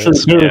Fresno. That's true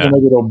too. Yeah.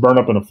 Maybe they'll burn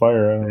up in a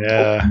fire. I don't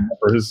know,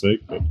 for his sake,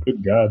 but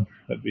good God,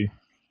 that'd be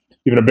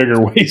even a bigger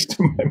waste.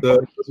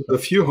 The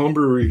few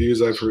homebrew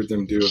reviews I've heard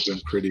them do have been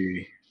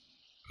pretty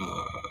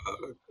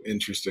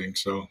interesting.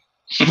 So.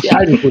 Yeah,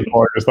 I just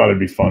thought it'd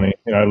be funny.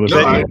 You know,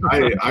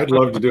 I'd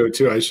love to do it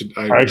too. I just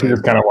kind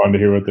of wanted to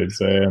hear what they'd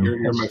say.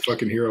 You're my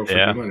fucking hero for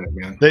doing it,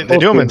 man. They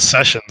do them in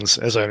sessions,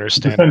 as I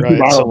understand it,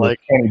 right? So like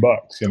 $20,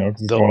 you know,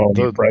 they'll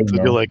do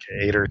like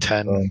 8 or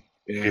 10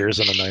 beers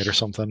in a night or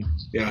something.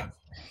 Yeah.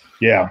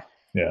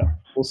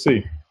 We'll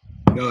see.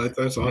 No,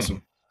 that's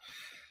awesome.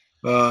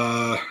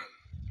 What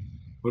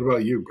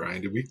about you,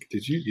 Brian?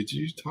 Did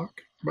you talk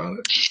about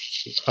it?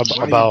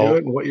 About you do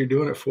it and what you're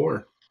doing it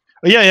for?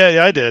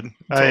 Yeah, I did.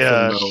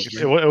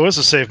 It was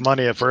to save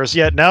money at first.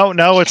 Yeah,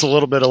 now it's a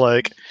little bit of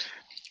like,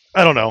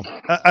 I don't know.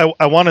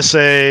 I want to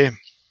say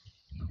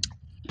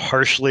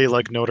partially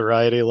like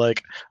notoriety.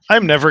 Like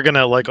I'm never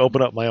gonna like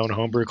open up my own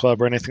homebrew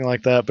club or anything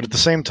like that. But at the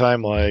same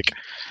time, like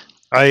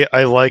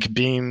I like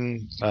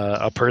being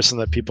a person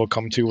that people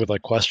come to with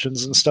like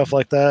questions and stuff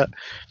like that.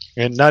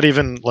 And not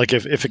even like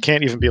if it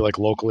can't even be like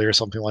locally or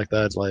something like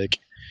that, like.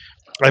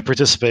 I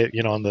participate,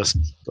 on the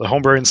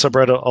homebrewing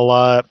subreddit a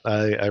lot.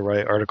 I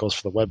write articles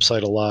for the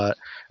website a lot.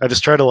 I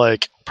just try to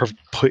like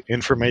put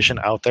information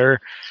out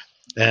there,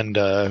 and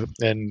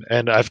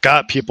I've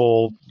got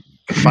people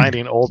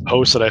finding old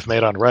posts that I've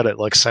made on Reddit,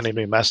 like sending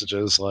me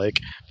messages like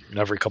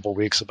every couple of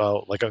weeks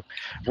about like a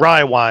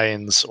rye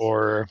wines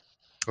or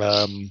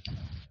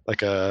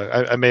like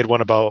I made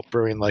one about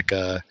brewing like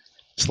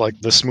it's like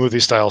the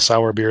smoothie style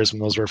sour beers when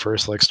those were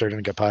first like starting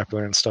to get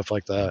popular and stuff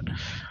like that.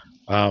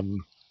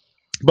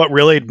 But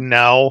really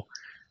now,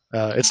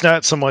 it's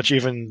not so much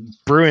even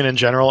brewing in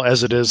general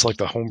as it is like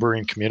the home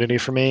brewing community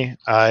for me.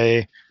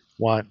 I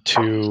want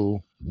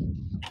to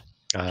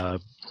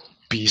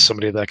be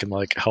somebody that can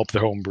like help the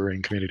home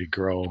brewing community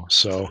grow.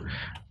 So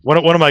one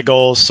of my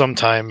goals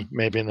sometime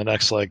maybe in the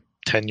next like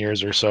 10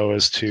 years or so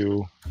is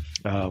to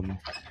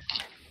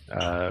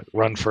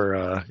run for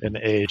an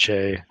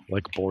AHA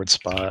like board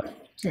spot.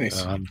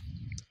 Nice.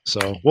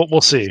 So we'll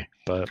see.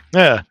 But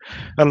yeah,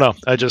 I don't know.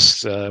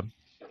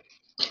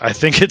 I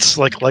think it's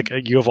like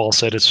you have all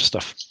said, it's just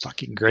a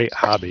fucking great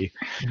hobby.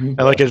 And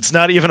like it's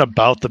not even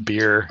about the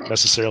beer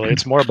necessarily.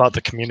 It's more about the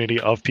community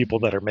of people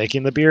that are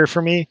making the beer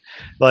for me.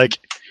 Like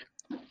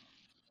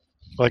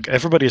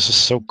everybody is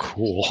just so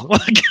cool.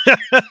 Like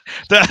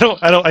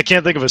I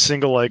can't think of a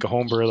single like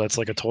homebrewer that's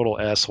like a total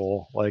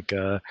asshole. Like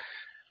I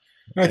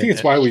think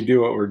it's why we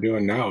do what we're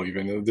doing now,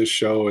 even though this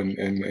show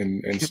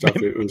and stuff.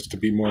 It was to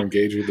be more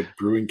engaged with the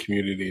brewing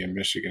community in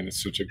Michigan.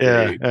 It's such a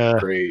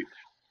great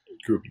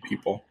group of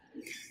people.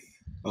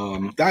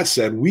 That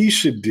said, we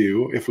should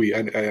do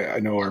I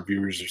know our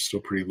viewers are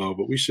still pretty low,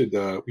 but we should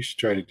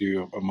try to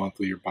do a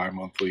monthly or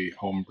bi-monthly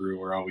homebrew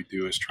where all we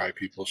do is try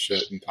people's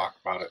shit and talk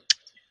about it.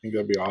 I think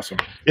that'd be awesome.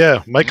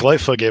 Yeah, Mike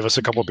Lightfoot gave us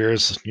a couple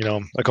beers,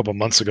 a couple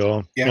months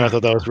ago. Yeah, I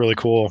thought that was really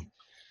cool.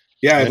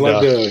 Yeah, I'd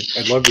love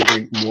to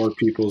drink more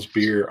people's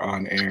beer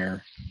on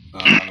air.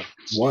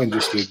 One,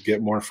 just to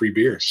get more free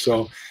beer.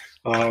 So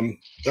that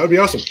would be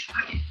awesome.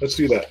 Let's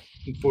do that.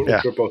 We'll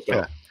both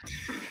out.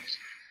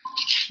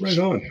 Right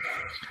on.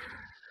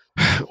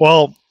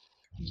 Well,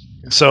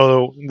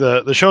 so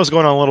the show's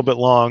going on a little bit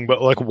long,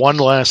 but like one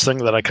last thing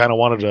that I kind of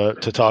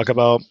wanted to talk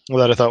about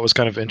that I thought was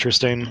kind of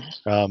interesting,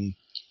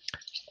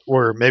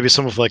 or maybe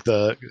some of like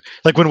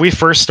when we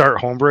first start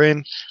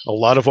homebrewing, a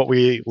lot of what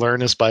we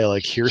learn is by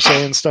like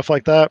hearsay and stuff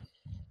like that.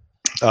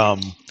 So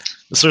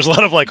there's a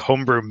lot of like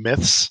homebrew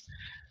myths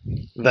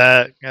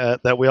that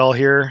we all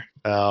hear.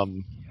 Oh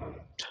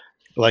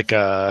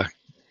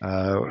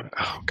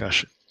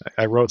gosh.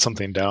 I wrote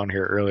something down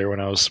here earlier when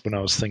I was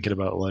thinking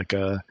about like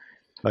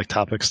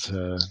topics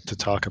to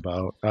talk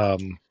about.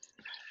 Like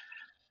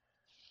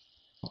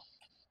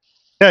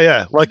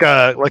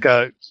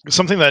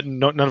something that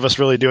none of us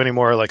really do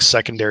anymore, like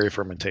secondary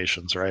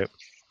fermentations, right?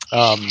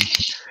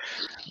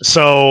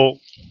 So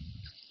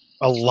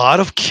a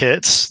lot of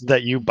kits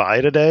that you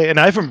buy today, and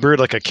I haven't brewed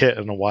like a kit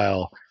in a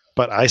while,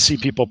 but I see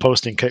people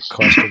posting kit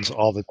questions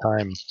all the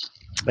time,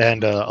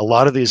 and a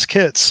lot of these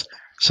kits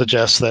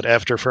suggests that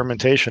after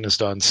fermentation is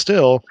done,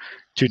 still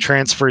to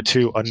transfer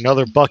to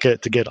another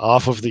bucket to get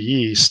off of the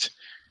yeast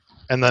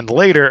and then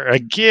later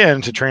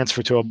again to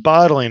transfer to a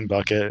bottling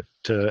bucket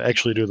to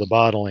actually do the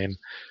bottling,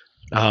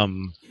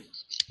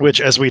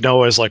 which, as we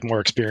know, as like more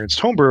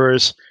experienced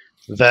homebrewers,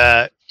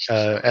 that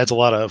adds a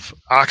lot of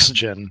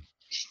oxygen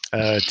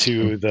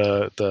to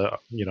the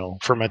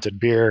fermented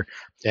beer,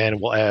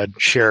 and will add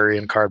sherry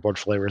and cardboard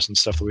flavors and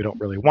stuff that we don't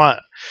really want,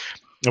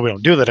 and we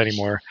don't do that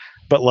anymore.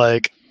 But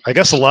like, I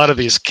guess a lot of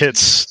these kits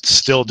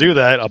still do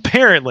that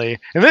apparently,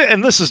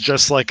 and this is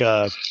just like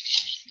a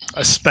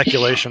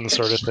speculation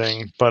sort of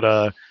thing,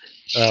 but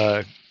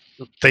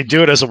they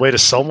do it as a way to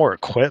sell more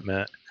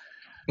equipment.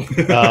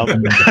 Because I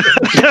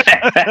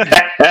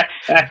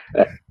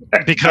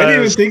didn't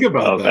even think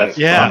about that.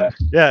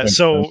 Yeah.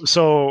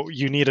 So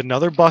you need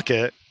another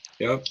bucket.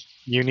 Yep.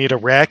 You need a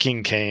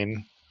racking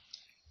cane.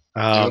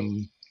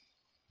 And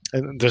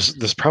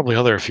there's probably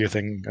another few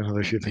things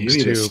you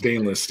need too. A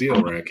stainless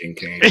steel racking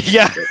cane.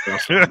 Yeah.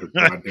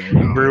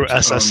 Brew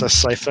SSS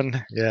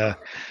siphon. Yeah.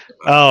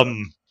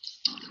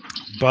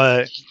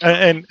 But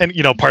and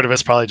part of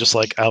it's probably just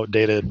like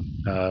outdated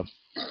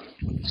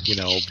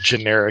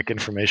generic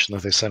information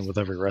that they send with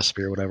every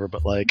recipe or whatever.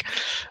 But like,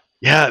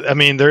 yeah, I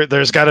mean,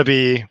 there's got to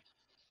be,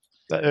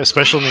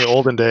 especially in the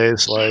olden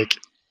days, like,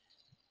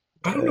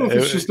 I don't know if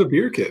it's just a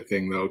beer kit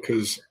thing though,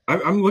 because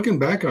I'm looking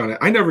back on it.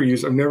 I've never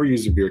used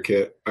a beer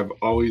kit. I've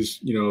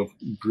always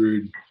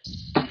brewed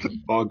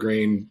all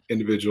grain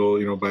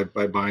individual,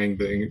 by buying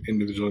the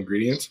individual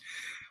ingredients.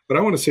 But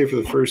I want to say for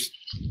the first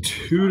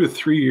 2 to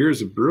 3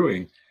 years of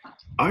brewing,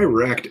 I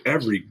racked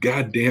every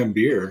goddamn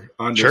beer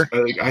on Sure.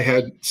 I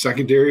had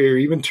secondary or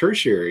even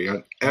tertiary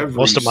on every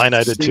Most of mine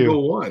I did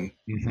single too. one.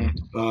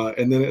 Mm-hmm.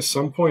 And then at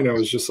some point I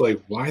was just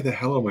like, why the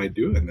hell am I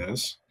doing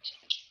this?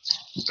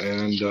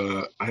 And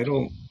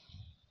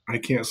I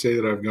can't say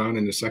that I've gone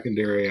into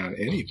secondary on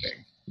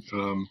anything.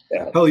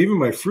 Hell, even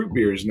my fruit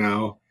beers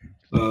now,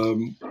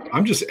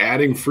 I'm just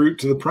adding fruit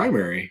to the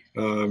primary.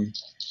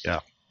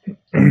 Yep.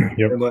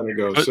 And letting it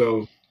go.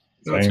 So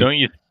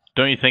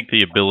don't you think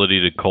the ability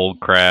to cold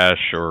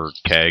crash or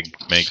keg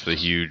makes a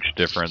huge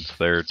difference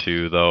there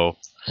too, though?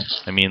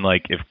 I mean,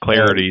 like, if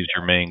clarity is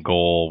your main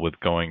goal with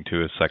going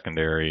to a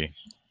secondary,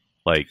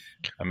 like,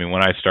 I mean,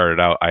 when I started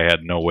out, I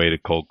had no way to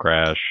cold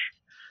crash.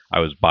 I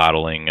was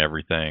bottling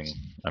everything.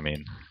 I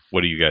mean,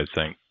 what do you guys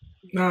think?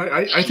 No,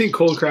 I think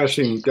cold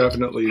crashing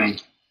definitely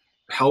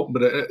helped,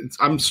 but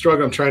I'm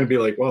struggling. I'm trying to be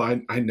like, well,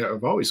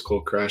 I've always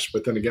cold crashed,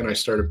 but then again, I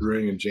started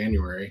brewing in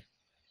January.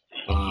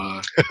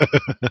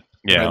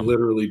 Yeah, I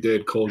literally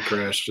did cold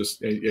crash.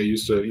 I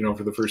used to,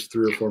 for the first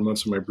 3 or 4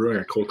 months of my brewing,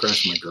 I cold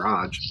crashed in my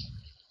garage,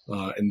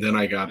 and then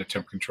I got a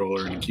temp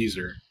controller and a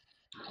keezer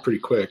pretty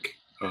quick.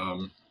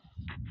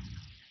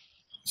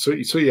 So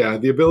yeah,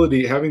 having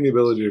the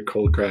ability to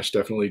cold crash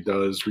definitely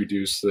does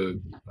reduce the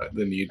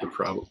need to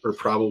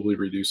probably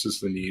reduces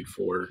the need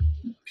for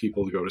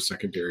people to go to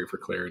secondary for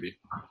clarity.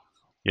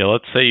 Yeah,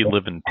 let's say you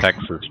live in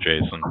Texas,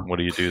 Jason. What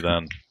do you do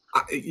then?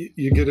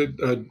 You get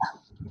a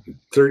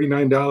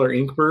 $39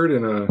 Inkbird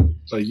and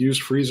a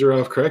used freezer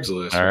off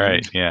Craigslist. All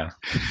right, yeah.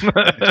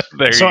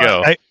 There So you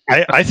go.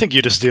 I think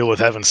you just deal with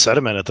having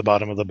sediment at the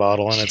bottom of the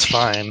bottle, and it's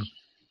fine.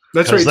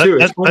 That's right too.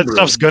 That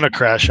stuff's gonna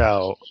crash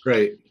out.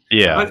 Right.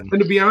 Yeah. And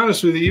to be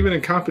honest with you, even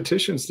in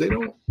competitions, they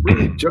don't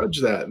really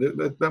judge that.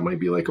 That might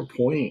be like a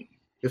point,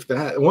 if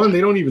that. One, they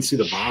don't even see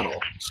the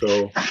bottle.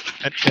 So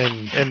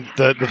And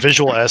the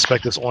visual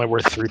aspect is only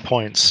worth 3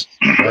 points.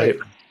 right.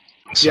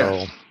 So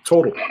Yeah.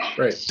 Total.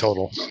 Right.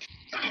 total.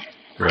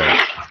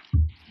 Right.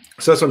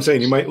 So that's what I'm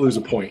saying. You might lose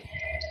a point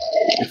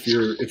if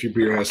your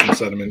beer has some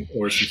sediment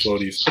or some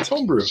floaties. It's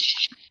homebrew.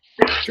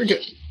 Drink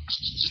it.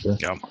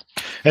 Yeah.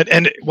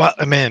 And well,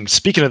 man,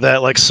 speaking of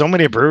that, like, so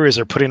many breweries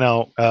are putting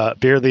out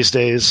beer these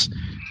days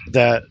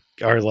that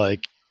are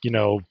like,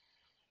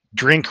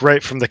 drink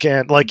right from the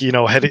can, like,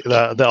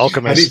 the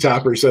Alchemist. Heady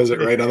Topper says it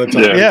right on the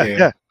top.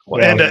 Yeah.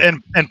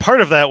 And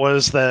part of that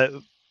was that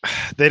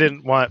they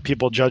didn't want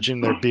people judging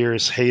their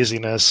beer's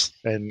haziness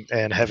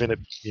and having it,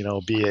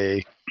 be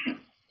a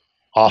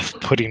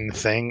off-putting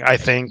thing. I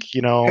think,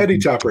 Heady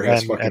Topper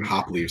has fucking and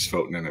hop leaves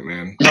floating in it,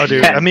 man. Oh,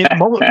 dude! I mean,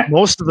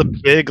 most of the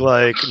big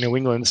like New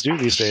Englands do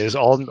these days.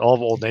 All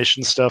of Old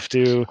Nation stuff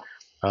do.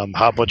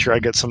 Hop Butcher, I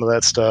get some of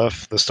that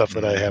stuff. The stuff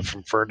that I have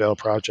from Ferndale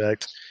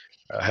Project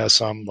has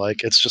some.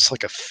 Like, it's just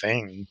like a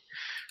thing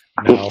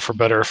now, for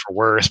better or for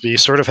worse. But you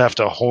sort of have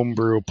to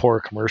homebrew poor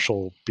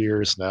commercial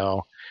beers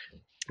now.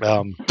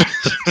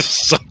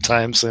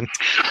 Sometimes, and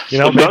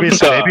maybe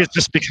it's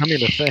just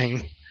becoming a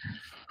thing.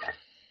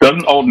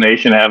 Doesn't Old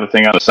Nation have a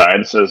thing on the side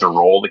that says to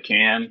roll the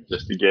can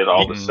just to get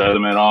all the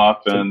sediment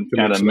off and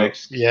kind of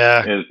mix?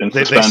 Yeah,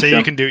 they say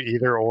you can do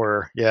either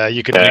or. Yeah,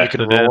 you can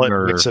roll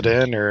it, mix it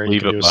in, or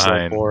you can do a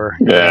slow pour.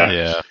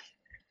 Yeah.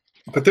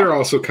 But they're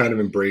also kind of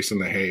embracing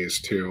the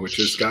haze too, which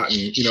has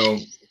gotten,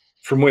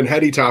 from when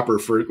Heady Topper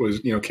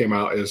came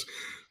out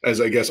as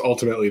I guess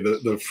ultimately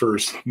the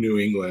first New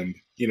England.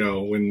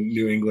 When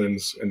New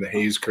England's and the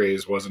haze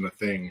craze wasn't a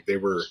thing, they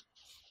were,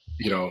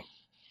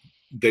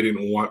 they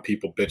didn't want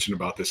people bitching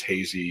about this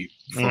hazy,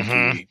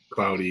 funky,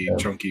 cloudy,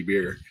 chunky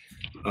beer.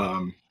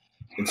 And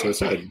so it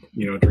said,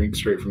 drink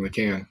straight from the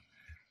can.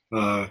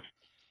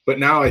 But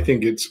now I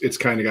think it's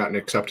kind of gotten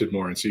accepted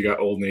more, and so you got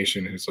Old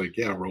Nation, and it's like,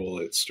 yeah, roll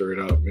it, stir it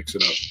up, mix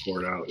it up,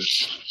 pour it out.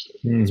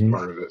 It's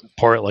part of it.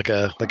 Pour it like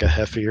a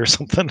Heffy or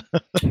something.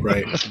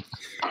 Right.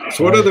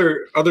 So, what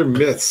other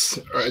myths?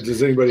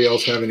 Does anybody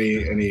else have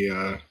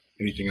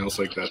anything else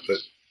like that?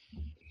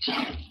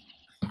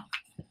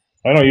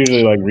 I don't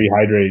usually like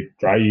rehydrate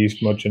dry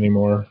yeast much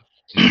anymore.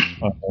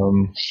 I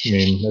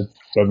mean, it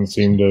doesn't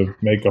seem to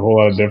make a whole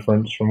lot of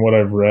difference from what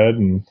I've read,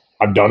 and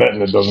I've done it,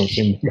 and it doesn't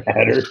seem to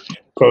matter.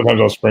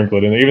 Sometimes I'll sprinkle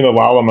it in. Even the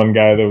Lalaman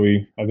guy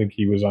that I think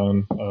he was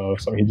on,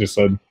 something he just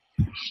said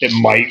it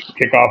might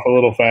kick off a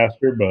little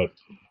faster, but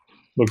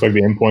looks like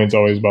the endpoint's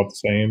always about the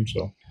same.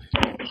 So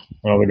I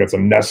don't think that's a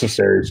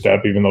necessary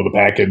step, even though the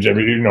package,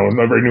 every new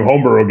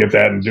homebrewer will get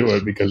that and do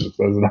it because it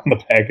says it on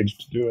the package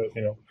to do it.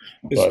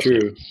 It's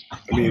true.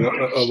 I mean,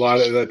 a lot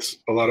of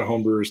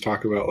homebrewers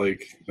talk about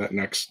like that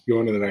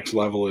going to the next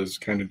level is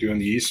kind of doing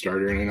the yeast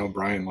starter, and I know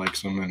Brian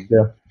likes them, and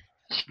yeah.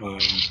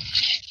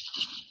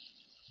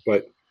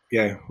 But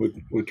yeah,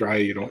 with dry,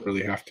 you don't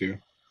really have to.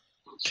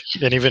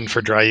 And even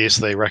for dry yeast,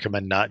 they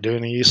recommend not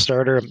doing the yeast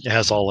starter. It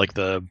has all like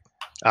the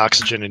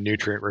oxygen and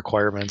nutrient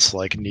requirements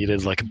like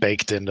needed, like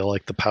baked into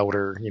like the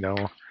powder,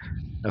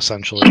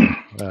 essentially.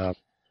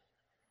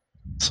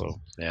 So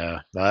yeah,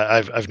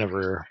 I've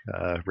never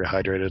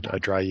rehydrated a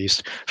dry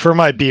yeast for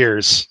my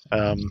beers.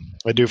 I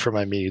do for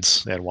my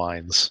meads and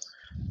wines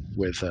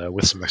with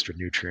some extra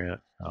nutrient.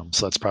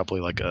 So that's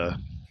probably like a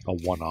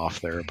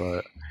one-off there,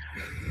 but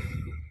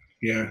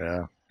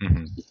yeah.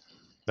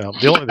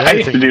 Mm-hmm. I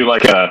used to do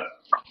like a.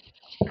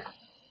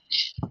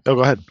 Oh,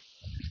 go ahead.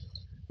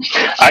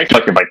 I used to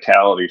like a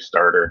vitality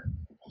starter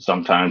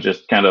sometimes,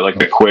 just kind of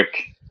like a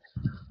quick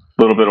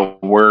little bit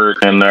of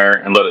wort in there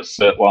and let it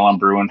sit while I'm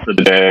brewing for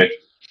the day.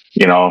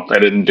 I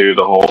didn't do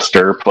the whole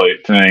stir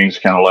plate thing,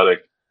 just kind of let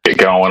it get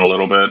going a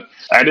little bit.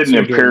 I did an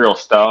Imperial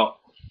Stout.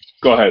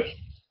 Go ahead.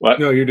 What?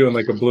 No, you're doing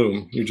like a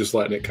bloom. You're just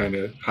letting it kind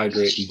of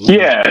hydrate and bloom.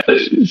 Yeah,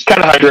 just kind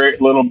of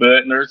hydrate a little bit,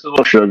 and there's a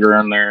little sugar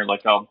in there.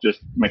 Like I'll just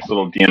mix a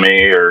little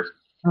DMA or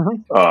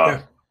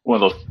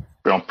one of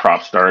those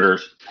prop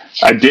starters.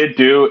 I did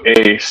do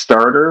a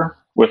starter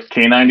with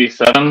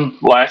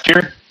K97 last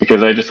year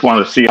because I just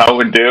wanted to see how it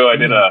would do. I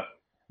did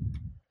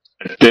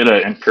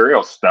an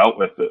Imperial Stout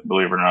with it,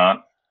 believe it or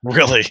not.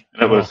 Really?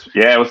 It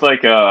was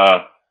like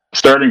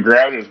starting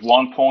gravity is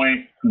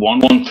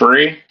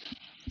 1.113.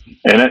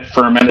 And it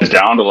fermented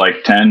down to like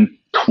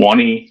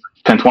 1020,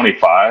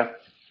 1025. It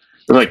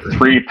was like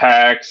 3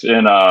 packs,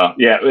 and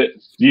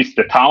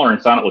the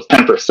tolerance on it was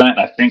 10%.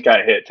 I think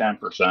I hit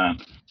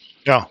 10%.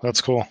 Yeah,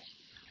 that's cool.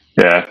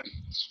 Yeah,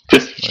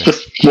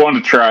 just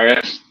wanted to try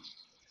it.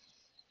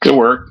 Good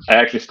work. I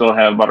actually still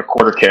have about a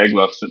quarter keg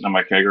left sitting on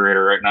my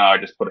kegerator right now. I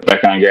just put it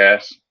back on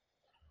gas.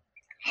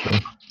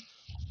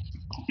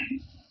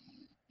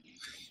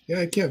 Yeah,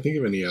 I can't think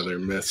of any other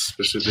myths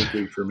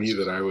specifically for me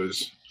that I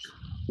was.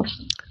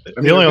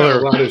 I mean, a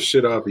lot of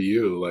shit off of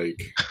you,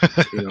 like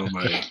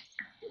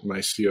my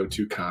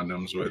CO2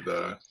 condoms with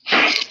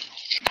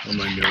on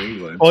my New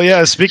England. Well,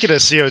 yeah. Speaking of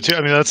CO2, I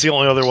mean that's the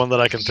only other one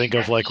that I can think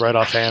of, like right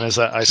offhand, is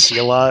that I see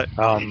a lot.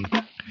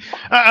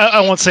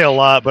 I won't say a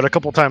lot, but a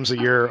couple times a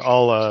year,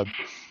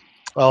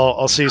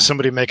 I'll see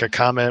somebody make a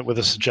comment with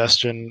a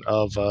suggestion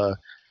of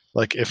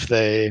like if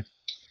they.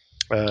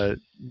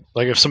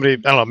 Like if somebody, I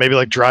don't know, maybe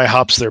like dry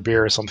hops their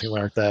beer or something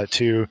like that,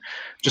 to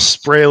just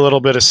spray a little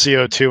bit of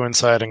CO2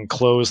 inside and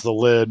close the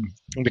lid,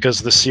 because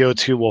the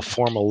CO2 will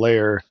form a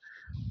layer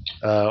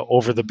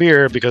over the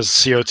beer because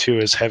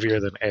CO2 is heavier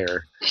than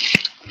air,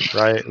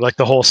 right? Like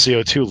the whole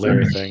CO2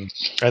 layer thing,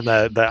 and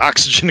the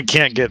oxygen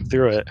can't get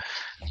through it.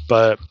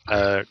 But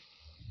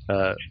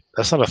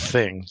that's not a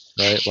thing,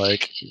 right?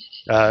 Like,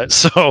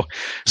 so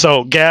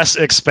gas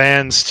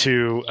expands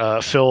to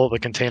fill the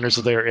containers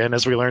that they're in,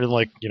 as we learned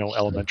in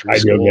elementary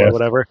school or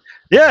whatever.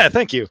 Yeah,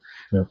 thank you.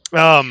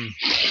 Yeah.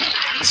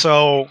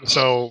 So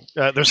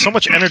there's so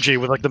much energy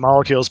with like the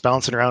molecules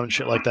bouncing around and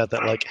shit like that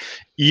like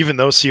even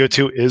though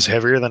CO2 is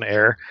heavier than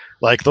air,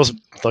 like those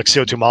like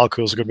CO2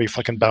 molecules are going to be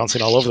fucking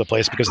bouncing all over the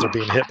place because they're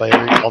being hit by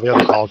all the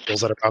other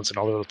molecules that are bouncing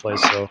all over the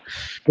place. So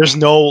there's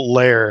no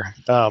layer.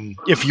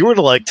 If you were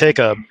to like take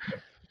a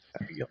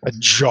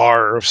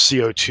jar of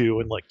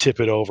CO2 and like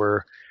tip it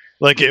over,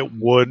 like it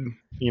would,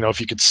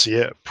 if you could see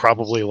it,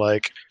 probably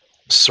like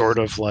sort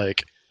of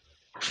like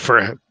for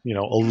a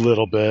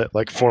little bit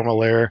like form a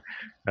layer.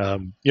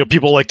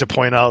 People like to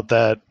point out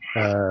that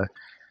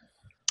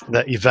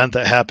that event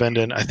that happened,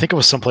 and I think it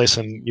was someplace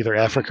in either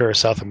Africa or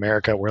South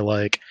America, where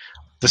like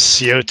the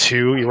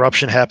CO2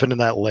 eruption happened in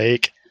that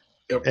lake,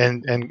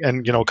 and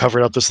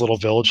covered up this little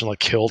village and like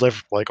killed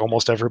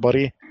almost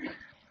everybody.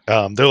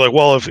 They're like,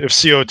 well, if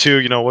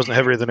CO2 wasn't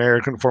heavier than air,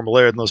 it couldn't form a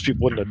layer, then those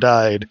people wouldn't have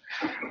died.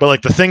 But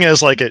like the thing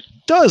is, like it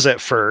does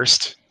at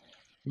first,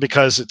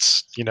 because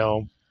it's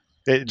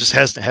it just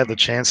hasn't had the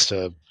chance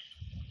to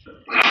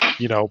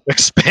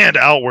expand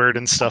outward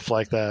and stuff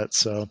like that.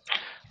 So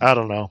I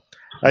don't know.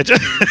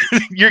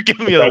 You're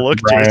giving me a look,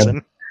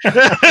 Jason.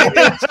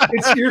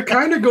 You're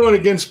kind of going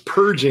against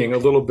purging a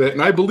little bit,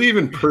 and I believe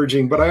in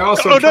purging, but I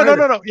also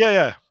no.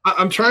 Yeah.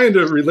 I'm trying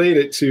to relate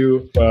it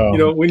to,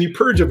 when you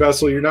purge a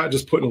vessel, you're not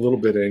just putting a little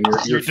bit in,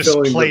 you're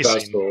filling the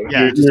vessel.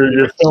 Yeah.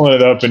 You're filling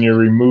it up and you're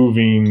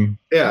removing.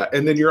 Yeah,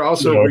 and then you're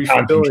also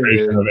refilling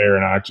it of air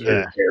and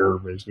oxygen, air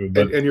basically,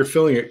 and you're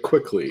filling it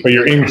quickly. But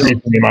you're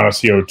increasing the amount of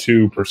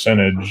CO2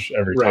 percentage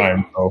every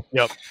time. So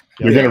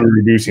you're going to be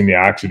reducing the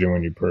oxygen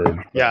when you purge.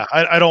 Yeah,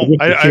 I don't.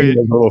 There's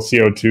a little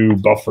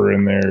CO2 buffer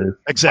in there.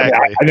 Exactly.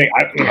 I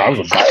was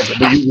a biologist,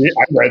 but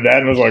I read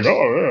that and was like,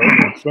 oh.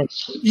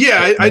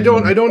 Yeah, I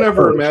don't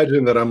ever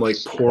imagine that I'm like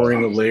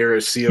pouring a layer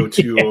of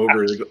CO2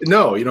 over.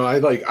 No,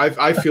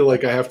 I feel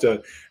like I have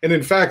to. And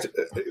in fact,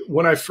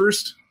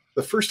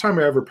 the first time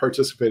I ever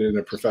participated in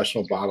a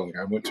professional bottling,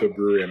 I went to a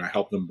brewery and I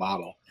helped them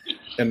bottle,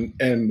 and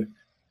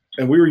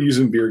we were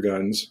using beer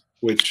guns,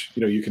 which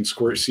you can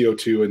squirt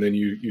CO2 and then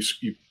you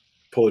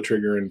pull a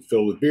trigger and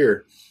fill with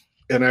beer.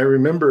 And I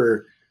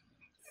remember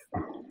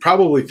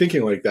probably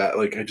thinking like that,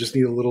 like I just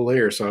need a little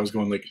layer. So I was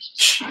going like,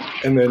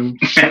 and then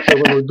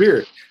filling with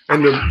beer.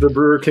 And the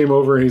brewer came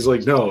over and he's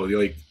like, no,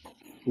 like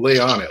lay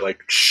on it,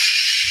 like.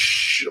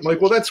 I'm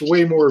like, well, that's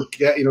way more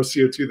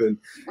CO2 than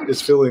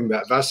is filling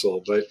that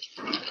vessel. But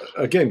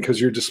again, because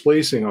you're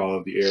displacing all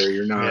of the air,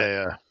 you're not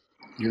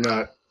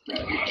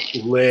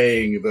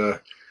laying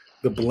the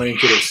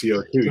blanket of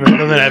CO2.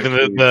 And then having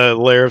the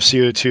layer of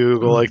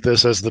CO2 go like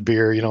this as the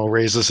beer,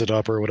 raises it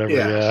up or whatever.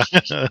 Yeah.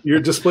 You're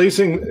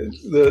displacing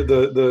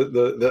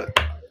the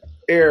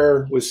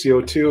air with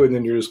CO2, and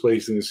then you're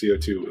displacing the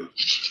CO2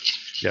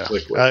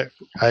 with liquid.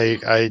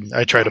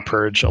 I try to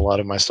purge a lot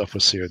of my stuff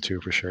with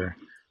CO2 for sure.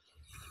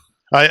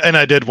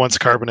 I did once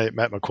carbonate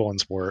Matt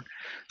McQuillan's wort.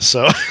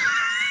 So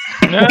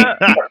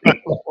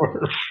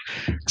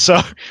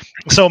So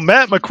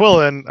Matt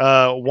McQuillan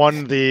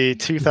won the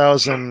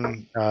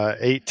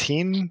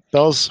 2018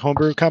 Bell's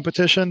Homebrew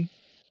competition.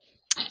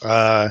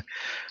 The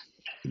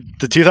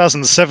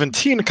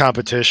 2017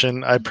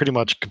 competition, I pretty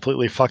much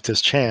completely fucked his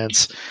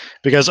chance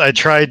because I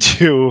tried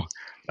to.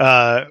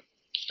 I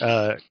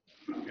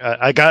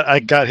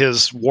got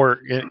his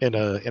wort in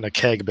a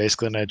keg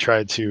basically, and I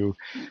tried to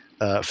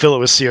fill it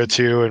with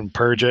CO2 and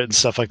purge it and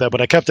stuff like that.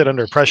 But I kept it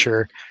under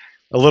pressure,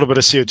 a little bit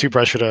of CO2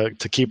 pressure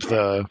to keep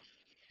the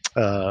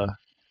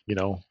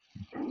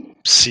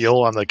seal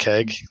on the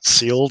keg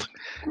sealed.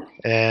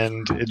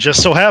 And it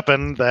just so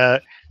happened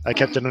that I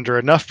kept it under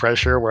enough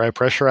pressure where I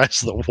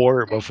pressurized the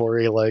wort before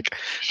he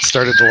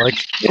started to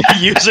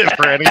use it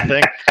for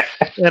anything.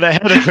 And I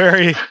had a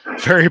very,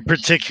 very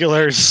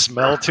particular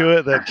smell to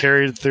it that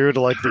carried through to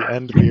the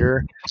end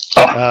beer.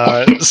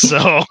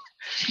 So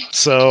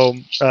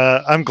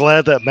I'm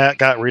glad that Matt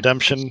got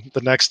redemption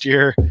the next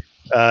year.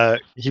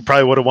 He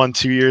probably would have won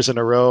 2 years in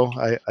a row.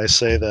 I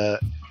say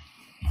that,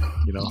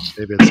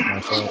 maybe it's my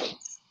fault.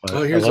 But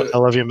I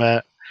love you,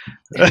 Matt.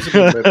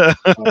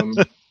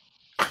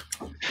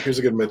 Here's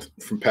a good myth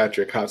from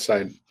Patrick: hot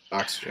side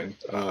oxygen.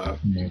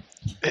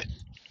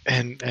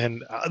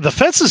 And the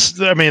fence is,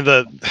 I don't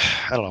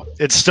know,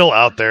 it's still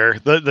out there.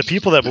 The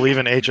people that believe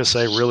in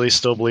HSA really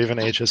still believe in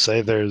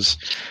HSA. There's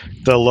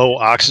the low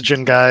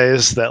oxygen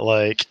guys that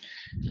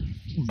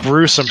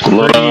brew some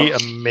pretty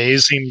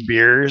amazing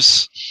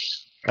beers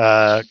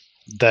that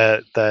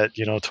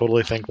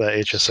totally think that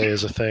HSA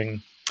is a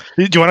thing.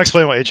 Do you want to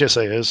explain what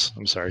HSA is?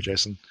 I'm sorry,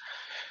 Jason.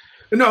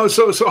 No,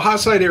 so hot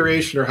side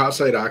aeration or hot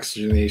side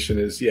oxygenation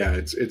is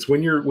it's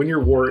when your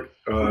wort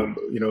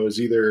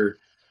is either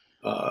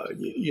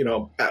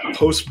at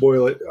post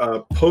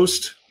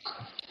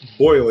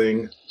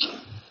boiling,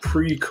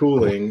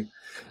 pre-cooling,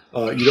 you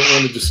don't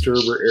want to disturb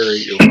or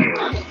aerate your wort.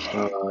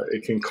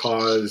 It can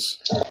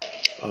cause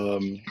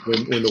when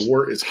the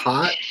wort is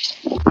hot.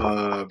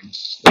 I'm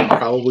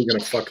probably going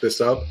to fuck this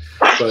up,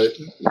 but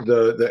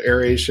the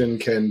aeration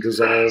can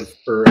dissolve,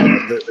 or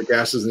the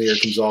gases in the air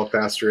can dissolve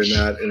faster in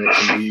that, and it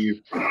can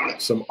leave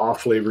some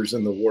off flavors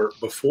in the wort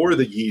before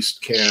the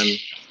yeast can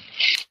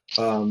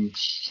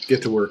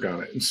get to work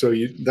on it. And so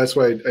that's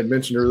why I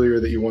mentioned earlier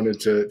that you wanted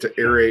to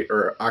aerate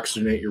or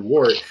oxygenate your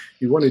wort.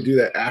 You want to do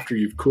that after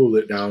you've cooled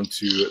it down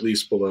to at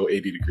least below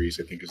 80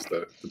 degrees, I think is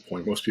the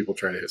point. Most people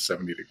try to hit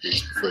 70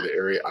 degrees before they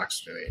aerate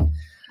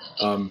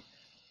oxygenate.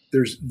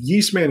 There's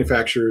yeast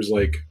manufacturers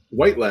like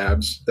White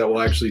Labs that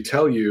will actually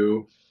tell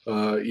you,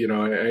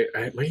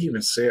 I might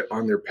even say it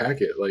on their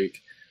packet.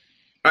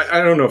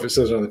 I don't know if it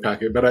says it on the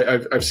packet, but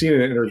I've seen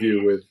an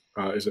interview with,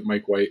 is it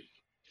Mike White?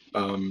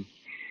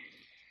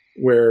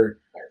 Where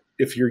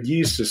if your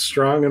yeast is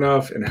strong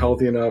enough and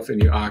healthy enough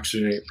and you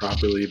oxygenate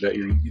properly, that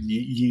your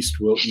yeast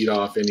will eat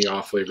off any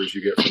off flavors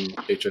you get from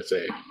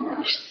HSA.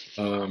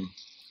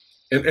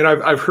 And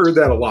I've heard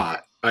that a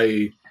lot.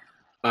 I've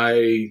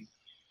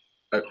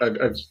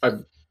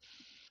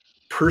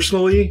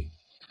personally,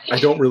 I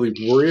don't really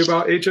worry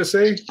about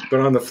HSA, but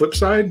on the flip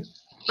side,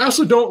 I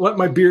also don't let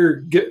my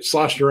beer get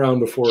sloshed around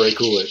before I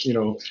cool it.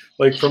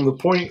 From the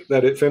point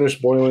that it finished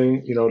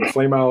boiling, to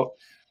flame out,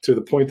 to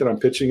the point that I'm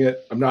pitching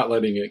it, I'm not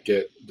letting it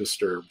get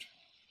disturbed.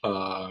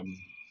 So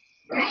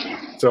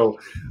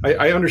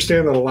I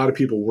understand that a lot of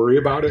people worry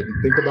about it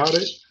and think about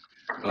it.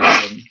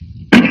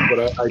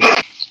 But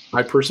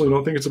I personally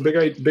don't think it's a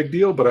big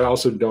deal, but I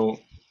also don't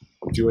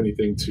do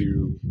anything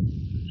to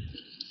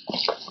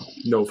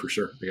know for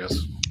sure, I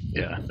guess.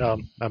 Yeah,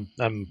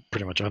 I'm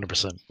pretty much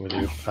 100% with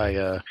you.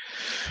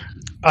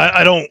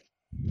 I don't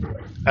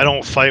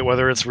fight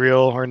whether it's real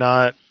or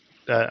not.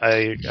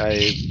 I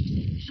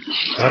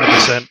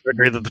 100%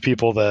 agree that the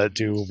people that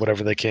do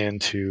whatever they can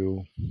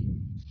to,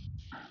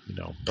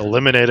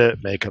 eliminate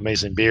it, make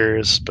amazing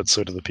beers, but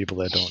so do the people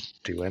that don't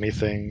do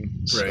anything.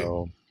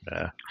 So,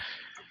 yeah.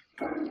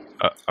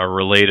 A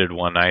related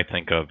one I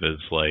think of is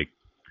like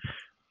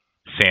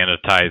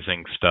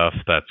sanitizing stuff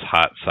that's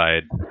hot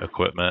side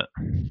equipment,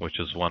 which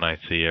is one I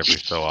see every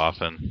so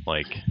often.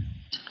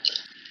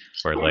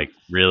 Where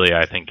really,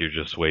 I think you're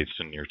just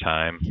wasting your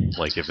time.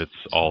 Like if it's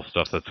all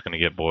stuff that's going to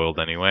get boiled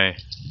anyway.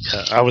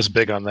 Yeah, I was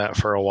big on that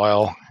for a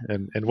while,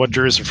 and what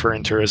Drew's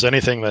referring to is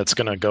anything that's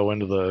going to go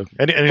into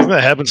anything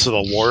that happens to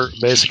the wort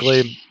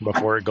basically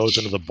before it goes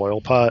into the boil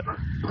pot.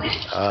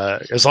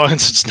 As long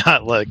as it's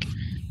not like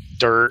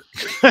dirt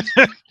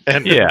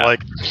and you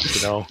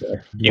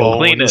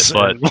clean it,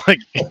 but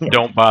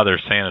don't bother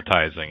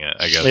sanitizing it,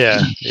 I guess.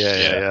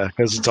 Yeah,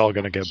 because it's all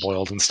going to get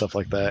boiled and stuff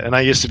like that. And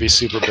I used to be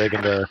super big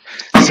into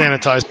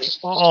sanitizing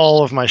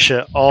all of my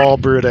shit all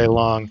brew day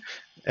long.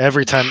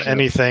 Every time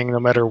anything, no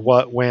matter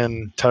what,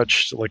 when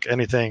touched, like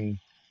anything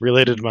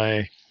related to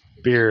my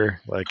beer,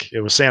 like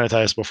it was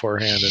sanitized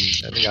beforehand and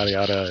yada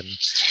yada. And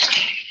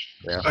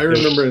yeah, I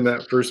remember in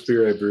that first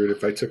beer I brewed,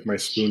 if I took my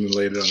spoon and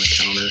laid it on the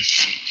counter,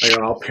 I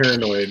got all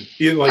paranoid.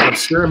 Even like I'm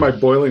stirring my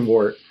boiling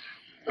wort,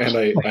 and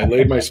I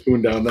laid my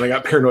spoon down. Then I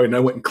got paranoid, and I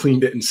went and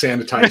cleaned it and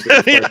sanitized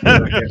it.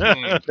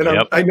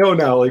 And I know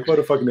now, like, what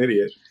a fucking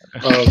idiot.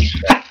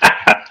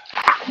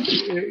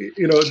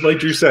 Like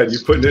Drew said,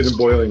 you're putting it in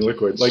boiling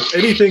liquid. Like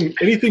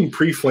anything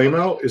pre-flame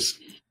out is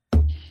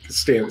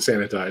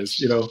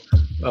sanitized.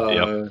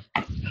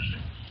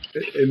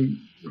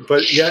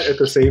 But yet at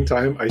the same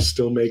time, I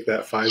still make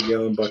that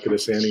 5-gallon bucket of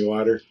sandy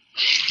water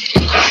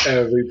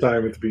every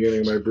time at the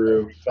beginning of my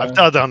brew. I've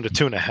dialed down to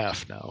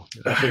 2.5 now.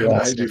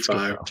 I do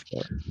 5.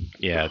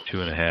 Yeah,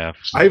 2.5.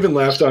 I even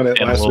laughed on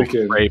it last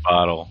weekend. Spray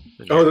bottle.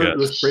 Oh,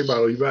 the spray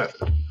bottle, you bet.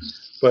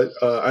 But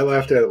I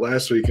laughed at it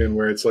last weekend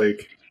where it's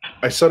like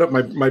I set up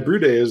my brew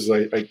day is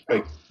I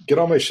get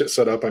all my shit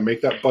set up. I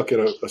make that bucket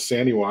of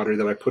sandy water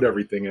that I put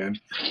everything in,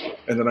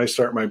 and then I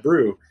start my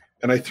brew,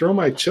 and I throw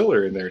my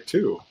chiller in there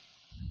too.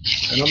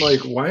 And I'm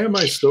like, why am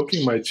I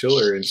stoking my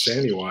chiller in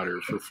sandy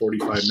water for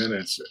 45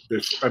 minutes?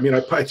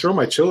 I throw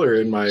my chiller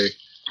in my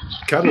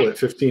kettle at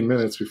 15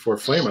 minutes before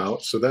flame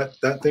out, so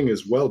that thing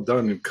is well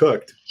done and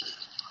cooked.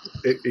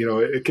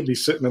 It could be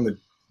sitting on the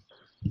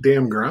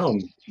damn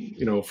ground,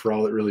 for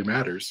all it really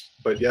matters.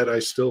 But yet I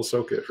still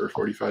soak it for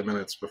 45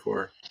 minutes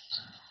before.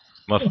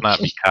 Must not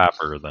be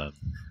copper then.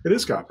 It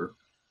is copper.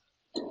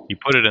 You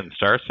put it in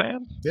Star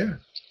Sand? Yeah.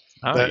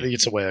 Oh, that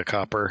eats away a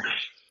copper.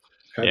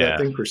 Had that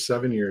thing for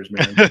 7 years,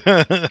 man.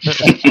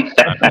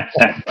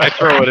 I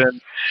throw it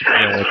in,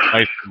 it's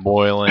nice and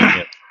boiling,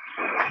 and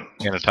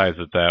sanitize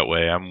it that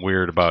way. I'm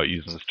weird about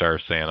using Star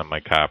Sand on my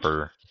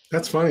copper.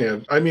 That's funny.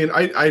 I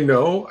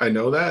know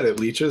that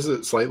it leaches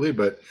it slightly,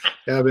 but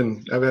I've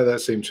had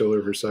that same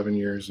chiller for 7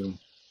 years and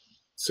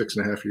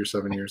 6.5 years,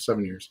 7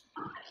 years,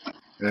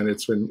 and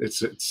it's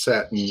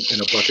sat in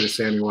a bucket of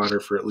sandy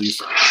water for at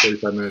least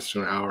 45 minutes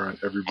to an hour on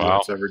every brew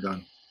it's ever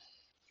done.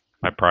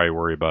 I probably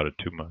worry about it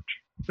too much.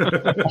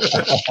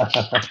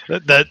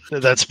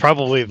 That's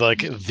probably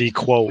like the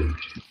quote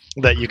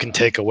that you can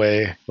take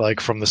away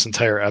like from this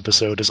entire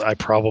episode is I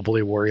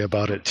probably worry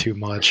about it too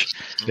much.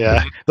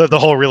 Yeah, the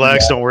whole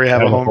relax, don't worry,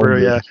 have a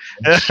homebrew. Yeah.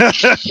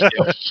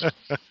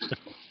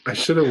 I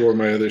should have worn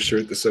my other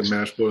shirt that said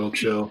mash boil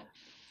chill.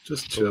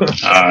 Just chill.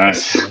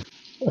 Just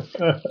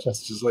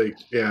like,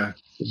 yeah.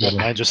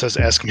 Mine just says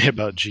ask me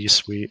about G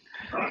Suite.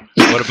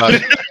 What about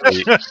it?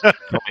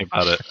 Tell me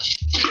about it.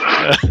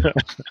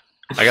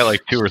 I got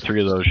like 2 or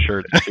 3 of those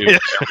shirts too.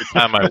 Every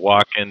time I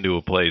walk into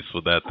a place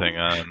with that thing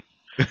on,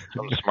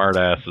 some smart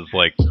ass is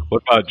like,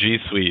 "What about G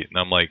Suite?" And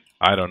I'm like,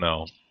 "I don't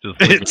know. Just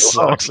it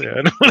sucks,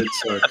 man. It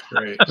sucks,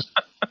 right?"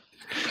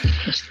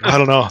 I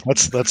don't know.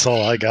 That's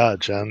all I got,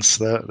 gents.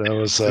 That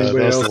was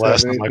the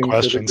last of my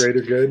questions. For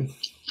the greater good?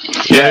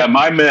 Yeah,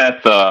 my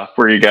myth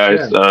for you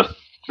guys.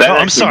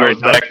 I'm sorry.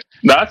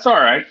 That's all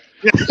right.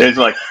 It's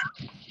like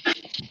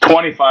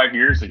 25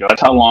 years ago.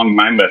 That's how long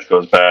my myth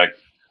goes back.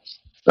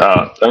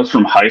 That was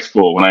from high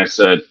school when I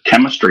said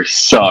chemistry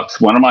sucks.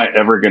 When am I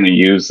ever going to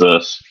use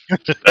this?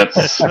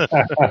 That's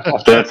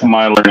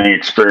my learning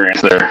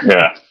experience there.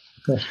 Yeah.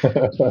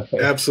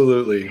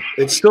 Absolutely.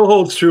 It still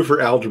holds true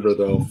for algebra,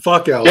 though.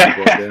 Fuck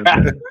algebra.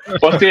 Yeah.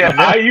 Well, see,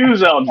 I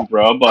use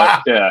algebra,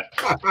 but yeah.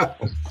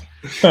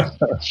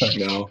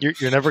 No.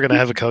 You're never going to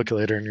have a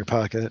calculator in your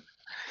pocket.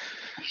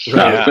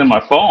 No, it's in my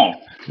phone.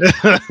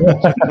 But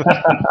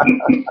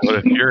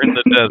if you're in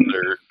the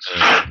desert,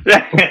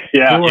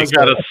 yeah, you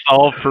got to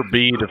solve for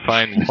B to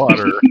find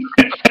water.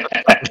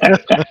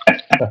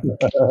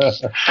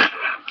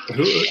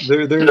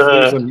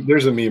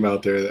 There's a meme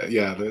out there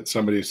that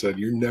somebody said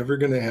you're never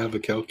going to have a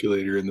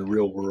calculator in the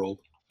real world.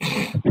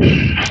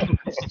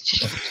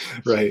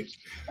 Right.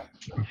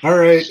 All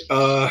right.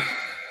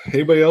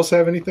 Anybody else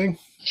have anything?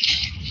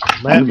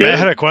 Matt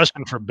had a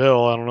question for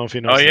Bill. I don't know if he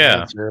knows the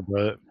answer,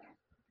 but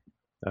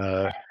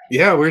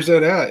yeah, where's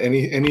that at?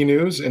 Any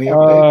news? Any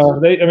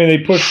updates? They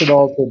pushed it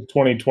all to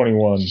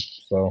 2021.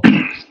 So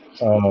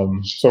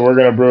we're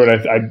gonna brew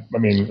it. I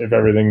mean, if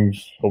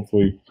everything's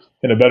hopefully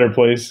in a better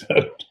place,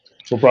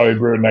 we'll probably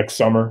brew it next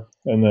summer,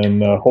 and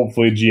then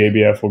hopefully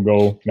GABF will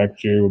go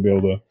next year. We'll be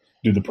able to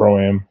do the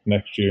Pro-Am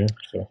next year.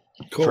 So.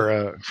 Cool.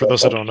 For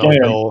those that don't know,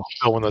 Bill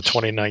won the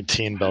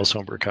 2019 Bell's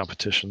Homebrew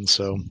competition,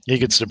 so he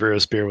gets to brew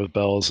his beer with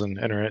Bell's and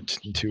enter it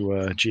into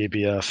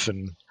GABF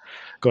and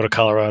go to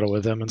Colorado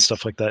with him and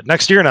stuff like that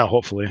next year now,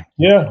 hopefully.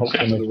 Yeah,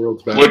 hopefully the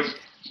world's back.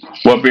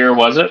 What beer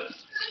was it?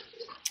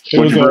 It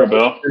was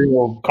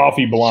a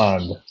coffee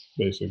blonde,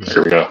 basically.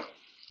 Here we go.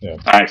 Yeah,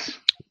 nice.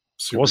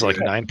 It was like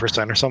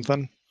 9% or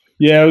something.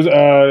 Yeah, it was.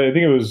 I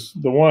think it was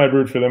the one I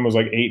brewed for them was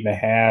like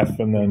 8.5,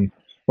 and then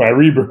when I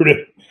rebrewed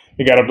it,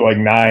 it got up to like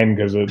 9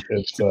 because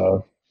it's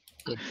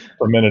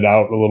fermented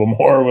out a little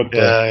more with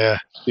the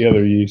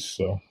other yeast.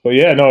 So, but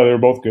yeah, no, they were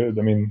both good.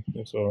 I mean,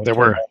 so they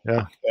were,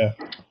 yeah.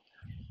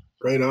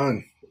 Right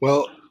on.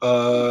 Well,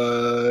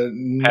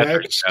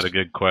 Patrick next got a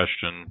good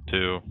question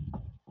too.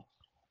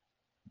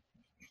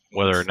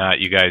 Whether or not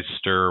you guys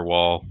stir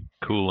while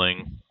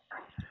cooling.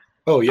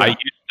 Oh yeah. I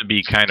used to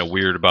be kind of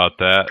weird about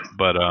that,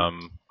 but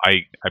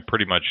I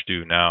pretty much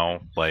do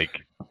now. Like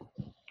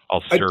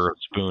I'll stir a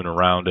spoon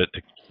around it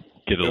to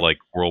get a like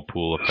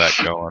whirlpool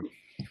effect going.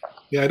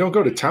 Yeah, I don't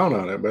go to town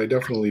on it, but I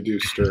definitely do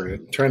stir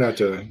it. Try not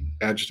to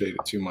agitate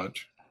it too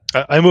much.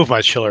 I move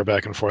my chiller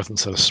back and forth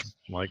instead of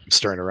like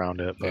stirring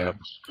around it. But,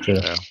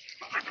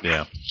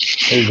 yeah.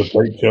 He's a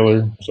plate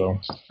chiller, so.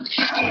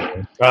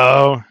 Yeah.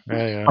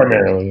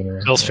 Primarily,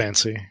 Bill's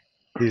fancy.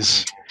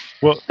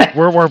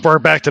 We're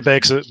back to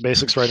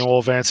basics right now. We'll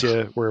advance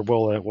you.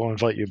 We'll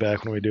invite you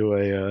back when we do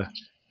a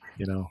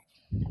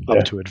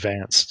up to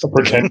advanced.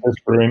 Pretentious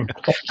brewing.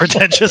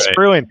 Pretentious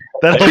brewing.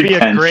 That'll be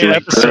a great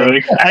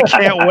episode. I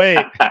can't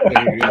wait.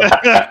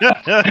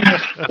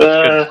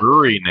 Good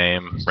brewery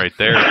name right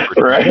there.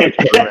 Right.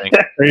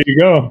 There you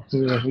go.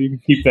 Yeah, you can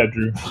keep that,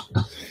 Drew.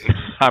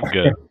 I'm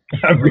good.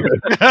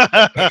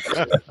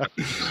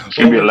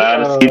 Give me a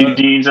lot of skinny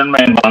jeans and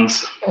man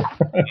buns.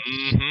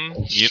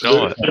 Mm-hmm. You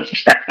know it.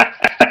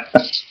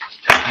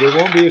 There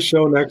won't be a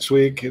show next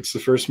week. It's the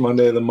first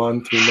Monday of the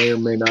month. We may or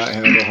may not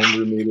have a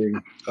homebrew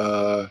meeting,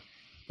 but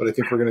I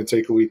think we're going to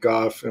take a week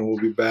off, and we'll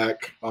be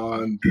back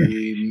on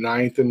the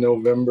 9th of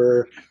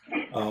November.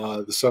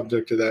 The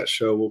subject of that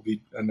show will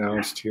be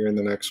announced here in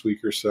the next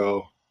week or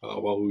so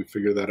while we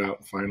figure that out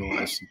and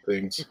finalize some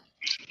things.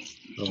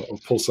 Or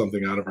pull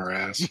something out of our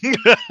ass.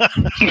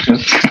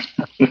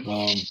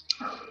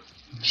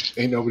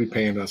 Ain't nobody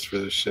paying us for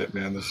this shit,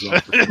 man. This is all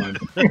for fun.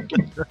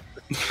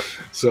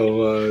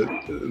 So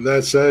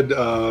that said,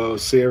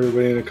 see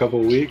everybody in a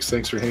couple of weeks.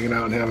 Thanks for hanging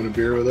out and having a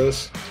beer with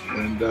us.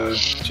 And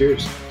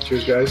cheers.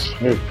 Cheers, guys.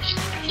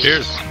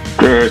 Cheers.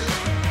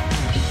 Cheers.